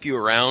just keep you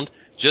around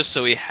just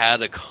so he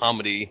had a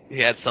comedy, he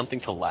had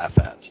something to laugh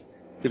at.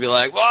 To be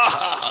like,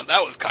 wow,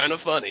 that was kind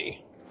of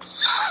funny.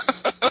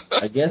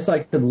 I guess I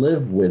could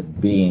live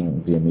with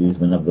being the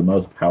amusement of the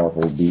most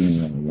powerful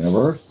being in the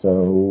universe,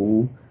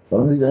 so as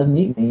long as he doesn't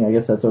eat me, I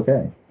guess that's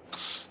okay.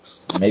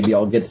 Maybe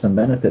I'll get some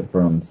benefit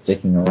from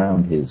sticking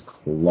around his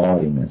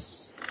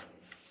clawiness.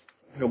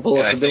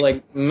 Bullets would be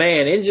like,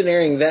 man,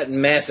 engineering that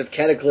massive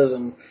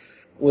cataclysm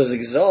was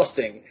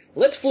exhausting.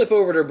 Let's flip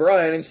over to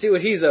Brian and see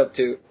what he's up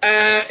to.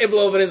 It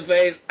blew up in his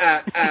face.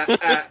 Oh,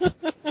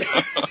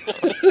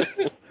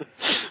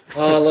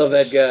 I love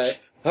that guy.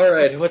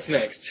 Alright, what's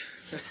next?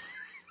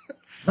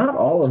 Not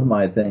all of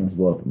my things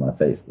blow up in my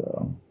face,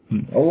 though.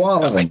 A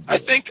lot of them. I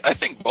think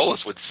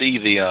Bolus would see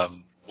the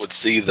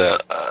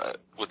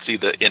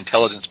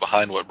intelligence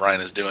behind what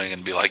Brian is doing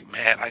and be like,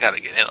 man, I gotta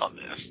get in on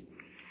this.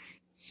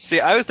 See,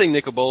 I would think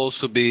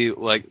Nicobolus would be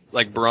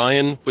like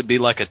Brian would be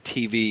like a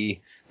TV.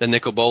 Then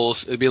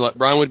Nicobolus,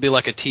 Brian would be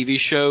like a TV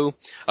show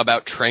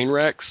about train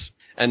wrecks,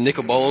 and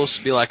Nicobolos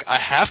would be like, I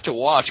have to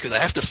watch because I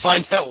have to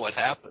find out what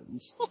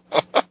happens.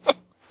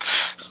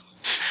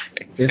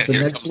 If the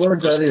next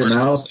words out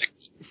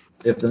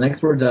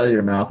of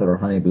your mouth, are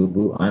honey boo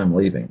boo, I'm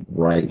leaving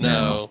right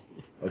now.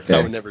 No. Okay.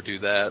 I would never do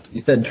that.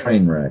 You said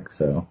train wreck,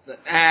 so.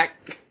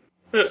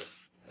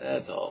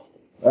 That's all.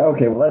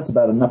 Okay, well that's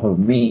about enough of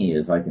me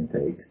as I can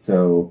take.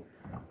 So,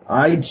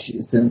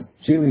 since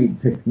Chewie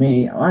picked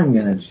me, I'm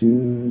gonna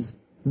choose,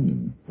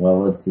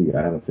 well let's see,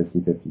 I have a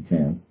 50-50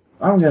 chance.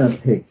 I'm gonna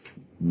pick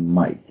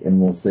Mike,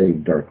 and we'll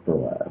save Dark for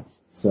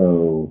last.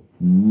 So,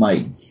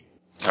 Mike.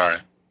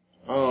 Alright.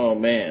 Oh,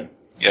 man.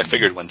 Yeah, I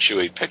figured when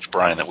Chewie picked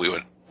Brian that we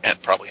would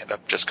probably end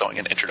up just going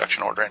in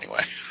introduction order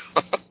anyway.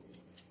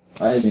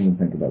 I didn't even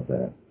think about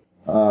that.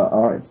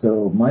 Alright,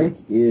 so Mike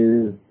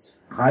is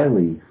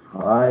highly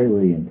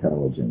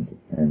intelligent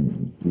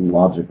and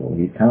logical.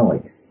 He's kind of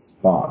like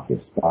Spock,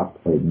 if Spock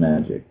played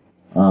magic.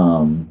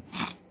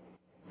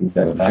 He's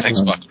got a background. I think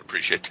Spock would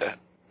appreciate that.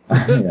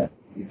 Yeah,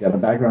 he's got a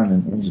background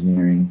in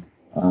engineering.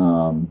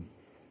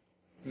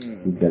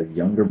 He's got a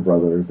younger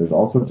brother. There's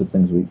all sorts of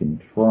things we can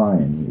try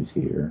and use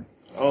here.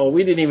 Oh,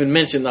 we didn't even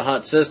mention the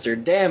hot sister.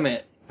 Damn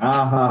it.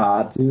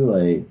 Aha, too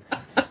late.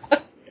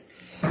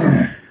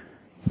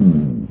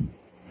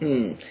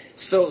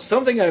 So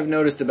something I've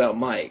noticed about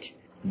Mike.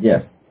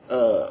 Yes.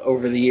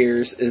 Over the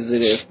years is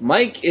that if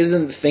Mike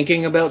isn't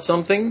thinking about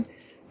something,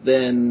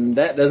 then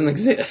that doesn't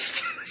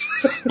exist.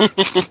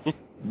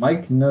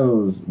 Mike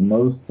knows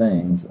most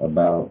things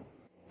about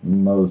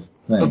most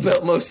things.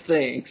 About most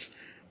things.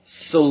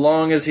 So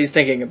long as he's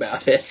thinking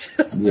about it.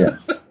 Yeah.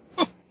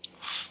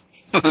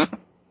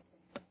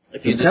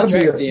 If you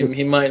distract him,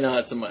 he might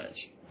not so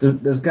much.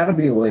 There's got to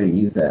be a way to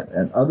use that,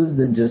 and other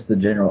than just the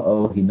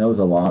general, he knows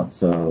a lot,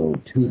 so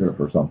tutor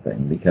for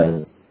something,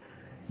 because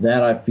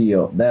that I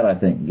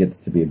think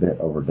gets to be a bit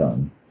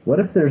overdone. What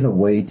if there's a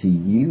way to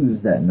use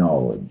that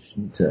knowledge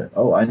to,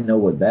 I know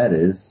what that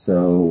is,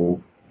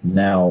 so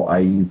now I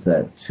use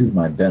that to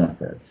my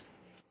benefit?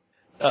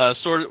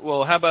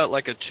 Well, how about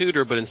like a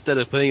tutor, but instead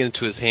of putting it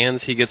into his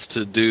hands, he gets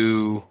to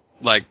do,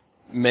 like,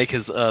 make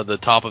his, the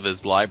top of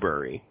his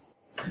library.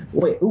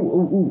 Wait,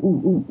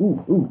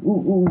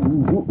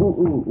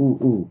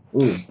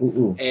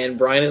 And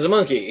Brian is a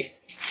monkey.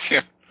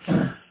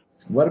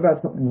 What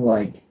about something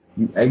like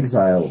you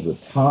exile the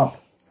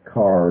top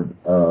card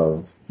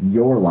of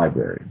your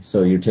library?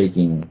 So you're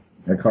taking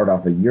a card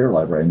off of your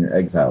library and you're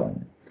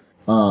exiling it.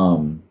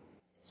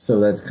 So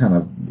that's kind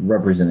of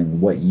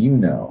representing what you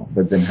know,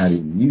 but then how do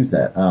you use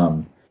that?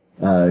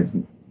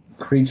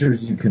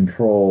 Creatures you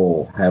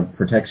control have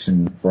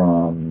protection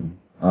from,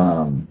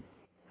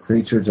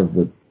 creatures of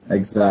the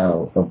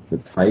exile of the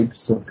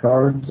types of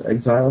cards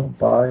exiled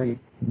by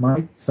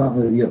Mike.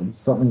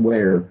 Something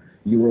where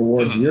you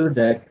reward your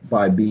deck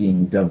by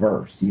being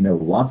diverse. You know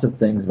lots of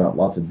things about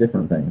lots of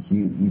different things.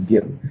 You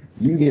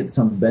get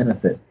some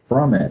benefit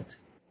from it,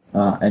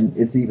 and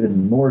it's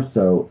even more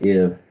so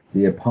if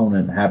the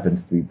opponent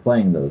happens to be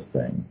playing those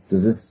things.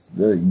 Does this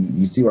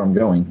you see where I'm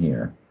going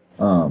here?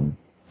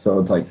 So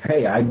it's like,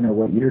 hey, I know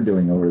what you're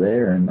doing over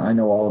there, and I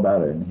know all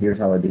about it, and here's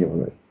how I deal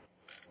with it.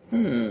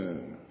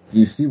 Do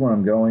you see where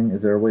I'm going?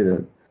 Is there a way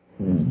to...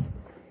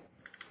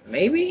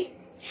 Maybe?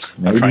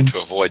 I'm trying to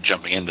avoid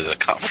jumping into the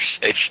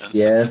conversation.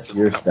 Yes,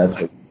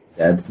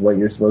 that's what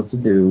you're supposed to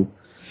do.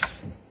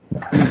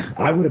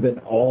 I would have been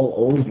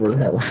all over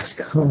that last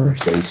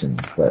conversation,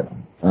 but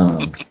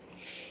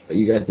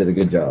you guys did a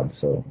good job,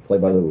 so play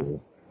by the rules.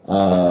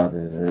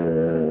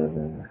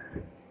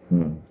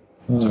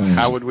 So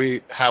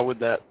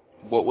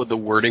what would the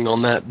wording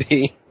on that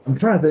be? I'm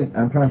trying to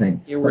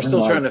think. Yeah, we're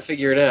still trying to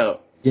figure it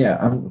out.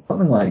 Yeah,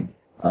 something like,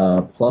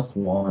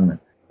 +1,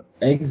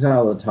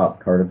 exile the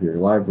top card of your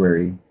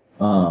library.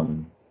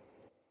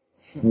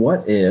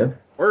 What if...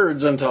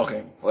 Words I'm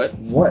talking. What?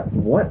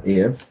 What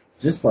if,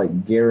 just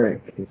like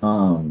Garrick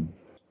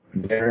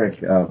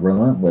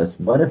Relentless,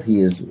 what if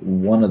he is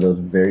one of those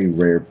very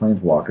rare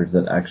planeswalkers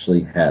that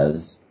actually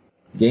has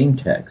game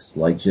text,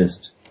 like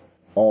just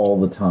all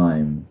the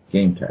time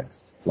game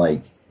text?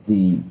 Like,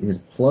 his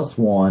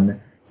 +1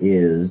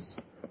 is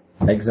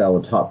exile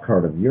the top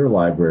card of your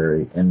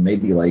library, and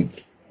maybe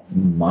like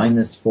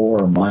 -4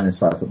 or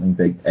 -5, something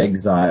big,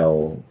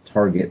 exile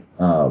target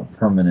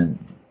permanent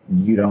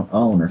you don't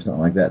own or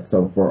something like that.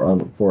 So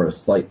for a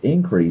slight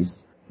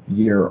increase,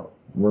 you're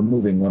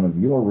removing one of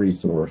your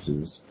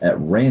resources at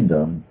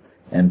random,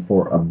 and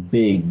for a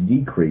big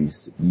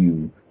decrease,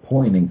 you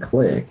point and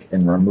click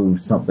and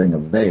remove something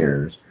of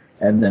theirs,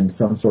 and then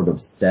some sort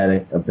of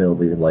static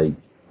ability like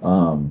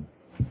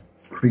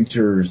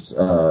creatures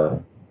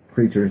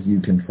you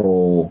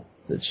control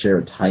that share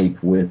a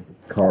type with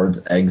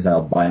cards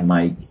exiled by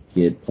Mike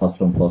get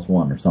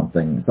 +1/+1 or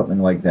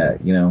something like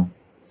that,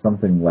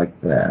 something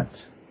like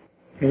that.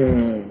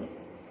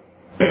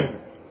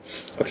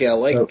 Okay, I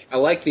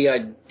like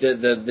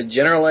the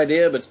general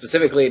idea, but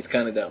specifically it's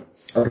kind of dumb.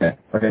 Okay,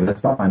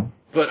 that's fine.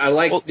 But I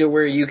like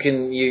where you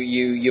can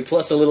you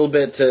plus a little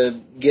bit to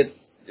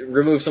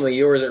remove something of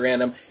yours at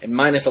random, and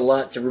minus a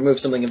lot to remove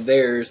something of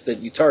theirs that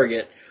you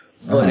target.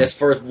 But as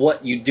far as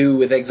what you do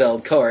with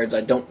exiled cards,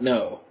 I don't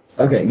know.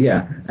 Okay,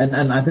 yeah.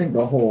 And I think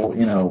the whole,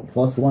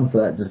 +1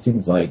 for that just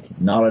seems like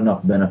not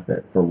enough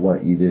benefit for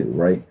what you do,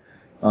 right?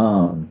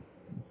 I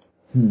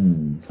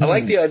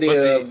like the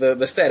idea of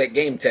the static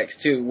game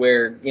text too,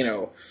 where,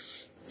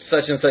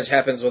 such and such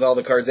happens with all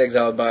the cards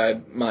exiled by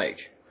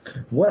Mike.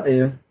 What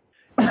if...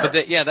 But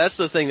that's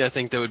the thing that I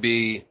think that would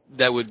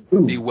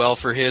be well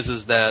for his,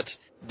 is that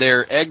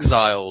they're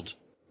exiled,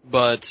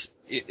 but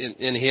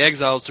and he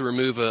exiles to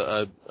remove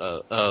a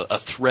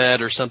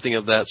thread or something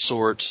of that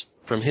sort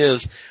from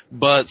his,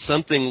 but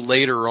something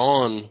later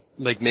on,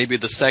 like maybe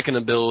the second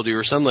ability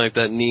or something like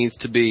that, needs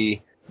to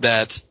be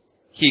that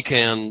he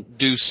can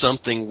do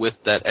something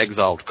with that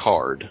exiled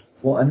card.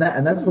 Well, and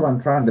that's what I'm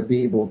trying to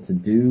be able to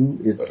do,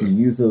 is to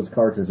use those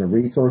cards as a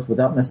resource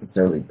without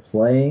necessarily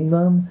playing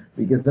them,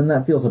 because then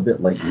that feels a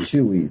bit like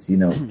Chewy's,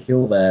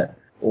 kill that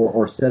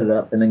or set it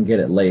up and then get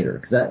it later.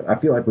 Because I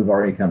feel like we've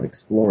already kind of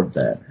explored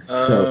that.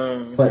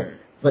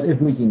 But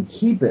if we can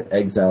keep it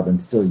exiled and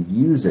still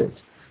use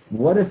it,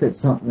 what if it's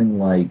something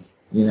like,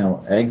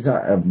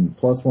 exile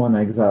 +1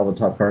 exile the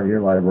top card of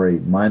your library,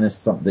 minus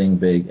something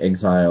big,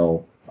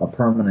 exile a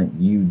permanent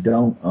you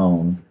don't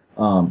own,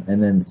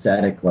 and then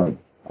static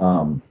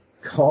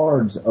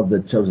cards of the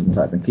chosen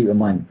type, and keep in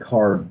mind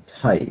card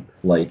type,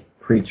 like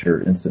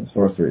creature, instant,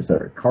 sorcery,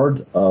 etc.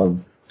 Cards of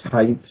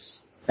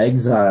types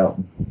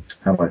exile.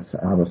 How do I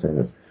say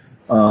this?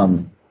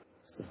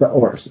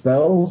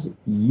 Spells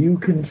you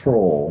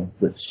control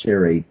that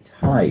share a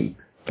type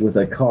with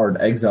a card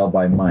exiled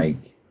by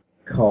Mike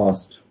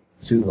cost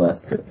 2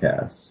 less to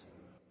cast.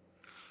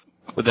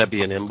 Would that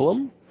be an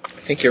emblem? I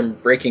think you're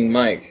breaking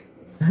Mike.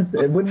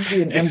 It wouldn't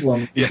be an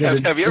emblem. Yeah,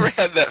 have you ever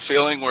had that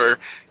feeling where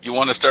you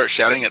want to start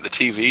shouting at the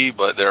TV,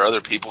 but there are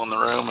other people in the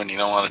room and you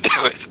don't want to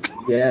do it?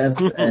 Yes,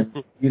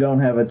 and you don't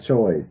have a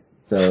choice.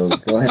 So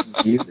go ahead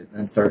and mute it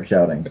and start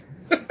shouting.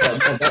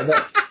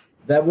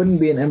 That wouldn't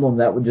be an emblem.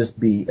 That would just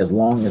be as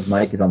long as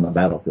Mike is on the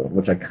battlefield,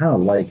 which I kind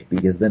of like,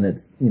 because then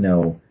it's,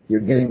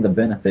 you're getting the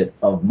benefit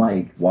of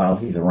Mike while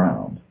he's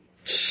around.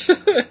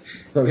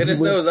 So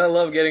goodness knows I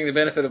love getting the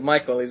benefit of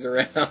Mike while he's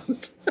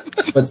around.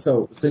 But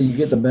so you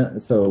get the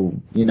benefit. So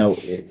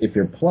if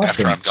you're plussing,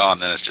 after I'm gone,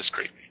 then it's just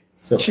creepy.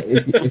 So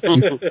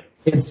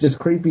it's just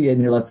creepy,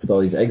 and you're left with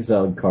all these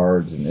exiled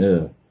cards,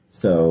 and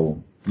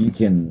so you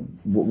can.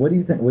 What do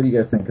you think? What do you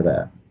guys think of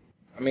that?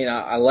 I mean,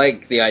 I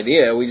like the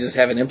idea. We just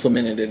haven't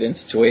implemented it in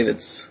such a way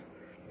that's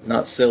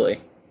not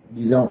silly.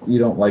 You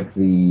don't like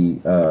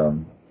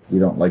the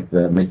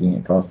making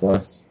it cost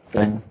less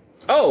thing?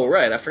 Oh,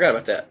 right. I forgot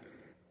about that.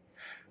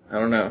 I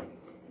don't know.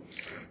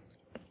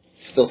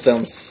 Still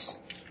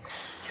sounds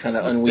kind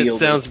of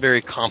unwieldy. It sounds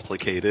very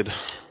complicated.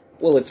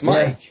 Well, it's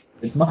Mike. Yes,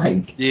 it's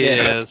Mike.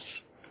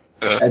 Yes.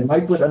 And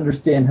Mike would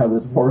understand how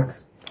this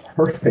works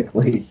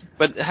perfectly.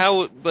 But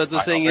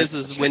the thing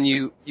is when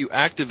you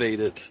activate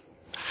it,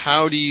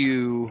 how do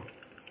you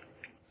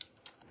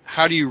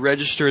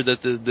register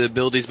that the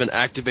ability's been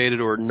activated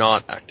or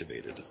not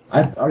activated?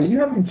 Are you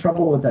having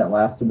trouble with that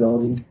last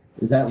ability?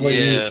 Is that what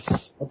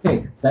Yes.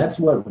 Okay, that's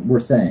what we're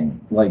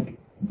saying. Like,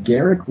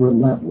 Garrick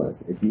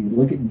Relentless, if you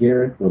look at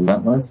Garrick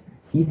Relentless,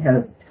 he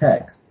has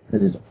text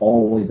that is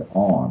always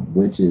on,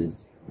 which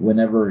is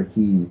whenever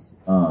he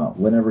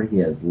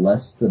has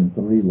less than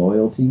 3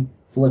 loyalty,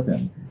 flip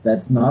him.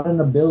 That's not an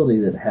ability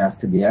that has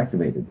to be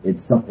activated.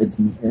 It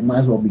might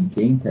as well be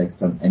game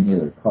text on any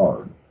other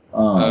card.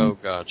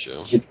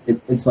 Gotcha.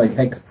 It's like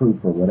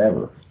hexproof or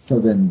whatever. So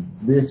then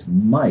this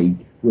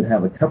Mike would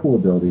have a couple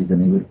abilities,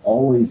 and he would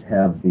always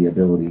have the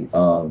ability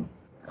of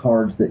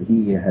cards that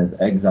he has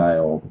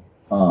exiled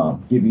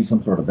give you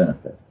some sort of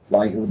benefit.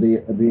 Like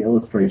the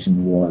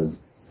illustration was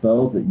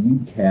spells that you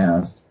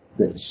cast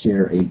that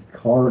share a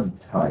card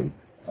type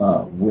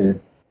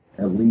with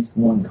at least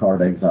one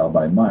card exiled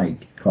by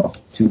Mike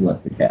cost 2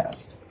 less to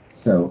cast.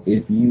 So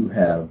if you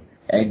have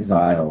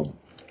exiled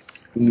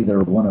either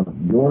one of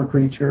your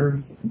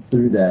creatures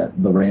through the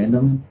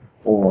random,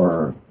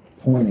 or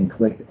point and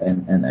click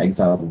and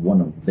exiled one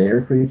of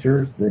their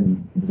creatures,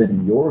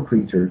 then your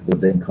creatures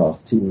would then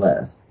cost 2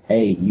 less.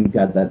 Hey, you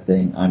got that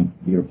thing,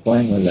 you're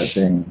playing with that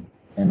thing,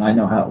 and I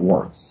know how it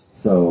works,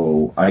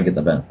 so I get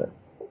the benefit.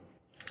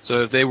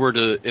 So if they were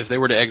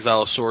to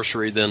exile a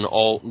sorcery, then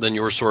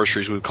your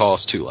sorceries would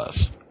cost 2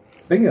 less.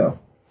 Bingo.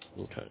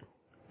 Okay.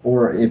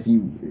 Or if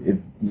you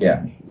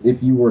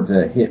were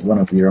to hit one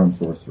of your own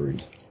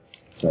sorceries.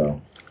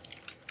 So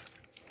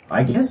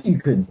I guess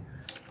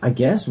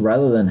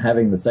rather than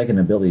having the second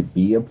ability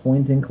be a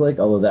point and click,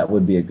 although that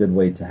would be a good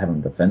way to have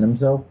him defend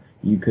himself,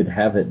 you could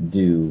have it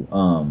do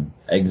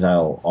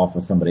exile off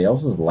of somebody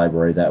else's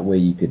library. That way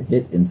you could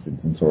hit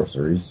instants and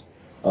sorceries.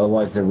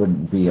 Otherwise there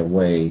wouldn't be a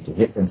way to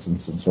hit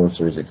instants and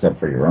sorceries except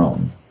for your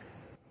own.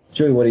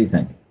 Chewy, what do you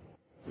think?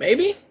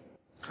 Maybe?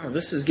 Oh,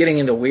 this is getting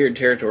into weird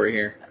territory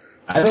here.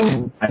 I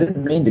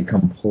didn't mean to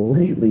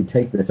completely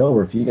take this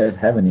over. If you guys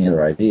have any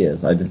other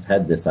ideas, I just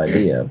had this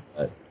idea.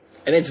 But.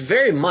 And it's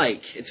very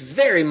Mike.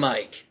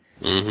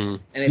 Mm-hmm.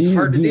 And it's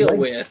hard to deal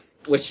with,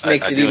 which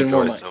makes it even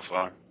more Mike. So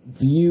far.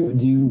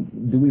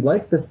 Do we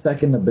like the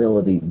second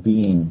ability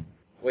being?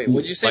 Wait,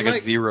 what'd you say, like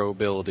Mike? a zero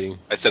ability.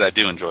 I said I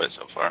do enjoy it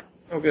so far.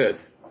 Oh, good.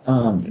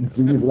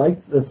 Do we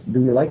like this? Do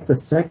we like the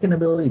second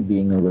ability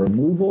being a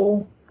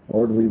removal,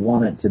 or do we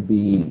want it to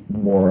be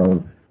more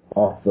of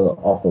off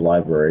the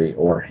library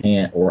or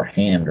hand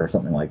or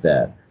something like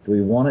that? Do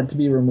we want it to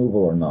be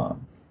removal or not?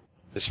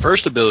 His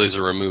first ability is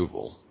a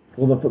removal.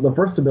 Well, the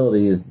first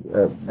ability is,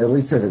 at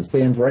least as it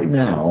stands right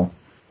now,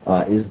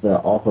 is the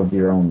off of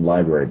your own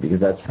library, because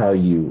that's how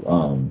you,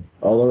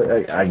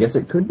 although I guess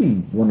it could be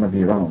one of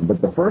your own,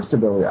 but the first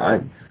ability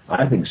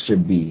I think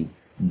should be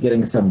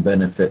getting some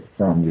benefit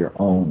from your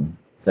own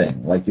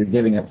thing, like you're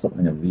giving up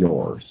something of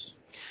yours.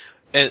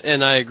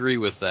 And I agree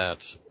with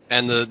that.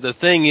 And the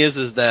thing is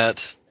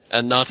that,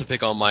 and not to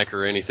pick on Mike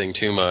or anything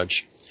too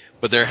much,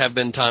 but there have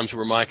been times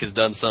where Mike has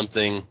done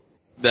something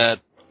that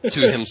to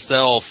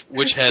himself,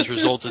 which has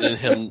resulted in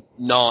him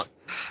not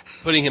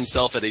putting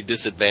himself at a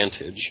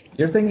disadvantage.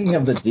 You're thinking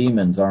of the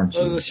demons, aren't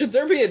you? Should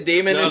there be a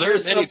demon? No, in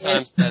there's here many somewhere?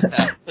 times that's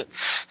happened.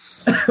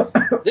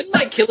 Didn't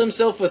Mike kill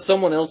himself with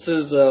someone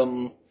else's,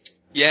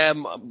 Yeah,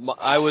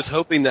 I was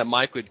hoping that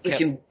Mike would keep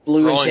freaking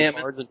blue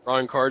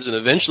drawing cards, and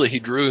eventually he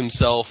drew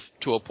himself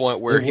to a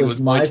point where he was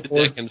going to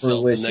deck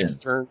himself the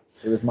next turn.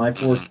 It was my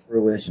forced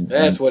fruition.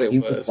 That's what it he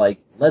was. He was like,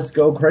 let's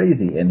go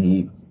crazy. And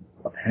he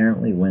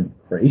apparently went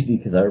crazy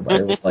because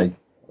everybody was like,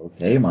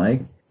 okay,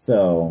 Mike.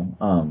 So,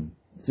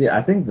 see,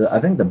 I think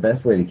the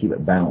best way to keep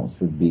it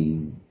balanced would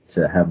be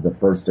to have the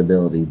first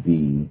ability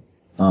be,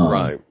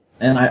 right.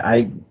 And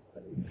I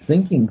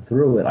thinking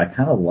through it, I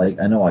kind of like,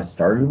 I know I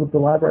started with the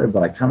library,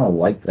 but I kind of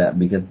like that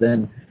because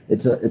then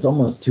it's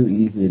almost too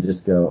easy to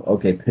just go,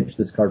 okay, pitch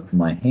this card from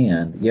my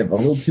hand. You have a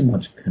little too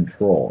much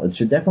control. It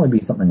should definitely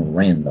be something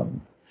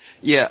random.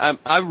 Yeah,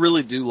 I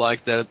really do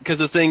like that, because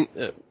the thing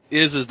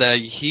is that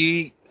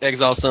he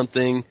exiles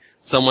something,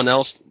 someone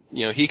else,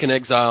 he can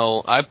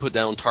exile, I put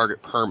down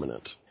target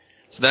permanent.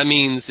 So that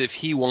means if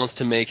he wants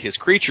to make his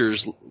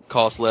creatures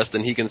cost less,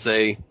 then he can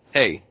say,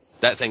 hey,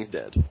 that thing's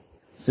dead.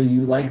 So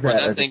you like that? Or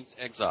that thing's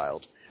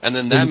exiled. And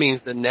then that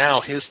means that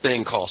now his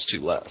thing costs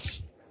 2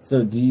 less.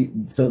 So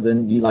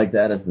then you like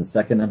that as the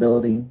second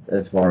ability,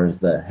 as far as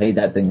the, hey,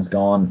 that thing's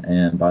gone,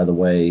 and by the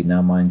way,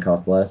 now mine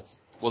costs less?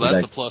 Well,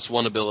 that's the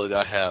 +1 ability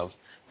I have.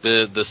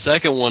 The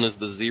second one is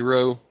the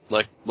 0,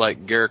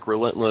 like Garrick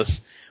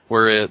Relentless,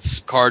 where it's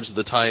cards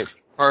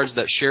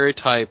that share a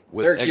type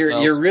with Eric,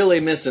 exile. you're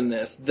really missing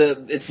this.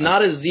 It's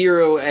not a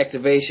 0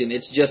 activation.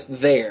 It's just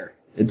there.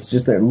 It's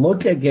just there.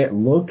 Look at Garrick.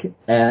 Okay,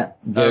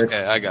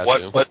 I got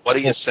you. What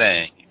he is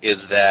saying is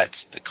that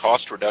the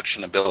cost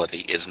reduction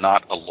ability is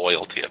not a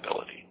loyalty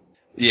ability.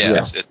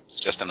 Yeah.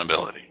 It's just an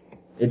ability.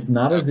 It's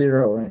not a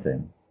 0 or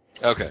anything.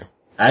 Okay.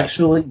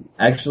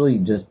 Actually,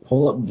 just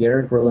pull up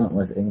Garrick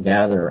Relentless and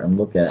gather and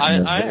look at.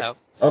 I have.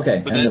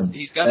 Okay. But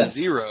he's got a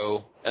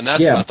 0, and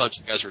that's what I thought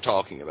you guys were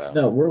talking about.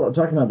 No, we're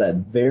talking about that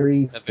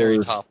very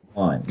top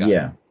line.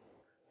 Yeah.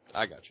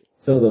 I got you.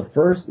 So the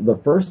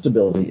first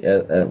ability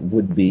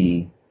would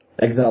be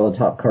exile the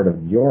top card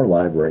of your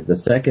library. The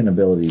second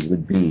ability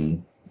would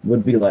be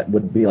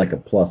like a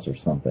plus or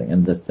something,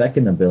 and the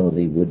second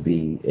ability would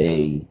be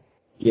a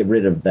get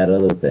rid of that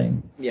other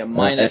thing. Yeah,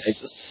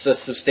 minus a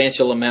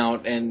substantial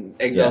amount and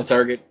exile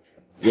target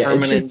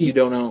permanent you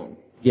don't own.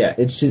 Yeah,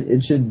 it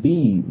should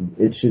be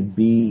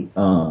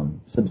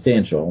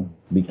substantial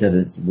because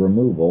it's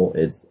removal,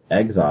 it's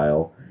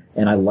exile,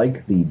 and I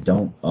like the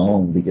don't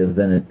own because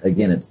then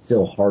it's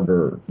still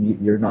harder.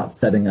 You're not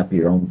setting up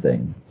your own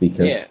thing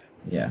because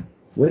yeah.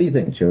 What do you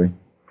think, Chewy?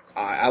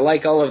 I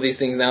like all of these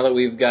things now that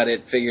we've got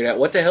it figured out.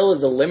 What the hell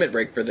is a limit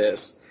break for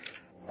this?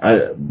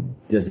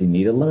 Does he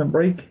need a limit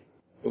break?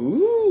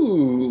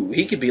 Ooh,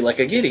 he could be like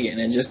a Gideon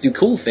and just do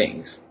cool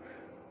things.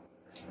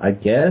 I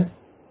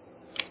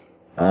guess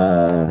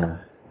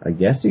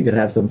you could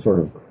have some sort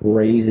of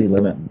crazy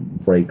limit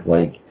break,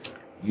 like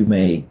you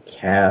may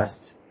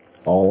cast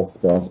all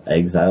spells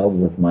exiled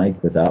with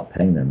Mike without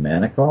paying their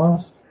mana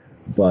cost,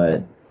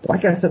 but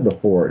like I said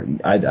before,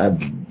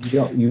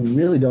 you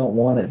really don't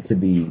want it to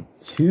be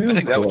too. I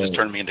think that would just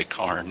turn me into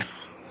Karn.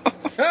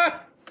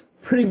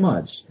 Pretty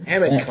much.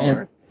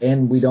 Karn.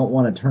 And we don't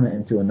want to turn it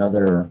into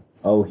another.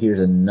 Oh, here's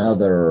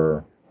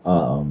another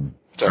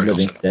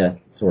living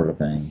death sort of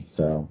thing.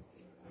 So,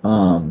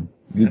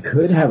 you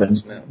could have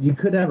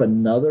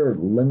another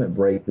limit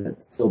break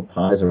that still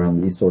ties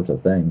around these sorts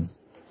of things.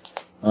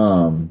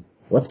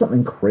 What's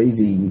something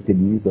crazy you could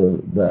use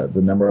the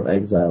number of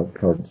exiled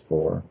cards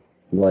for?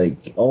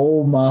 Like,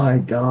 oh my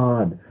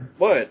god.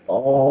 What?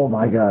 Oh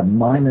my god,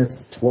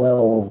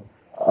 -12,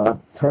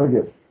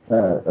 target,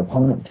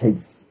 opponent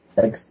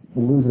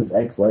loses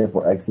X life,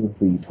 where X is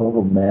the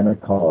total mana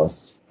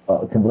cost,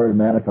 converted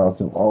mana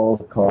cost of all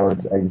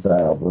cards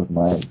exiled with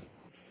Mike.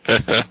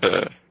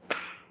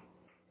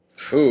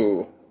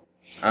 Ooh.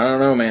 I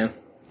don't know, man.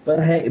 But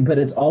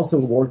it's also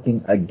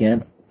working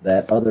against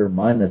that other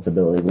minus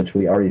ability, which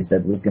we already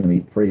said was going to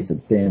be pretty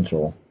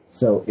substantial.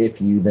 So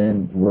if you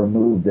then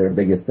remove their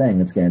biggest thing,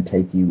 it's going to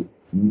take you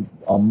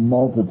a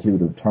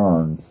multitude of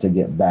turns to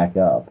get back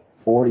up.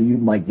 Or you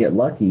might get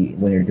lucky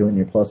when you're doing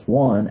your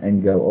 +1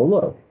 and go, oh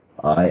look,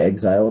 I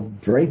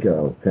exiled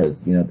Draco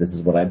because, this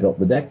is what I built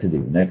the deck to do.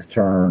 Next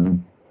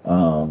turn,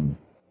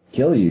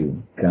 kill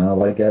you. Kind of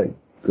like a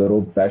good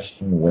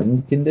old-fashioned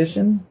win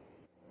condition.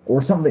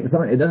 Or something,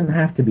 it doesn't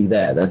have to be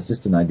that. That's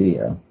just an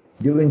idea.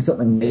 Doing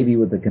something maybe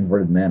with the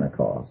converted mana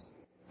cost.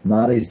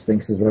 Not a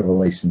Sphinx's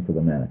Revelation for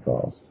the mana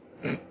cost.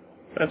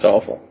 That's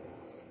awful.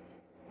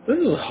 This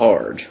is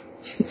hard.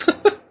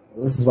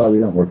 This is why we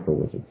don't work for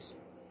Wizards.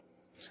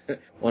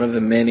 One of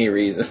the many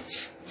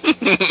reasons.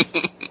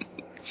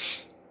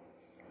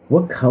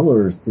 What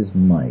colors is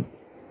Mike?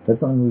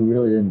 That's something we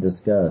really didn't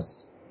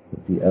discuss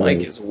with the others.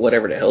 Mike is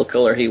whatever the hell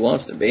color he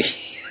wants to be.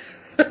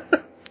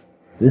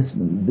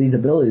 These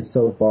abilities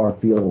so far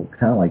feel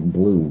kind of like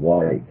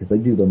blue-white, because they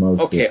do the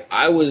most. Okay,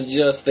 I was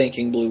just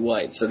thinking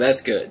blue-white, so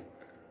that's good.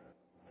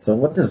 So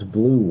what does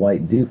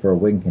blue-white do for a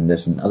win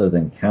condition other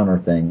than counter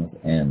things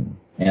and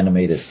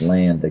animate its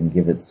land and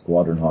give it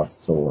Squadron Hawk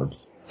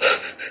swords?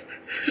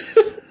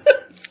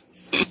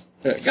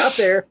 Got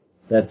there.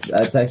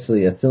 That's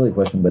actually a silly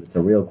question, but it's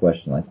a real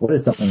question. Like, what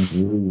is something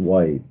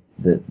blue-white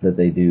that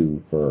they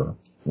do for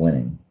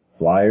winning?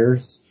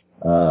 Flyers,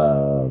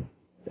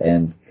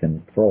 and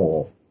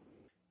control.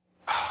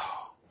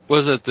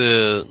 Was it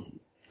the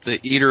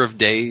Eater of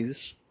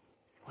Days?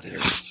 What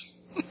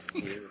is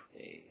it?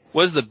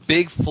 Was the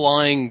big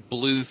flying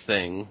blue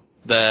thing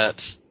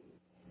that,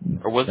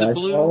 or was it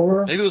blue?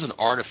 Follower? Maybe it was an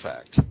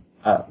artifact.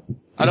 I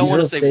don't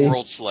want to say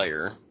World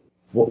Slayer.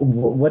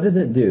 What does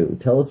it do?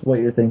 Tell us what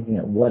you're thinking.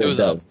 What it does.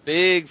 It was a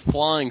big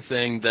flying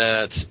thing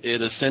that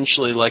it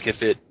essentially, like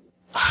if it,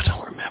 I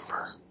don't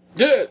remember.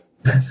 Dude!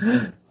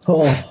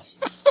 Oh.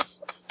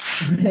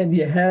 Man,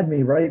 you had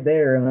me right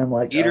there, and I'm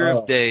like, Eater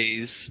of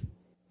Days.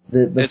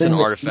 It's an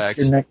artifact.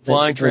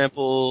 Flying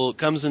Trample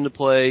comes into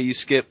play. You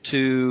skip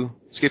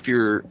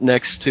your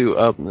next two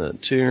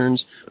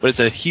turns, but it's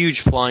a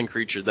huge flying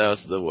creature. That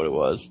was what it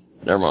was.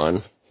 Never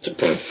mind.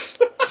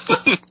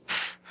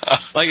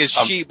 Like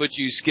it's cheap, but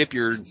you skip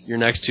your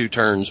next two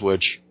turns,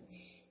 which.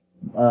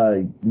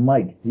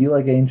 Mike, do you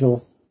like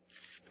angels?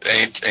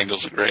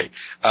 Angels are great.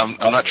 I'm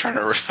not trying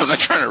to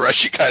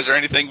rush you guys or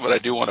anything, but I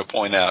do want to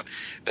point out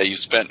that you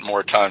spent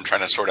more time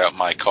trying to sort out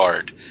my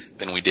card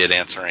than we did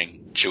answering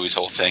Chewie's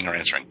whole thing or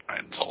answering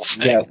Ryan's whole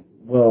thing. Yeah,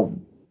 well,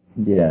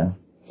 yeah.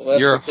 Well,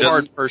 you're a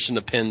hard person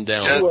to pin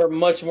down. You are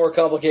much more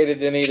complicated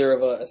than either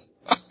of us.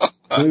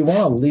 Do we want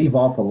to leave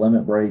off a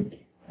limit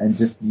break and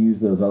just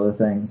use those other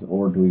things,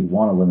 or do we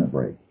want a limit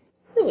break?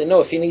 I don't really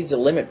know if he needs a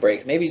limit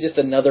break. Maybe just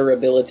another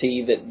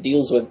ability that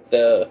deals with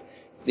the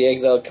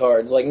exiled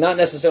cards. Like, not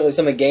necessarily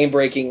something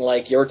game-breaking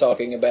like you're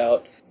talking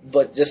about,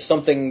 but just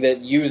something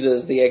that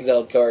uses the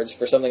exiled cards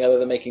for something other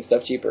than making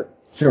stuff cheaper.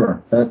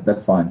 Sure,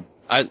 that's fine.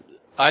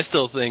 I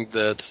still think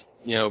that,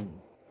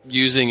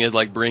 using it,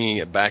 like bringing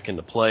it back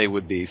into play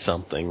would be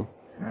something.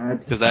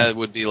 Because that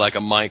would be like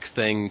a Mike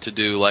thing to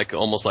do, like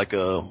almost like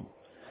the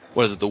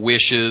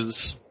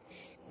Wishes,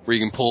 where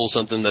you can pull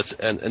something that's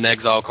an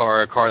exile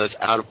card, a card that's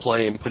out of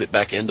play, and put it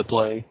back into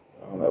play.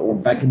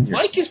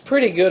 Mike is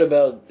pretty good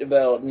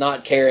about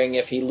not caring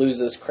if he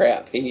loses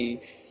crap. I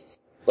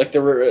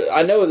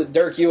know that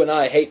Dirk, you and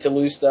I hate to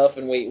lose stuff,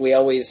 and we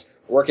always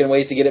work in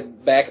ways to get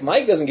it back.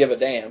 Mike doesn't give a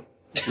damn.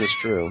 That's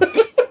true.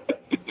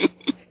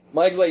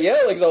 Mike's like, yeah,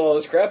 I'll exile all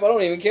this crap. I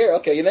don't even care. I'll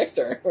kill you next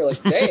turn. We're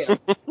like, damn.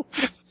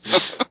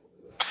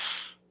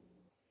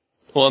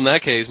 Well, in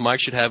that case, Mike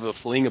should have a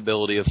fleeing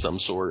ability of some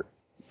sort.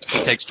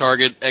 He takes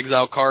target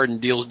exile card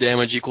and deals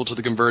damage equal to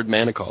the converted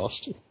mana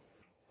cost.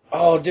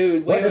 Oh,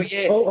 dude, wait,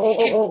 yeah.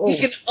 He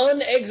can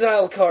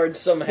unexile cards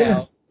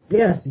somehow.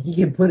 Yes, he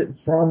can put it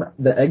from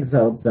the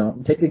exiled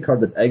zone. Take a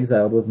card that's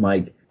exiled with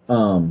Mike.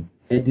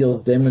 It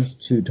deals damage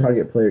to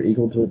target player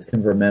equal to its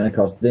converted mana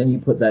cost. Then you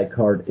put that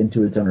card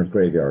into its owner's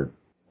graveyard.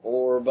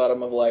 Or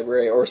bottom of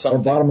library, or something.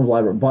 Or bottom of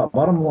library.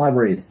 Bottom of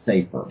library is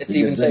safer. It's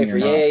even safer.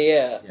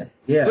 Yeah.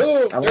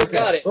 Boom!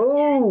 Got it.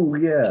 Oh,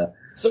 yeah.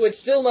 So it's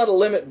still not a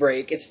limit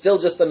break. It's still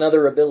just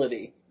another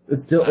ability.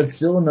 It's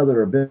still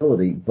another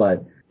ability,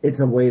 but it's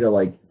a way to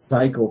like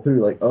cycle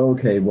through. Like,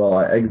 okay, well,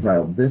 I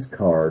exiled this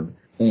card,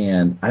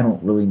 and I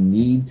don't really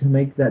need to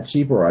make that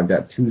cheaper. I've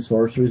got 2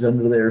 sorceries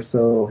under there,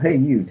 so hey,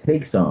 you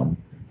take some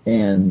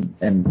and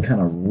kind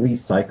of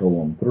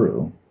recycle them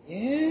through.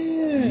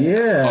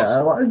 Yeah, awesome.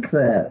 I like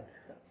that.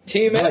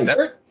 Team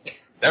effort.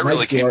 That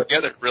really came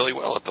together really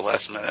well at the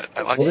last minute.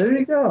 I like it. There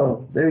you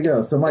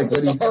go. So, Mike,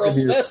 what do you think of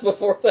your mess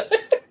before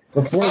that?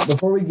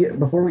 Before we get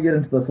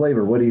into the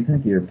flavor, what do you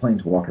think of your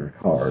Planeswalker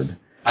card?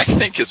 I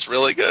think it's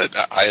really good.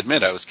 I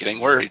admit I was getting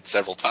worried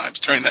several times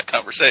during that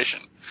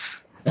conversation.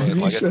 It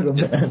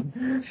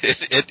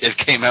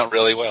came out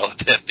really well at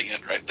the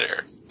end right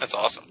there. That's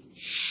awesome.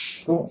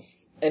 Cool.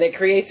 And it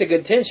creates a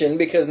good tension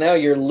because now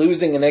you're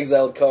losing an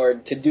exiled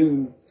card to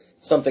do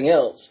something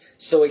else.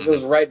 So it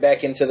goes right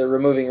back into the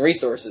removing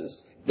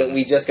resources that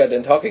we just got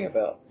done talking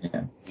about.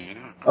 Yeah.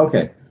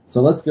 Okay.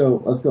 So let's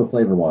go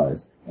flavor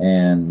wise.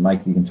 And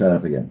Mike, you can shut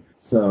up again.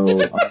 So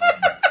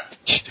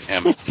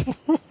damn it.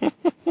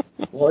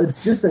 Well,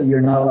 it's just that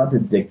you're not allowed to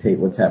dictate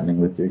what's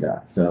happening with your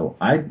guy. So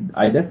I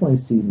definitely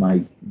see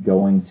Mike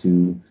going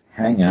to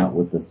hang out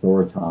with the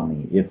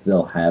Soratami if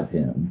they'll have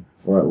him,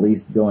 or at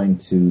least going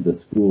to the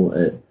school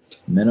at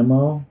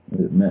Minamo,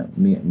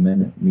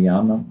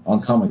 Miyama,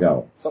 on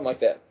Kamigawa. Something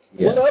like that.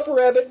 Yeah. What up,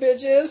 rabbit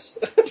bitches?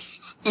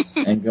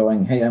 And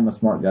going, hey, I'm a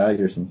smart guy,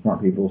 you're some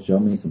smart people, show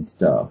me some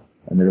stuff.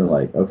 And they're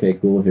like, okay,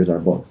 cool, here's our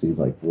books. He's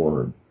like,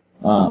 word.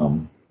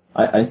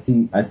 I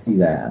see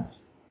that.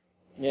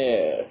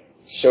 Yeah.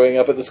 Showing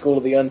up at the School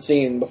of the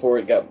Unseen before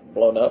it got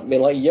blown up,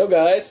 being like, yo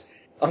guys,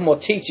 I'm gonna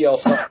teach y'all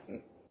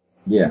something.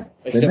 Yeah.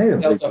 Except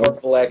without the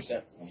hurtful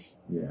accent.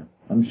 Yeah.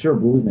 I'm sure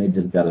Blue Mage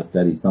has got to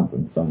study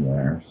something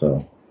somewhere,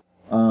 so.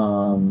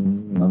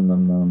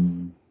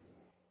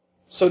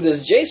 So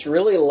does Jace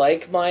really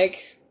like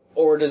Mike,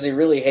 or does he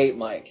really hate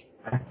Mike?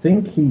 I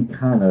think he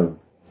kind of,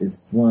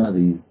 it's one of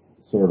these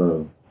sort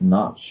of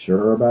not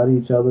sure about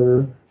each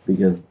other,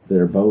 because they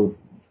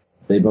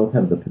both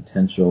have the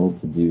potential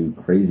to do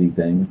crazy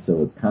things,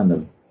 so it's kind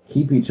of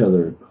keep each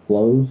other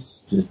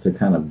close just to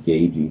kind of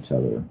gauge each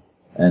other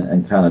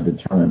and kind of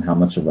determine how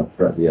much of a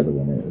threat the other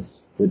one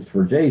is. Which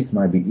for Jace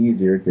might be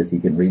easier because he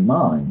can read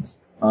minds.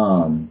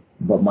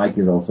 But Mike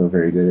is also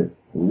very good at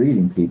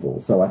reading people,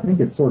 so I think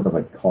it's sort of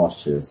a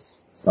cautious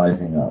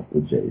sizing up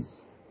with Jace.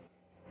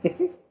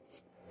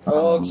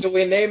 Can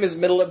we name his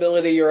middle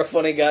ability, you're a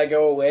funny guy,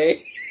 go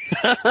away?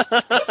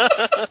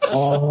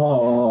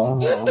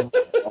 Oh.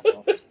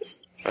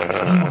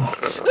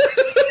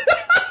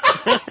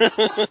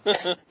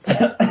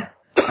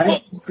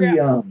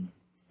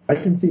 I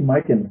can see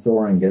Mike and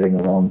Soren getting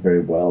along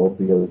very well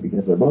together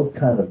because they're both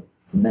kind of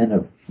men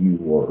of few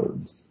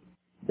words.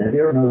 Have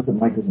you ever noticed that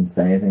Mike doesn't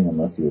say anything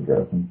unless you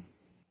address him?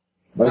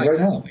 Like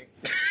right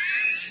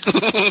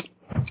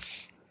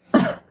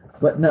now.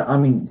 But no, I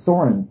mean,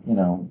 Soren,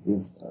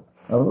 is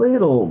a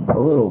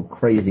little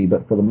crazy,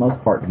 but for the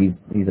most part,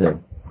 he's a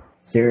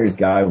serious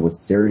guy with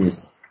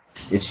serious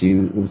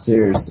issues, with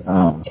serious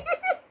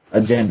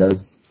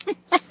agendas.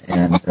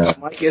 And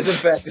Mike is in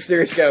fact a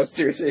serious guy with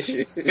serious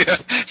issues. Yeah,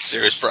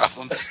 serious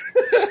problems.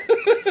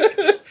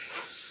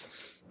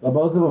 Well,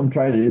 both of them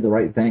try to do the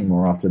right thing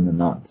more often than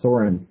not.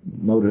 Soren's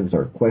motives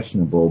are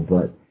questionable,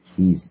 but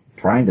he's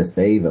trying to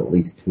save at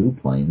least 2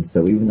 planes,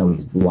 so even though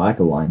he's black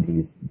aligned,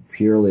 he's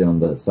purely on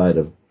the side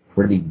of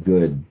pretty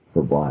good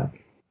for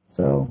black.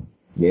 So,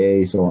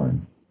 yay,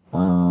 Soren.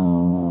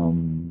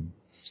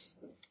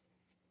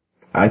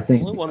 I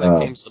think... The only one that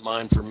came to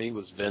mind for me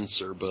was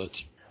Venser,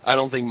 but I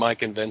don't think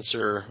Mike and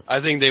Venser...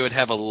 I think they would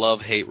have a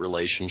love-hate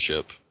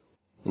relationship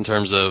in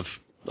terms of,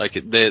 like,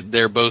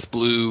 they're both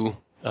blue...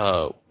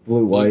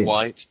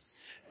 Blue-white,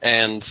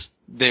 and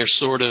they're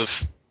sort of,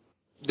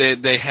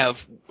 they have,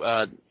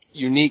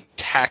 unique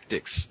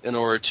tactics in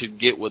order to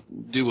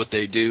do what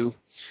they do,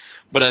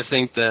 but I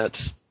think that,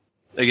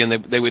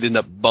 again, they would end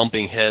up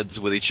bumping heads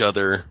with each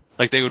other.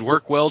 Like, they would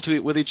work well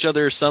with each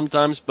other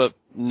sometimes, but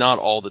not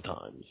all the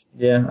times.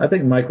 Yeah, I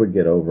think Mike would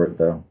get over it,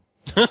 though.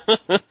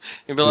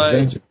 He'd be like,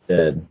 Venser's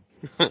dead.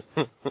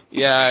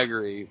 Yeah, I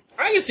agree.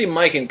 I can see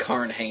Mike and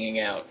Karn hanging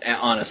out,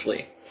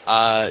 honestly.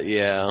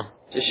 Yeah.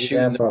 Just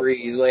shooting the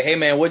breeze. Like, hey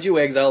man, what'd you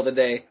exile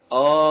today?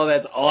 Oh,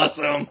 that's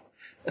awesome.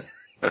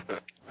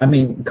 I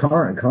mean,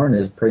 Karn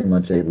is pretty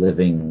much a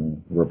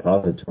living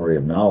repository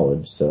of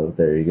knowledge, so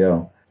there you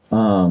go.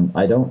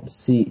 I don't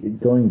see,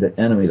 going to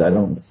enemies, I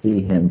don't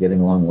see him getting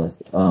along with,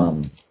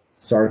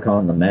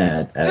 Sarkon the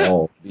Mad at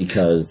all,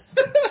 because...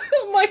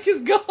 Mike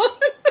is gone.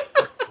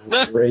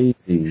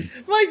 Crazy.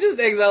 Mike just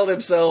exiled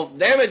himself.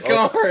 Damn it,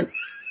 Karn.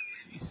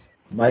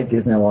 Mike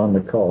is now on the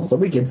call, so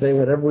we can say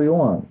whatever we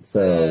want.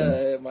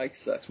 So Mike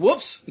sucks.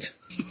 Whoops.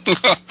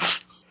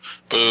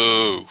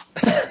 Boo.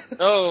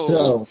 Oh,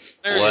 so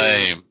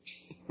lame.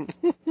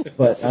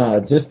 But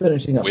just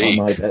finishing up on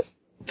Mike, I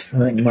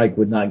think Mike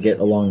would not get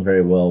along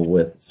very well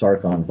with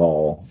Sarkon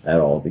Ball at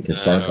all because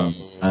Sarkon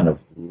has kind of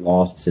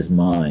lost his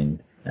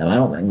mind, and I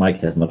don't think Mike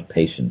has much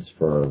patience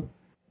for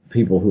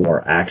people who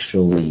are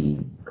actually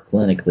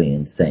clinically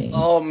insane.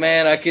 Oh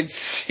man, I could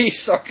see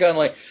Sarkon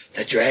like,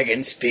 the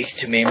dragon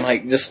speaks to me,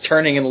 Mike just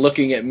turning and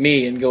looking at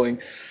me and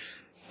going,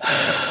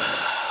 yeah,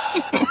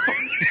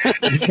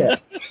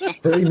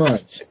 pretty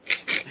much.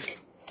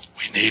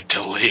 We need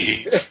to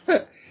leave.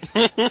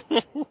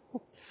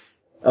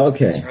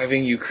 Okay. He's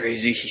driving you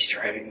crazy, he's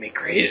driving me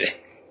crazy.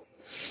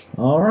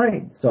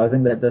 Alright, so I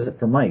think that does it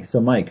for Mike. So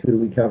Mike, who do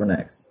we cover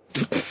next?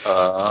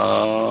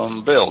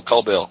 Bill.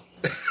 Call Bill.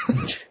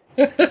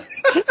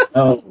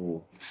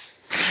 Oh.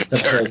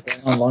 Dirk.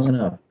 It's gone on long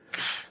enough.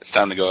 It's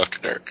time to go after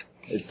Dirk.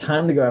 It's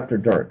time to go after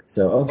Dirk.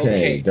 So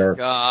okay. Dirk.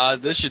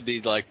 God, this should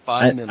be like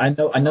 5 minutes.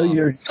 I know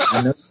you're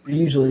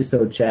usually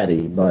so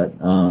chatty, but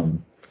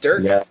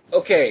Dirk. Yeah.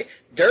 Okay,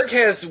 Dirk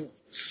has.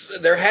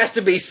 There has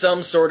to be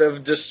some sort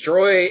of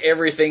destroy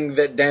everything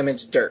that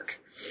damaged Dirk.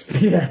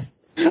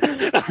 Yes.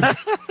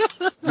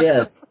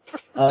 Yes.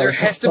 There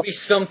has to be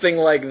something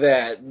like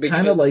that.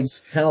 Kind of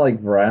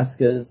like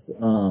Vraska's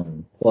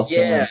plus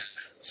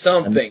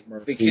something,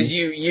 because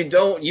you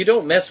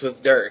don't mess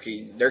with Dirk.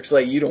 Dirk's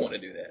like, you don't want to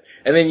do that.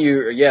 And then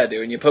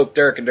you poke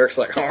Dirk, and Dirk's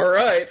like, all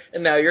right,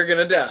 and now you're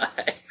gonna die.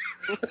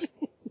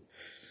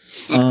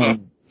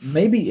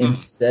 Maybe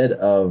instead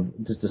of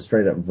just a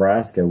straight up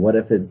Vraska, what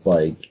if it's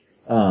like,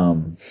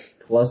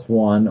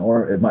 +1,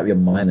 or it might be a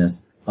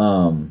minus,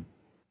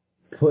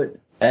 put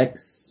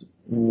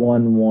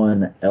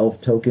X11 elf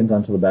tokens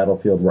onto the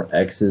battlefield where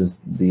X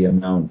is the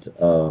amount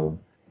of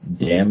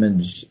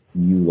damage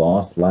you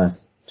lost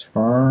last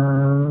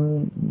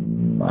turn.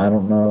 I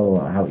don't know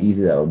how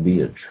easy that would be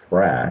to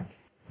track.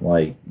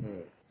 Like,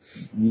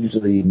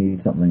 usually you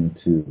need something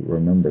to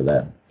remember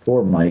that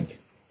for Mike.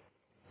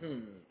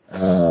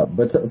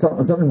 But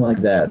something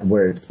like that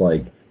where it's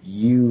like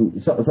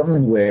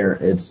something where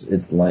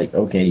it's like,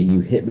 okay, you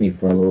hit me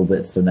for a little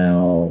bit, so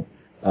now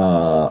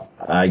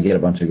I get a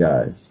bunch of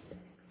guys.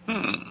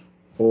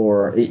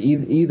 Or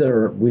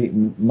either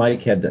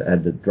Mike had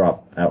to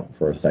drop out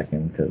for a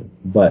second,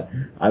 but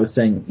I was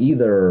saying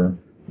either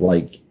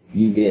like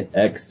you get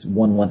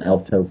X11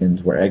 elf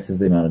tokens where X is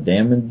the amount of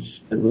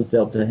damage that was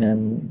dealt to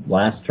him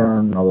last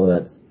turn, although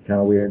that's kind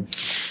of weird.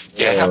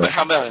 Yeah,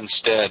 how about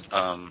instead,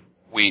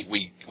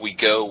 we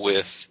go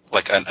with,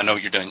 like, I know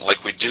what you're doing,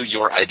 like we do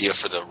your idea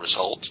for the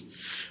result,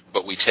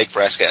 but we take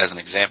Vraska as an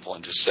example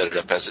and just set it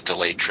up as a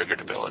delayed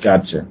triggered ability.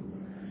 Gotcha.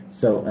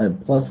 So,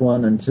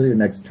 +1 until your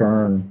next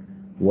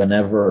turn,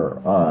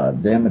 whenever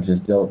damage is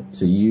dealt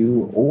to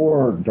you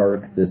or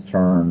Dark this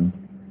turn,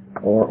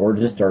 or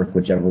just Dark,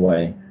 whichever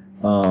way.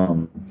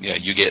 Yeah,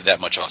 you get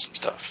that much awesome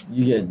stuff.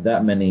 You get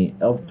that many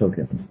elf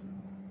tokens.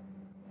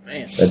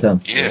 Man. That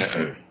sounds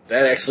cool.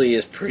 That actually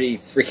is pretty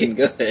freaking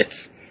good.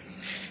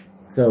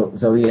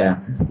 So yeah.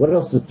 What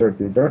else does Dark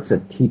do? Dark's a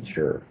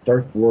teacher.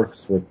 Dark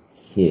works with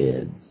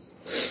kids.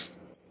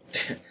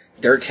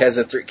 Dirk has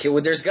a 3.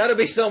 Well, there's got to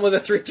be some with a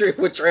 3/3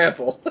 with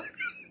trample.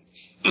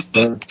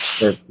 Dirk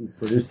is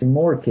producing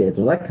more kids.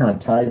 Well, that kind of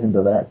ties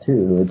into that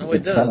too. It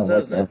does, kind of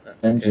doesn't like it?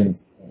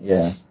 Vengeance. Okay.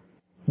 Yeah.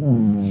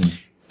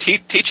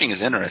 Teaching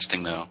is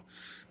interesting, though.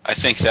 I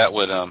think that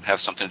would have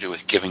something to do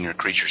with giving your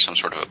creature some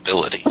sort of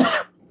ability.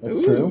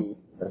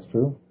 That's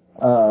true.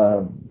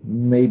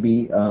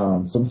 Maybe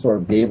some sort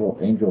of Gable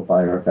Angel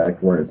Fire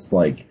effect where it's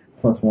like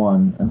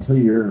 +1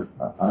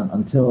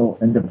 until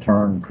end of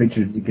turn,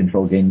 creatures you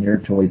control gain your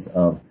choice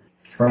of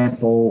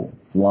trample,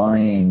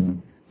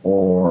 flying,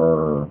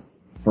 or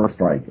first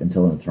strike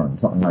until end of turn,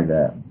 something like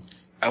that.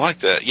 I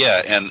like that,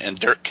 yeah, and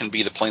Dirk can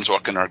be the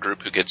planeswalker in our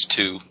group who gets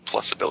 2+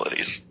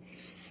 abilities.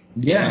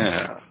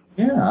 Yeah,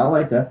 I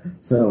like that.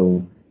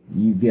 So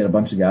you get a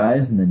bunch of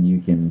guys, and then you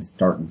can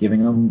start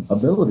giving them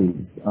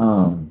abilities.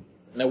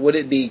 Now, would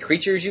it be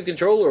creatures you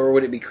control, or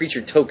would it be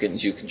creature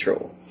tokens you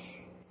control?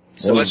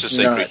 So let's just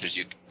say creatures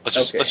you. Let's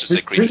just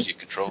say creatures you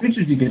control.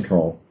 Creatures you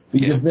control.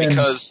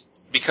 Because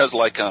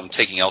like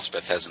taking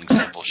Elspeth as an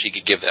example, she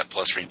could give that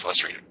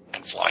 +3/+3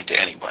 and fly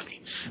to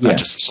anybody, not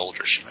just the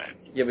soldiers she made.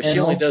 Yeah, but she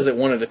only does it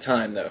one at a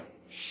time, though.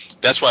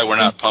 That's why we're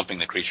not pumping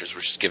the creatures;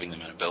 we're just giving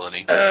them an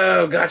ability.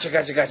 Oh, gotcha.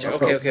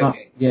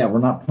 Okay. Yeah, we're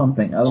not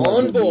pumping.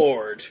 On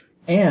board.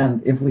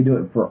 And if we do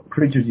it for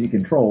creatures you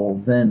control,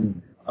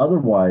 then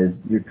otherwise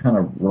you're kind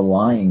of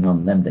relying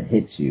on them to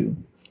hit you.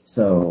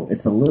 So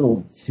it's a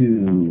little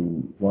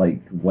too,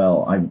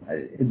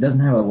 it doesn't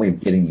have a way of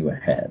getting you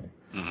ahead.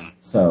 Mm-hmm.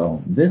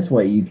 So this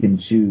way you can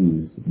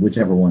choose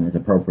whichever one is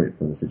appropriate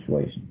for the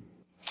situation.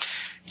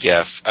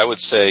 Yeah, I would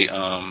say,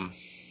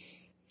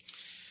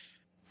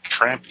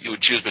 you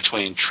would choose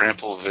between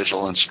Trample,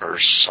 Vigilance, or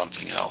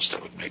something else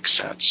that would make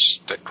sense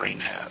that green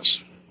has.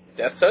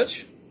 Death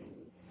Touch?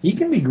 He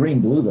can be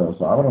green-blue though,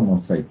 so I would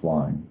almost say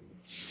flying.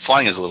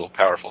 Flying is a little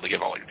powerful to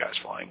give all your guys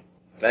flying.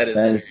 That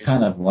is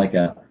kind of like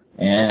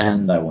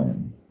and I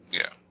win.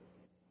 Yeah.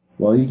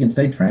 Well, you can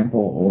say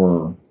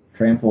trample,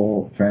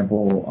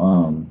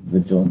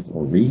 vigilance,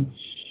 or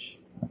reach.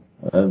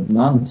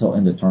 Not until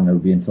end of turn, it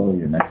would be until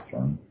your next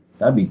turn.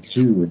 That'd be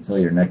 2 until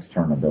your next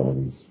turn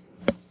abilities.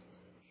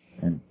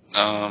 And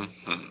What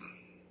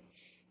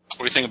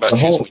do you think about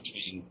choosing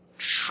between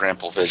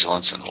Trample,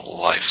 Vigilance, and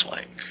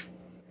Lifelink?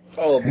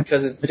 Oh,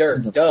 because it's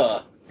Dirk,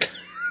 duh.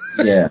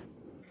 Yeah.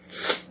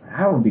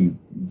 That would be,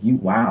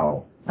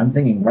 wow. I'm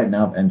thinking right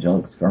now of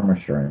Angelic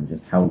Skirmisher and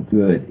just how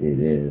good it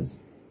is.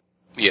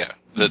 Yeah.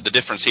 The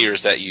difference here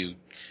is that you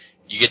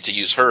get to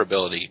use her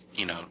ability,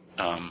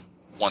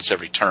 once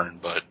every turn,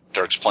 but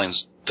Dirk's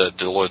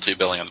the loyalty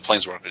ability on the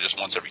Planeswalker just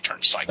once every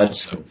turn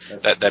cycles,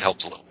 that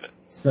helps a little bit.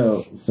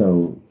 So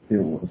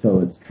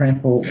it's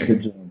Trample,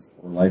 Vigilance,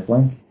 or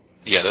Lifelink?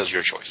 Yeah, those are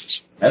your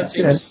choices. That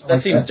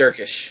seems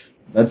Dirkish.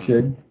 That's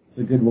good. It's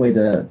a good way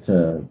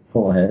to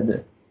pull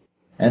ahead.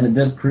 And it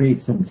does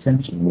create some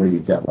tension where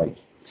you've got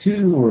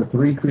 2 or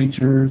 3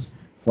 creatures,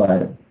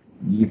 but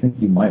you think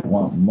you might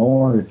want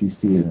more if you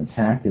see an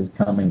attack is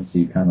coming, so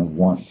you kind of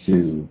want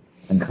to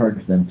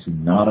encourage them to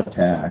not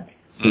attack.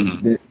 So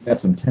you've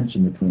got some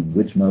tension between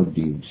which mode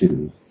do you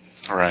choose.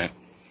 All right.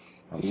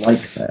 I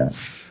like that.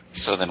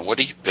 So then what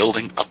are you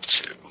building up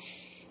to?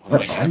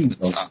 What are you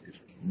building up to?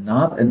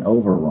 Not an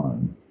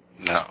overrun.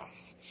 No.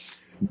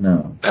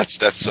 That's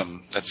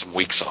some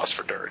weak sauce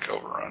for Dirk,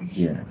 overrun.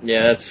 Yeah.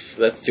 Yeah,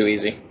 that's too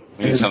easy.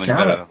 We need something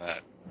better than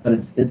that. But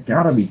it's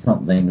gotta be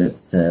something that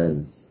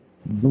says,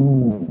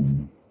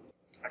 boom.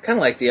 I kind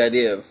of like the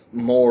idea of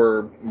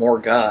more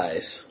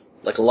guys.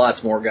 Like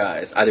lots more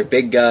guys. Either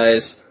big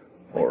guys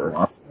or... Like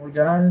lots more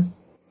guys?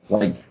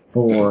 Like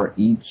for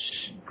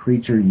each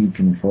creature you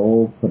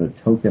control, put a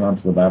token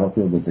onto the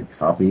battlefield that's a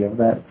copy of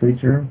that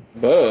creature?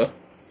 Buh.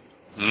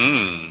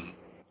 Hmm.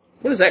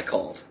 What is that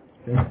called?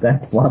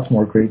 That's lots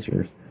more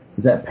creatures.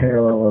 Is that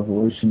parallel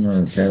evolution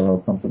or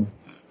parallel something?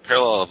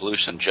 Parallel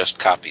evolution just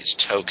copies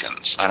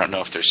tokens. I don't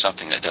know if there's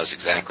something that does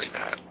exactly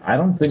that. I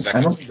don't think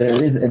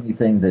there is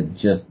anything that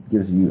just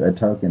gives you a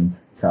token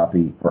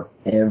copy for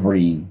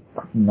every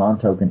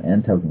non-token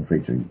and token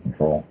creature you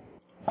control.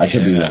 I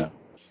could be wrong.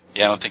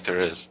 Yeah, I don't think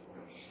there is.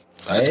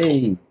 So that's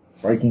Hey, cool.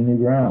 breaking new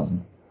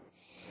ground.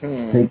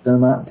 Take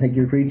them out, take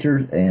your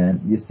creatures,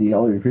 and you see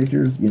all your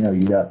creatures, you know,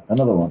 you got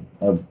another one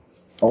of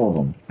all of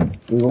them.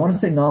 Do we want to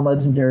say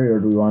non-legendary, or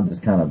do we want to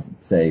just kind of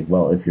say,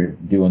 well, if you're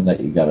doing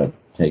that, you gotta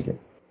take it?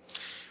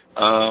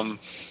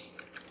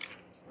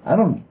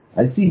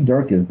 I see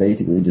Dirk as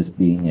basically just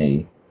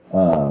being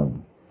I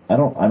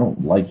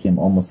don't like him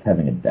almost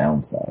having a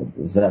downside.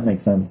 Does that make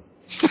sense?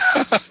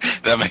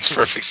 That makes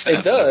perfect sense.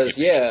 It does,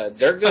 yeah.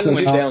 Dirk doesn't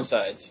do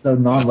downsides. So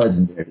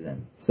non-legendary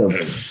then. So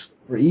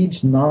for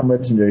each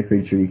non-legendary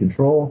creature you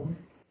control,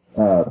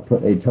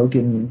 put a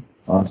token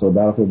onto the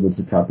battlefield that's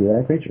a copy of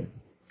that creature.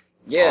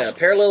 Yeah, Awesome.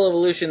 Parallel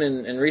Evolution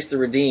and Reach the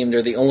Redeemed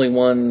are the only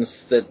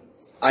ones that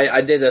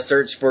I did a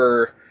search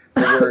for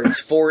the words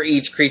for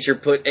each creature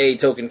put a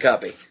token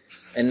copy,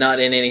 and not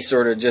in any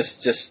sort of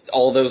just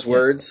all those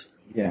words.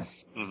 Yeah.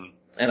 Mm-hmm.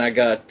 And I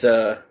got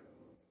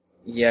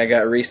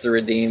Reach the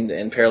Redeemed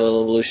and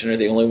Parallel Evolution are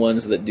the only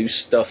ones that do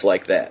stuff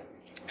like that.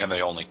 And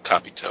they only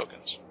copy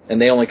tokens.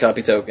 And they only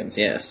copy tokens,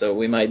 yeah. So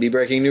we might be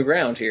breaking new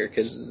ground here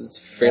because it's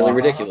fairly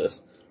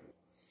ridiculous.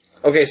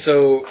 Okay,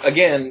 so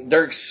again,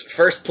 Dirk's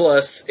first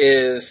plus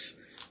is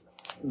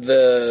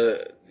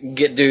the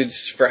get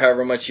dudes for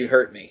however much you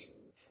hurt me.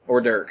 Or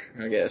Dirk,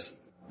 I guess.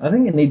 I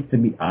think it needs to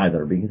be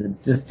either, because it's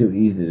just too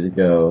easy to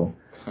go,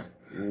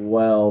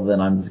 well, then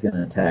I'm just going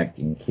to attack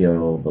and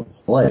kill the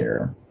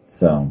player.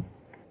 So.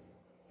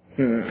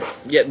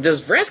 Yeah,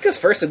 does Vraska's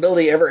first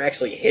ability ever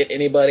actually hit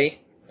anybody?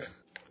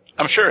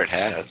 I'm sure it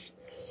has.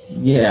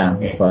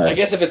 Yeah, but. I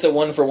guess if it's a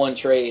 1-for-1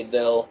 trade,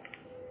 they'll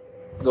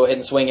go ahead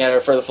and swing at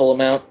her for the full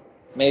amount,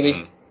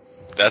 maybe?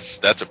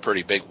 That's a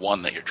pretty big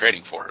one that you're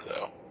trading for her,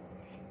 though.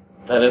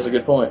 That is a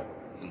good point.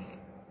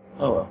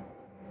 Oh well.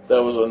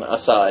 That was an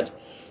aside.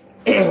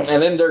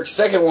 And then Dirk's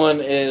second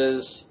one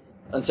is,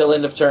 until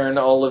end of turn,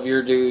 all of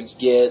your dudes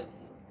get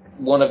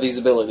one of these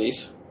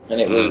abilities. And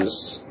it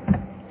was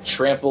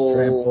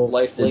Trample,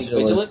 Lifelink,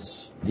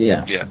 Vigilance?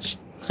 Yeah. Yes.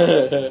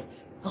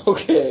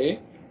 Okay.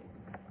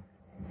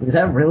 Is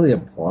that really a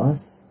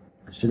plus?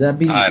 Should that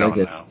be I like don't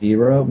a know.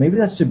 0? Maybe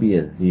that should be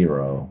a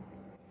 0.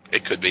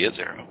 It could be a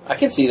 0. I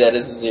can see that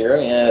as a 0.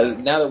 Yeah.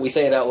 Now that we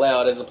say it out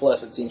loud as a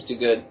plus, it seems too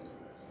good.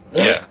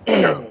 Yeah.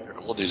 0.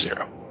 We'll do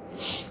 0.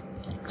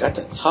 Got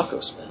that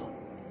taco smell.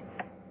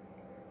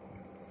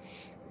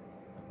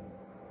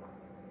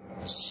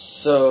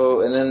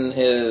 So, and then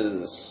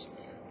his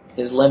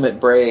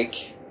limit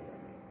break.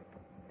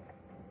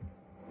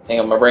 Hang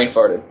on, my brain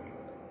farted.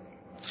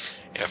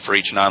 Yeah, for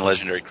each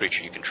non-legendary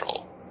creature you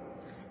control.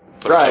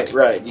 Put a Right, token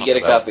right. You on get the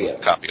a copy battlefield, of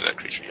it. copy of that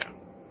creature,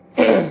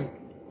 yeah.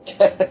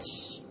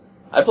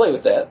 I play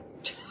with that.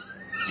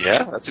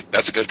 Yeah,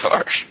 that's a good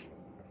card.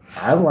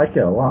 I like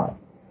it a lot.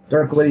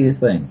 Dirk, what do you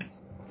think?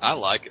 I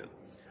like it.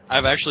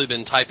 I've actually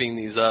been typing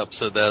these up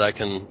so that I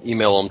can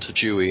email them to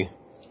Chewy.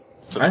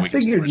 So that I we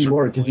can figured you reserve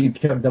were, the because you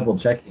kept double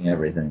checking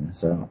everything,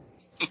 so.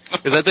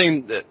 Because I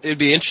think that it'd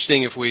be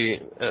interesting if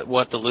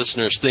what the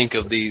listeners think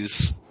of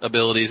these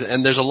abilities.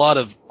 And there's a lot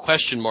of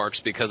question marks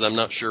because I'm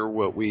not sure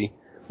what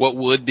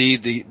would be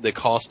the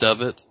cost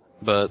of it.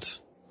 But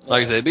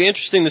like I said, it'd be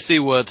interesting to see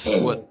what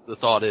the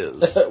thought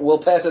is. We'll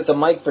pass it to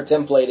Mike for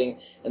templating,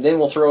 and then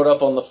we'll throw it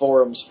up on the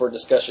forums for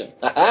discussion.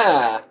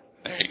 Aha!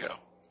 There you go.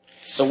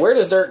 So where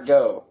does Dirk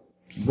go?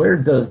 Where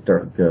does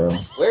Dirk go?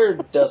 Where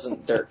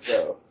doesn't Dirk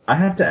go? I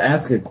have to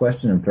ask a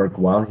question of Dirk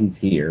while he's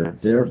here.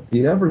 Do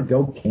you ever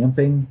go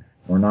camping,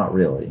 or not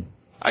really?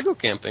 I go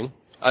camping.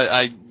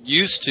 I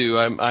used to.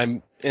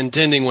 I'm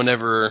intending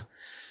whenever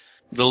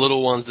the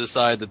little ones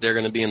decide that they're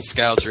going to be in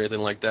scouts or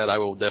anything like that, I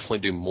will definitely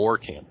do more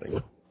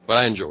camping. But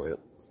I enjoy it.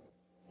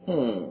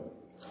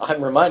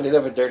 I'm reminded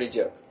of a dirty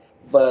joke,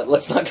 but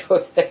let's not go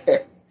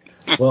there.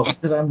 Well,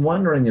 because I'm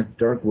wondering if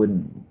Dirk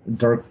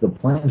the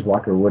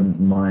Planeswalker wouldn't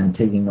mind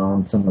taking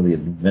on some of the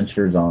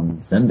adventures on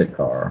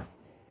Zendikar.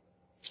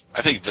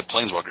 I think the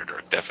Planeswalker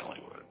Dirk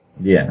definitely would.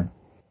 Yeah.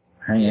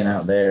 Hanging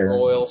out there.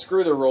 Royal,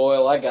 screw the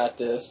Royal, I got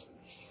this.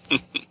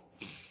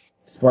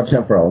 Just watch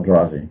out for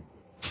Eldrazi.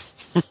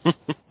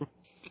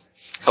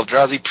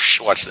 Eldrazi, psh,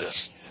 watch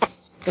this.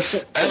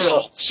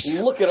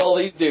 Look at all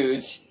these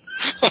dudes.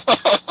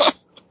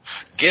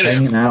 Get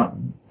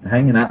him.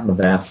 Hanging out in the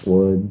vast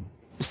wood.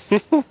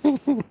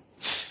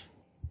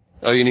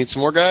 Oh, you need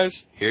some more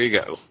guys? Here you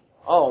go.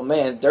 Oh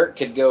man, Dirk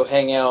could go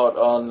hang out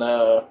on,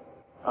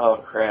 oh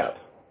crap.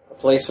 A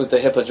place with the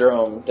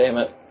hippodrome, damn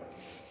it.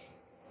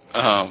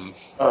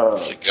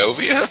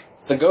 Segovia?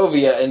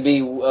 Segovia and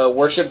be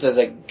worshipped as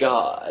a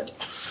god.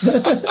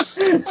 But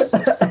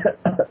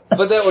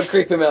that would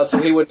creep him out,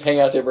 so he wouldn't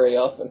hang out there very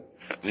often.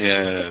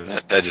 Yeah,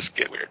 that just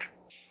get weird.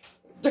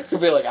 Dirk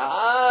could be like,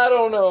 I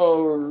don't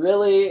know,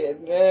 really?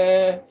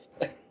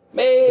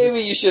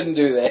 Maybe you shouldn't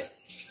do that.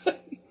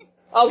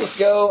 I'll just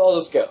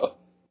go.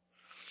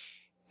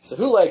 So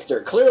who likes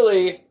Dirk?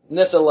 Clearly,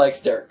 Nissa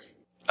likes Dirk.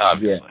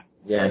 Obviously.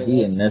 Yeah, I mean,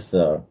 he and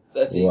Nissa.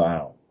 That's easy.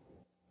 Wow.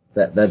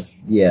 That's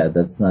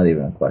not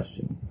even a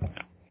question.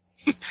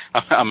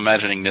 I'm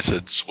imagining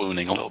Nissa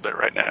swooning a little bit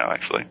right now,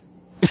 actually.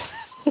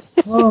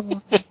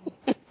 Oh.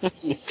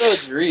 He's so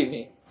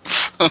dreamy.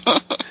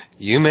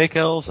 You make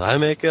elves, I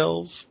make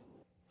elves.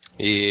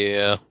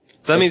 Yeah.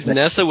 So that means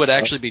Nessa would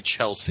actually be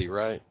Chelsea,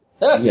 right?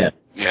 Yeah.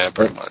 Yeah,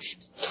 pretty much.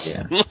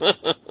 Yeah.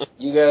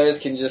 You guys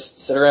can just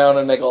sit around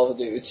and make all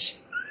the dudes.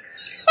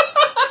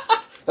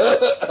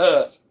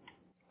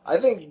 I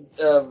think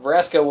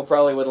Vraska will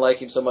probably wouldn't like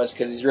him so much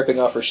because he's ripping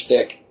off her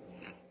shtick.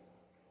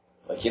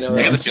 Like, you know,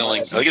 I get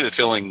the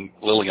feeling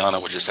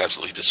Liliana would just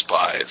absolutely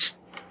despise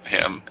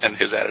him and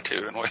his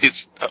attitude and what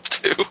he's up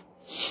to.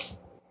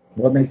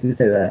 What makes you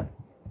say that?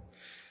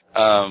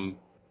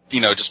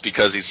 Just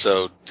because he's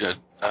so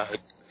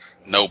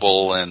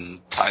noble and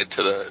tied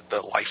to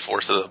the life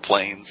force of the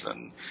planes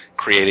and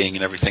creating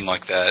and everything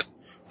like that.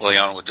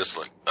 Liliana would just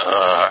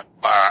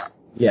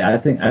Yeah, I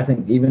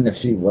think even if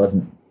she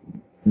wasn't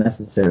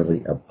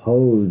necessarily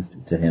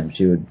opposed to him,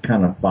 she would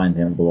kind of find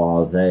him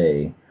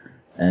blasé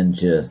and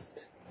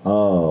just,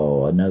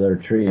 oh, another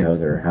tree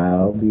hugger,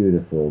 how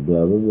beautiful,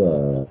 blah,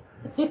 blah,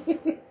 blah.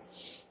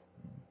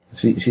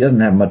 She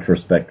doesn't have much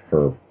respect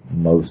for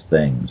most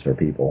things or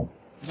people.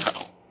 No.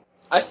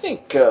 I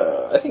think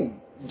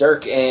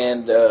Dirk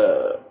and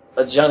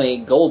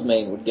Johnny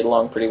Goldmane would get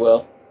along pretty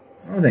well.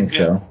 I think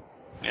so.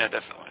 Yeah,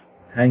 definitely.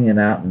 Hanging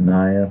out in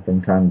Naya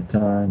from time to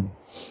time.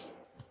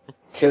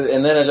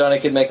 And then Johnny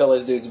could make all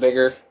his dudes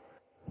bigger.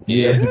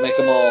 Yeah. Make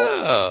them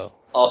all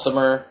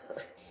awesomer.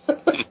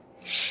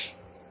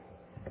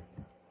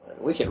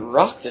 We could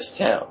rock this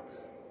town.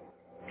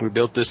 We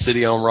built this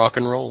city on rock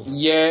and roll.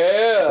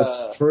 Yeah!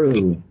 That's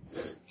true.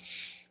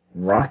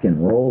 Rock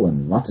and roll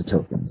and lots of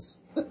tokens.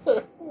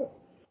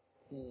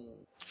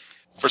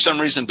 For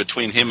some reason,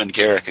 between him and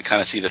Garrick, I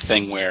kind of see the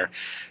thing where,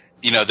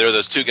 there are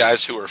those two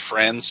guys who are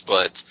friends,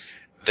 but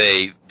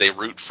they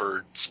root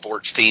for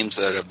sports teams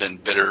that have been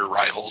bitter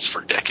rivals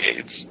for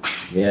decades.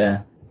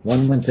 Yeah.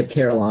 One went to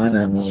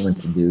Carolina and one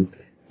went to Duke.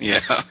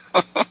 Yeah.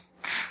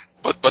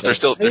 but they're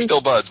still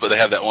buds, but they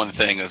have that one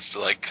thing that's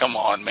like, come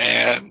on,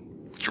 man.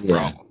 What's your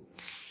problem?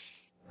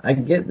 I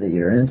get that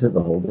you're into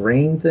the whole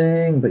green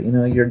thing, but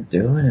you're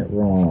doing it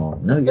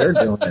wrong. No, you're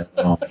doing it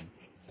wrong.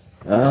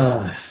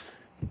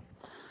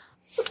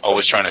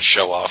 Always trying to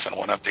show off and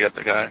one up the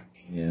other guy.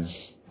 Yeah.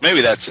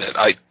 Maybe that's it.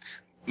 I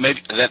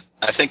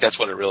think that's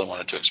what I really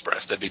wanted to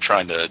express. They'd be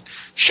trying to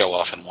show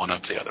off and one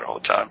up the other all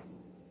the time.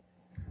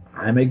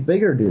 I make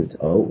bigger dudes.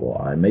 Oh,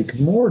 well, I make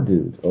more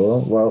dudes. Oh,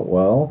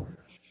 well.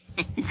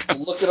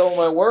 Look at all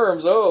my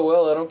worms. Oh,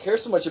 well, I don't care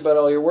so much about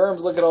all your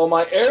worms. Look at all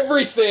my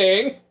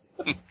everything.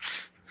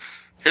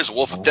 Here's a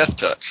wolf of death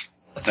touch.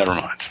 Never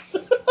mind.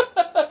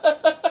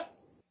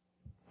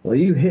 Well,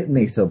 you hit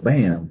me, so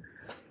bam.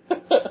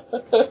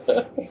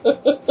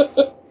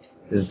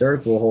 Because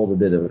Dirk will hold a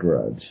bit of a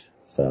grudge,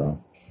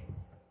 so.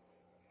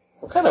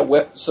 What kind of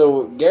weapon?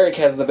 So Garrick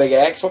has the big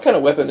axe. What kind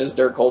of weapon is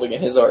Dirk holding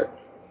in his art?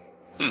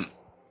 I'm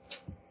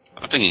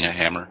thinking a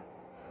hammer.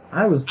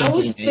 I was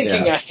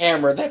thinking a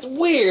hammer. That's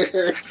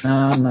weird.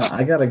 No,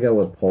 I gotta go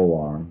with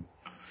polearm.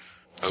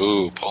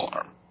 Ooh,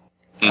 polearm.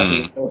 I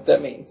don't know what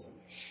that means.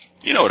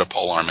 You know what a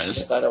polearm is.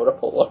 Yes, I know what a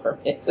polearm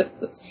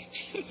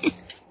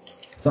is.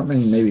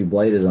 Something maybe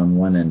bladed on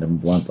one end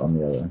and blunt on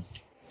the other.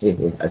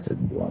 I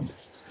said blunt.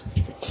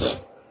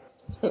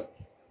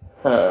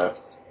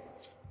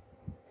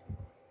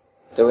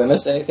 Did we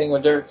miss anything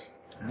with Dirk?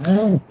 I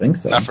don't think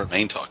so. Not for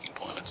main talking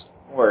points.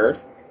 Word.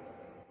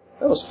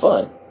 That was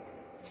fun.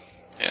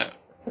 Yeah.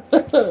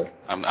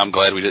 I'm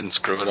glad we didn't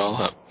screw it all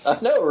up. I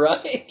know,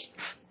 right?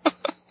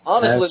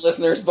 Honestly,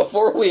 listeners,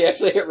 before we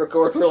actually hit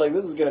record, we're like,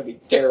 this is going to be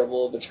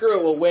terrible, but screw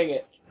it, we'll wing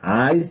it.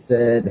 I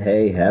said,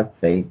 hey, have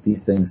faith.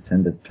 These things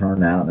tend to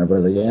turn out. And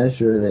everybody's like, yeah,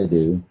 sure they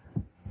do.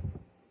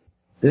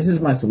 This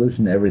is my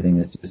solution to everything,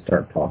 is just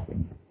start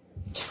talking.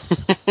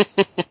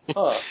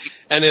 Huh.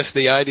 And if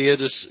the idea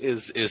just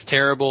is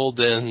terrible,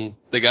 then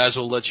the guys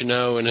will let you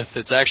know, and if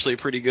it's actually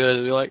pretty good,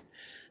 they'll be like,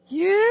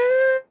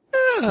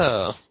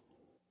 yeah.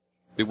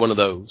 Be one of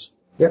those.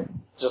 Yep.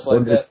 Just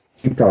like that. Just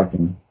keep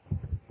talking.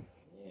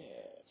 Yeah.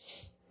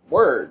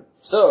 Word.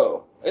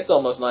 So, it's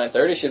almost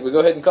 9:30. Should we go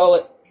ahead and call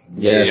it?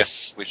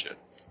 Yes, we should.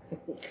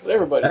 'Cause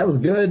everybody. That was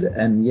good,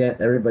 and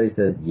yet everybody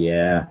said,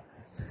 yeah.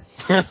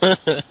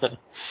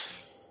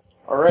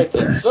 Alright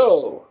then.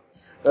 So,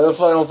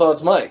 final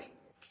thoughts, Mike.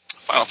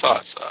 Final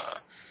thoughts.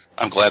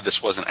 I'm glad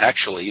this wasn't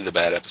actually the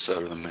bad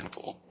episode of the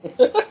Maniple.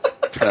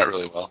 Turned out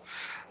really well.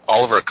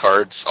 All of our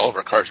cards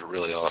are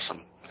really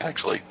awesome.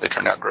 Actually, they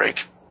turned out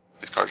great.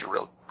 These cards are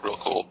real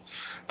cool.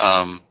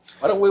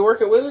 Why don't we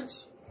work at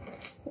Wizards?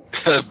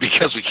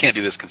 Because we can't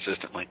do this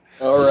consistently.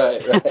 All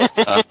right.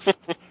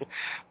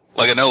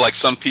 Like I know, like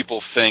some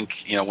people think,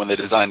 when they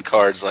design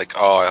cards, like,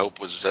 oh, I hope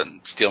Wizards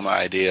doesn't steal my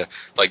idea.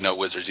 Like, no,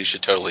 Wizards, you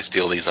should totally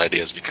steal these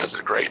ideas because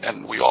they're great,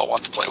 and we all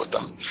want to play with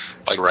them.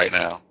 Like right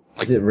now.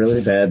 Like, is it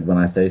really bad when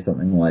I say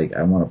something like,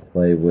 I want to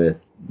play with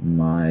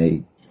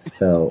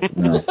myself?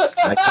 No,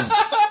 I can't.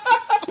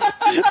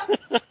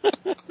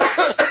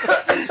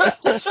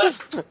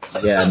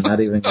 Yeah, I'm not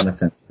even going to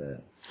finish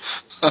that.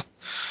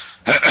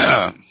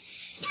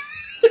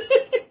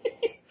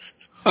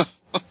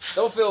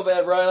 Don't feel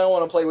bad, Ryan. I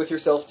want to play with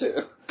yourself,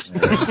 too.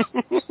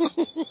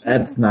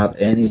 That's not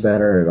any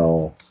better at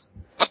all.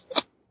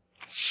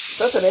 Is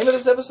that the name of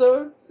this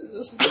episode? Is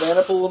this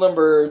Banana Pool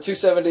number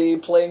 270,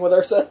 Playing with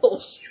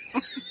Ourselves?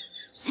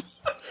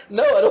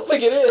 No, I don't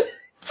think it is.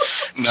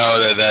 No,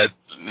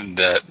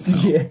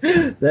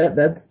 Yeah,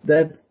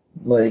 that's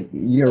like,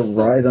 you're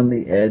right on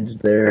the edge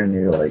there, and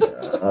you're like,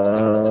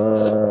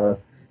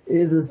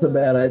 is this a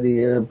bad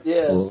idea?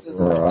 Yes, it's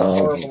a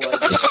horrible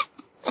idea.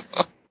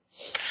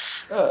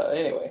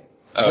 Anyway.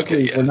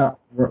 Okay,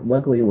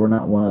 Luckily, we're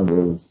not one of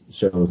those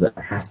shows that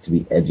has to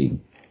be edgy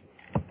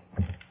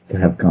to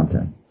have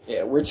content.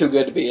 Yeah, we're too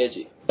good to be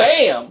edgy.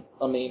 Bam!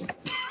 I mean.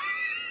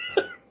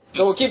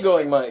 So we'll keep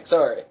going, Mike.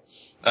 Sorry.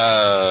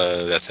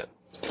 That's it.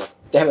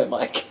 Damn it,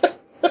 Mike.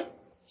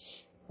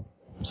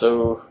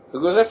 So, who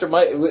goes after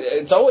Mike?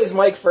 It's always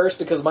Mike first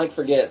because Mike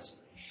forgets.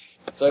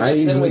 So I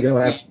guess then we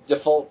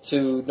default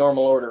to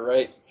normal order,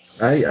 right?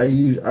 I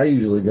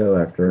usually go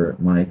after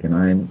Mike, and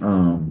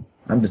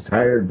I'm just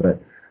tired,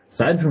 but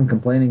aside from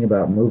complaining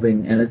about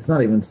moving, and it's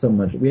not even so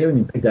much, we haven't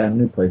even picked out a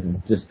new place,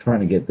 it's just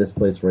trying to get this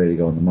place ready to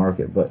go in the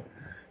market, but,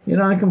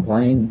 I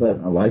complain,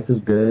 but life is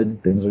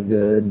good, things are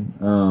good,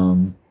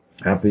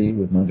 happy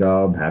with my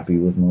job, happy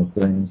with most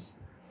things,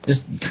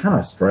 just kind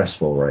of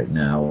stressful right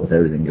now with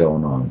everything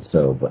going on,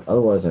 but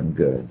otherwise I'm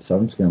good, so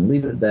I'm just gonna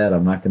leave it at that.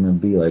 I'm not gonna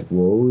be like,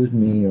 woe is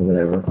me, or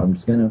whatever. I'm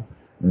just gonna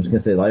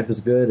say life is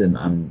good, and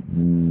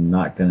I'm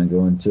not gonna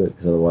go into it,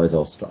 because otherwise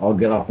I'll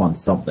get off on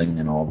something,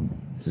 and I'll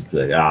just be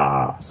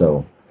like,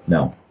 so,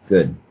 no,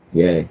 good,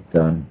 yay,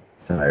 done,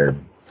 tired.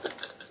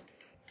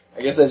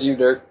 I guess that's you,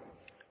 Dirk.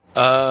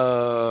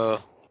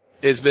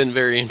 It's been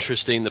very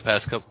interesting the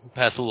past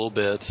little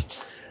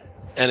bit.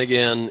 And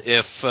again,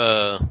 if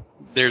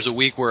there's a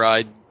week where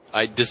I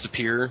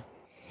disappear,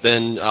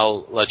 then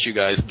I'll let you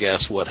guys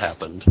guess what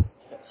happened.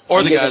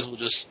 Or the guys will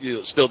just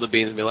spill the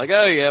beans and be like,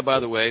 oh yeah, by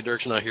the way,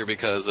 Dirk's not here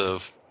because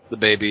of the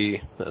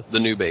baby, the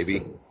new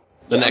baby.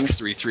 The next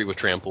 3-3 with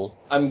Trample.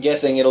 I'm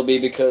guessing it'll be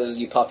because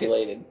you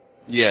populated.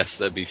 Yes,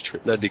 that'd be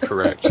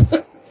correct.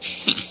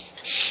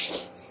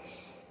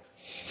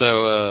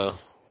 So,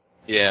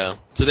 yeah.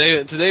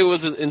 Today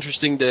was an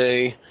interesting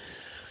day.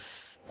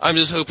 I'm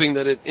just hoping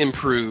that it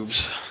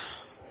improves,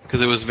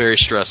 because it was very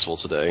stressful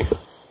today.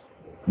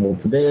 Well,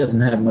 today doesn't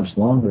have much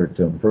longer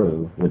to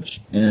improve,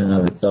 which in and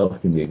of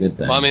itself can be a good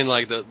thing. Well, I mean,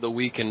 like the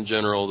week in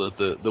general, that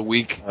the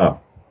week.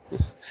 Oh.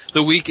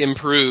 The week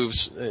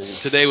improves.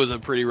 Today was a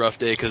pretty rough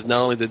day because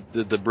not only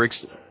did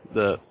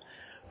the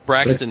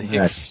Braxton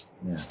Hicks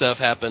stuff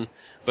happen,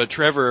 but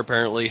Trevor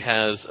apparently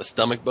has a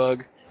stomach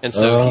bug, and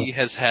so he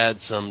has had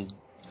some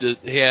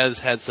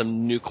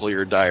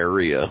nuclear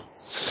diarrhea.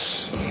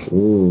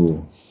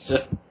 Ooh.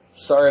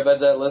 Sorry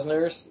about that,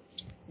 listeners.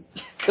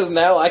 Because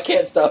now I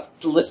can't stop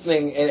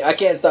listening and I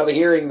can't stop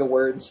hearing the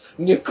words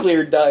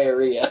nuclear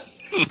diarrhea.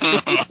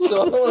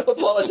 So I want to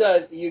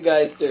apologize to you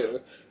guys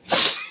too.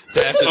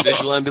 To have to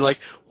visualize and be like,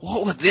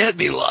 what would that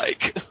be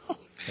like?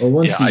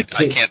 Well, I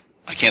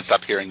can't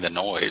stop hearing the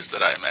noise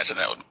that I imagine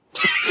that would.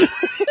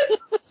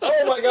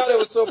 Oh my god, it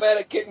was so bad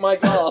it kicked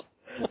Mike off.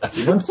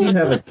 Once you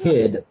have a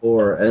kid,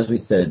 or as we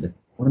said,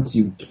 once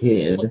you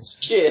kid,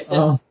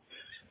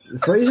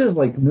 phrases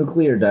like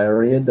nuclear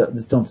diarrhea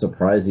just don't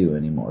surprise you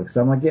anymore. Because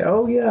I'm like,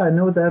 I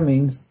know what that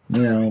means.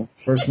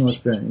 Personal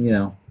experience.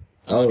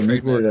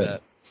 Nuclear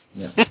diarrhea.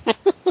 Yeah.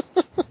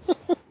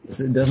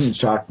 It doesn't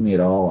shock me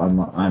at all.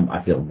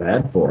 I feel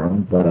bad for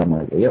him, but I'm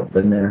like, yep,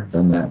 been there,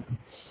 done that.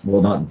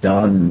 Well, not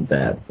done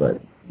that,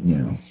 but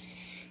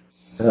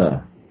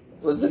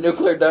Was the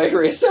nuclear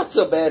diarrhea sound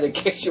so bad it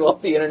kicked you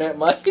off the internet,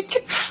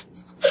 Mike?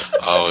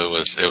 Oh,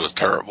 it was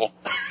terrible.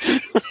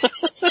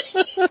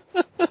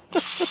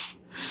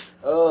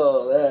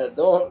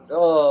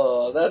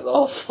 That's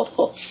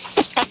awful.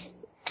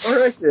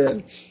 Alright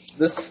then.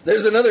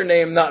 There's another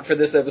name not for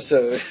this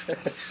episode.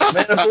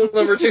 Manifold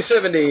number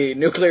 270,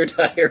 nuclear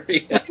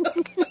diarrhea.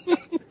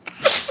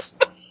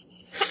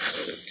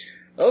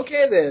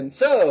 Okay then,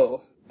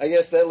 so, I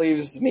guess that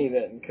leaves me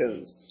then,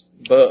 cause,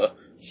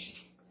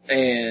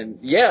 And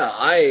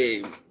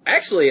I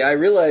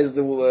realized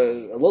a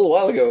little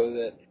while ago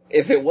that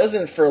if it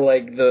wasn't for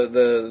like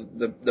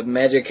the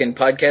magic and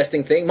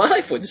podcasting thing, my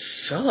life would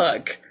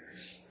suck.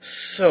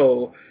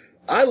 So,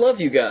 I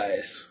love you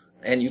guys.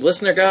 And you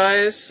listener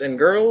guys and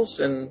girls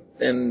and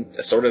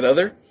assorted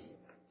other.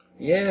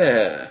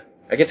 Yeah.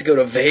 I get to go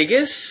to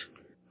Vegas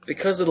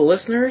because of the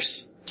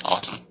listeners.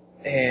 Awesome.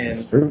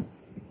 And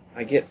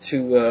I get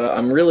to,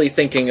 I'm really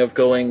thinking of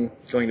going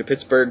to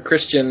Pittsburgh.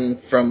 Christian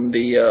from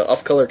the,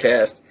 Off Color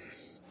Cast,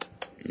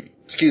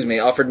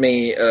 offered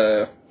me,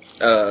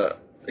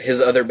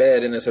 his other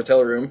bed in his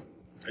hotel room.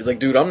 He's like,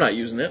 dude, I'm not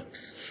using it.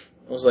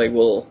 I was like,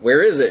 well,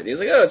 where is it? He's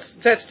like, oh, it's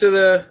attached to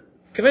the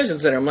convention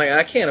center. I'm like,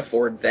 I can't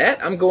afford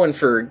that. I'm going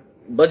for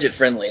budget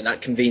friendly,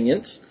 not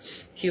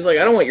convenience. He's like,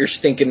 I don't want your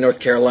stinking North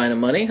Carolina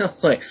money. I'm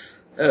like,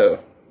 oh.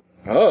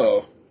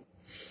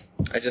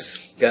 I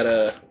just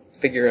gotta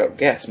figure out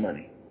gas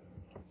money.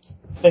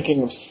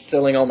 Thinking of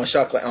selling all my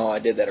shot glass. Oh, I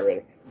did that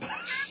already.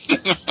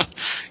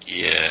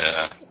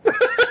 Yeah.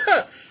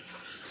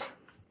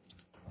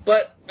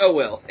 But, oh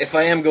well. If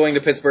I am going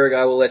to Pittsburgh,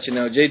 I will let you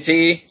know.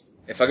 JT,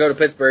 if I go to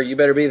Pittsburgh, you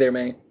better be there,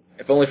 man.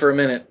 If only for a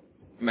minute.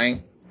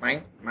 Man.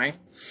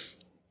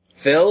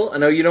 Phil, I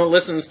know you don't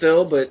listen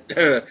still, but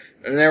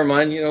never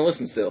mind, you don't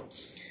listen still.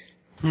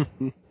 Oh,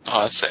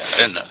 that's sad. I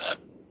didn't know that.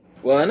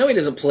 Well, I know he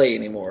doesn't play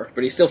anymore,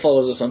 but he still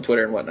follows us on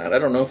Twitter and whatnot. I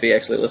don't know if he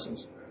actually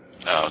listens.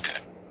 Oh, okay.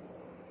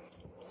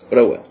 But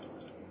oh well.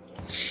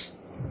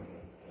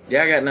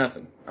 Yeah, I got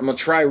nothing. I'm gonna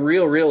try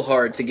real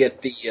hard to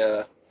get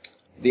the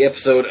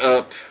episode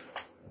up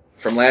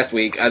from last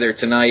week, either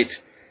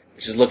tonight,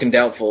 which is looking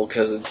doubtful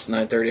because it's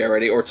 9:30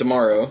 already, or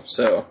tomorrow.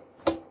 So,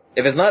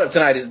 if it's not up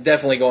tonight, it's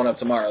definitely going up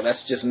tomorrow.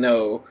 That's just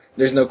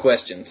there's no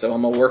question. So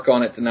I'm gonna work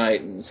on it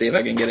tonight and see if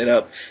I can get it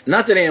up.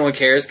 Not that anyone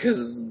cares,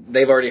 because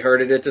they've already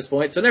heard it at this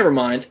point, so never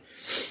mind.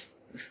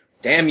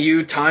 Damn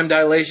you, time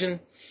dilation.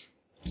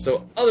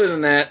 So, other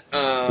than that,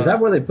 is that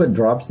where they put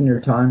drops in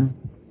your time?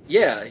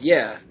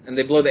 Yeah, and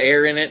they blow the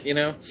air in it, you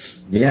know?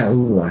 Yeah,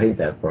 ooh, I hate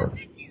that part.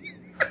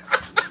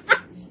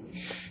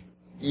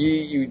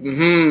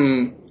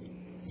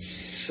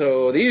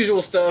 So, the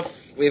usual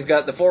stuff, we've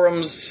got the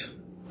forums,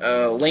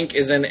 link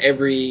is in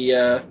every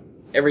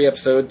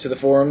episode to the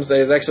forums.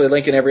 There's actually a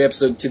link in every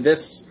episode to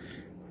this,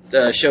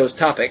 show's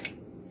topic.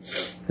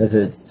 Is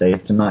it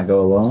safe to not go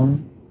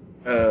alone?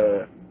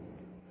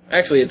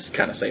 Actually, it's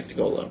kind of safe to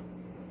go alone.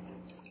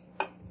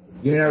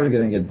 You're never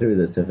going to get through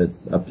this if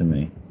it's up to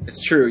me.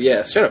 It's true,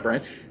 yeah. Shut up,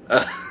 Brian.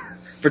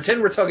 Pretend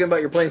we're talking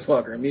about your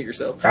Planeswalker and mute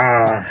yourself.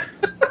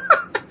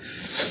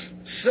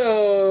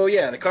 So,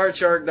 yeah, the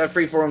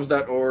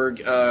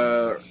cardshark.freeforums.org.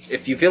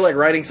 If you feel like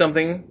writing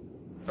something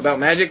about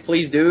Magic,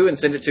 please do and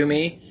send it to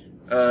me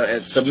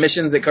at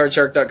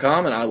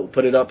submissions@cardshark.com, and I will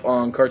put it up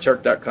on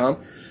cardshark.com.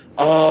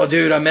 Oh,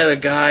 dude, I met a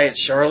guy at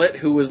Charlotte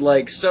who was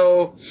like,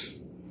 so,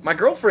 my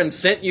girlfriend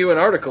sent you an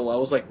article. I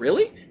was like,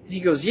 really? And he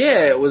goes,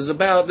 yeah, it was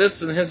about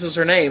this, and this is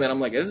her name. And I'm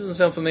like, this doesn't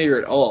sound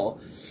familiar at all.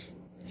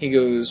 He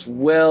goes,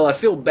 well, I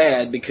feel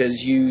bad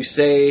because you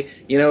say,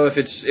 you know, if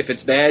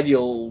it's bad,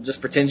 you'll just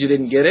pretend you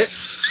didn't get it.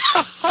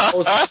 I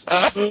was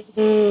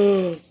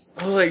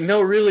like,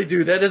 no, really,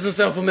 dude, that doesn't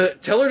sound familiar.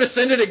 Tell her to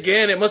send it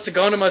again. It must have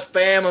gone to my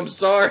spam. I'm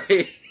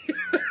sorry.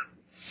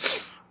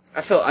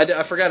 I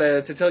forgot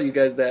to tell you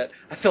guys that.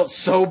 I felt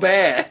so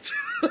bad.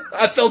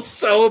 I felt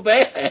so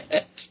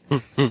bad.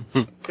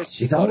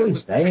 She's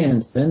always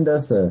saying, send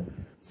us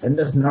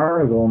an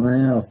article,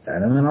 man. I'll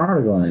send him an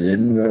article, and it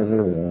didn't go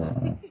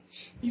through.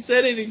 He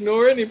said he'd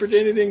ignore it, and he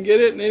pretended he didn't get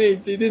it, and then he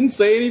didn't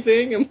say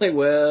anything. I'm like,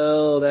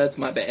 well, that's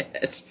my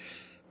bad.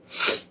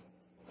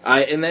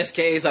 In this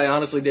case, I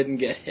honestly didn't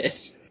get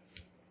it.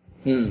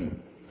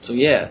 So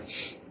yeah.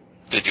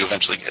 Did you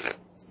eventually get it?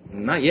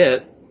 Not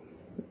yet.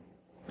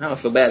 Now I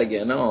feel bad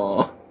again.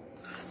 Oh,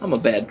 I'm a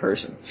bad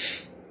person.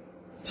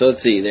 So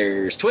let's see,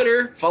 there's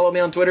Twitter. Follow me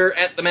on Twitter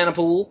at the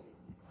Manapool.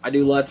 I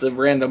do lots of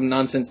random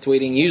nonsense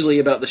tweeting, usually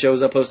about the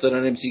shows I posted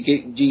on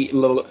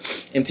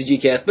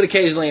MTGcast, but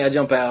occasionally I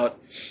jump out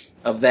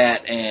of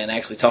that and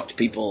actually talk to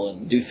people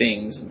and do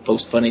things and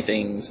post funny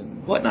things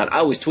and whatnot.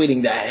 I was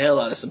tweeting the hell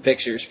out of some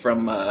pictures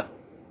from the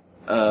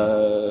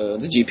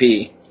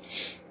GP.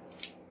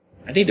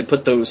 I need to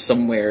put those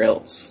somewhere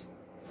else.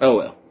 Oh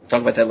well,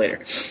 talk about that later.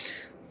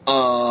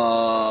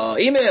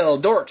 Email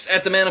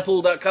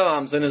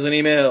dorks@themanapool.com. Send us an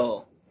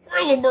email.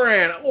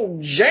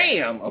 Brand,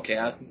 jam! Okay,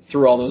 I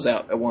threw all those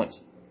out at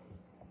once.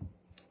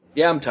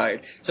 Yeah, I'm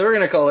tired. So we're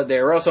gonna call it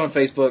there. We're also on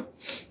Facebook.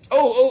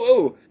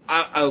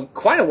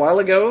 Quite a while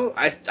ago,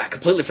 I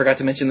completely forgot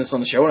to mention this on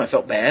the show and I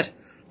felt bad.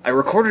 I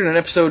recorded an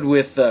episode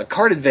with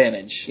Card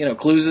Advantage, you know,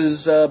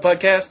 Clues'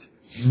 podcast.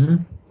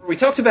 Mm-hmm. We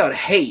talked about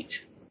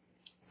hate.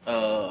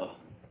 Not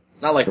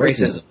like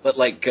racism, but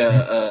like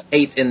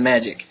hate in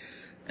Magic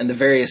and the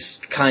various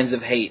kinds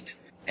of hate.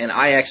 And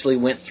I actually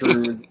went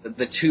through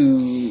the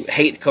two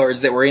hate cards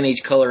that were in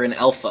each color in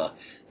Alpha,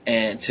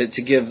 and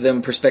to give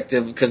them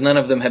perspective, because none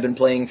of them have been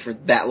playing for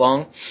that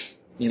long,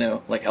 you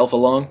know, like Alpha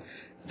long,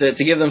 to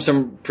give them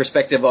some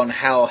perspective on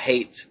how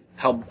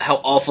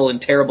awful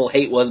and terrible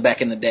hate was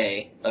back in the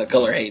day,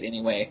 color hate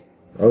anyway.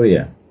 Oh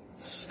yeah.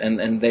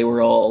 And they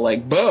were all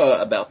like,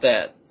 buh, about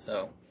that,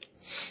 so.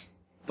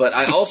 But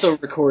I also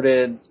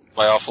recorded...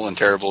 By awful and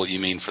terrible,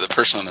 you mean for the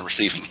person on the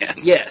receiving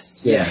end?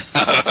 Yes.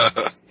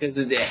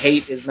 Because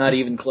hate is not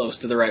even close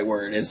to the right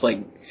word. It's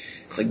like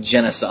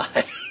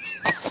genocide.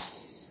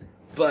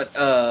 But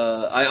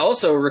I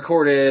also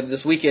recorded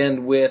this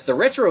weekend with the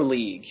Retro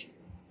League.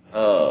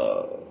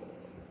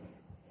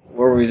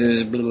 Or we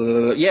just,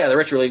 yeah, the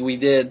Retro League we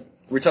did.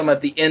 We're talking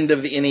about the end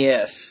of the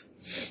NES,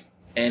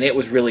 and it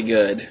was really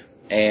good.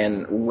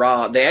 And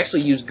they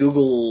actually used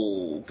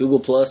Google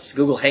Plus,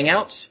 Google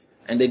Hangouts,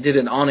 and they did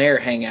an on-air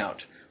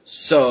hangout.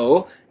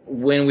 So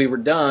when we were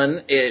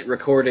done,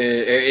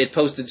 it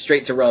posted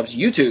straight to Rob's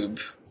YouTube.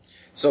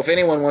 So if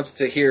anyone wants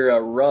to hear a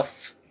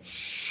rough,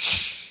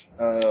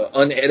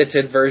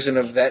 unedited version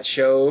of that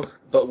show,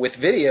 but with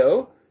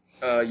video,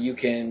 you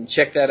can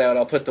check that out.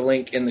 I'll put the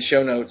link in the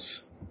show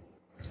notes,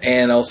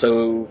 and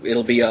also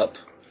it'll be up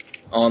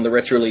on the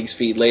Retro League's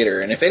feed later.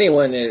 And if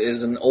anyone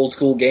is an old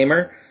school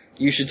gamer,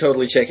 you should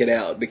totally check it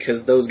out,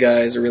 because those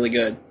guys are really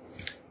good.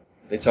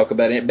 They talk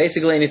about it,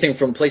 basically anything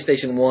from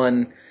PlayStation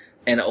 1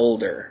 and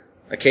older.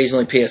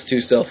 Occasionally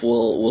PS2 stuff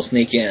will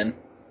sneak in.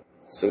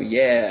 So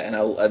yeah,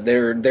 and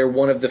they're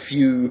one of the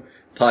few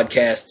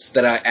podcasts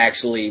that I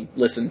actually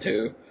listen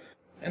to.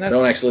 And I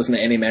don't actually listen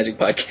to any Magic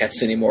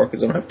podcasts anymore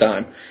because I don't have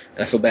time,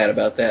 and I feel bad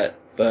about that.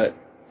 But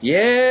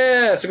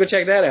yeah, so go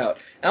check that out.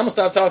 I'm gonna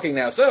stop talking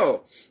now.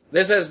 So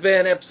this has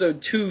been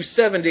episode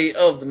 270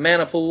 of the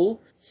Mana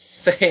Pool.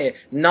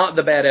 Not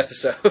the bad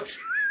episode.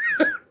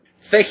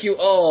 Thank you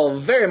all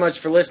very much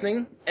for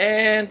listening,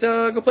 and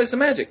go play some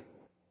Magic.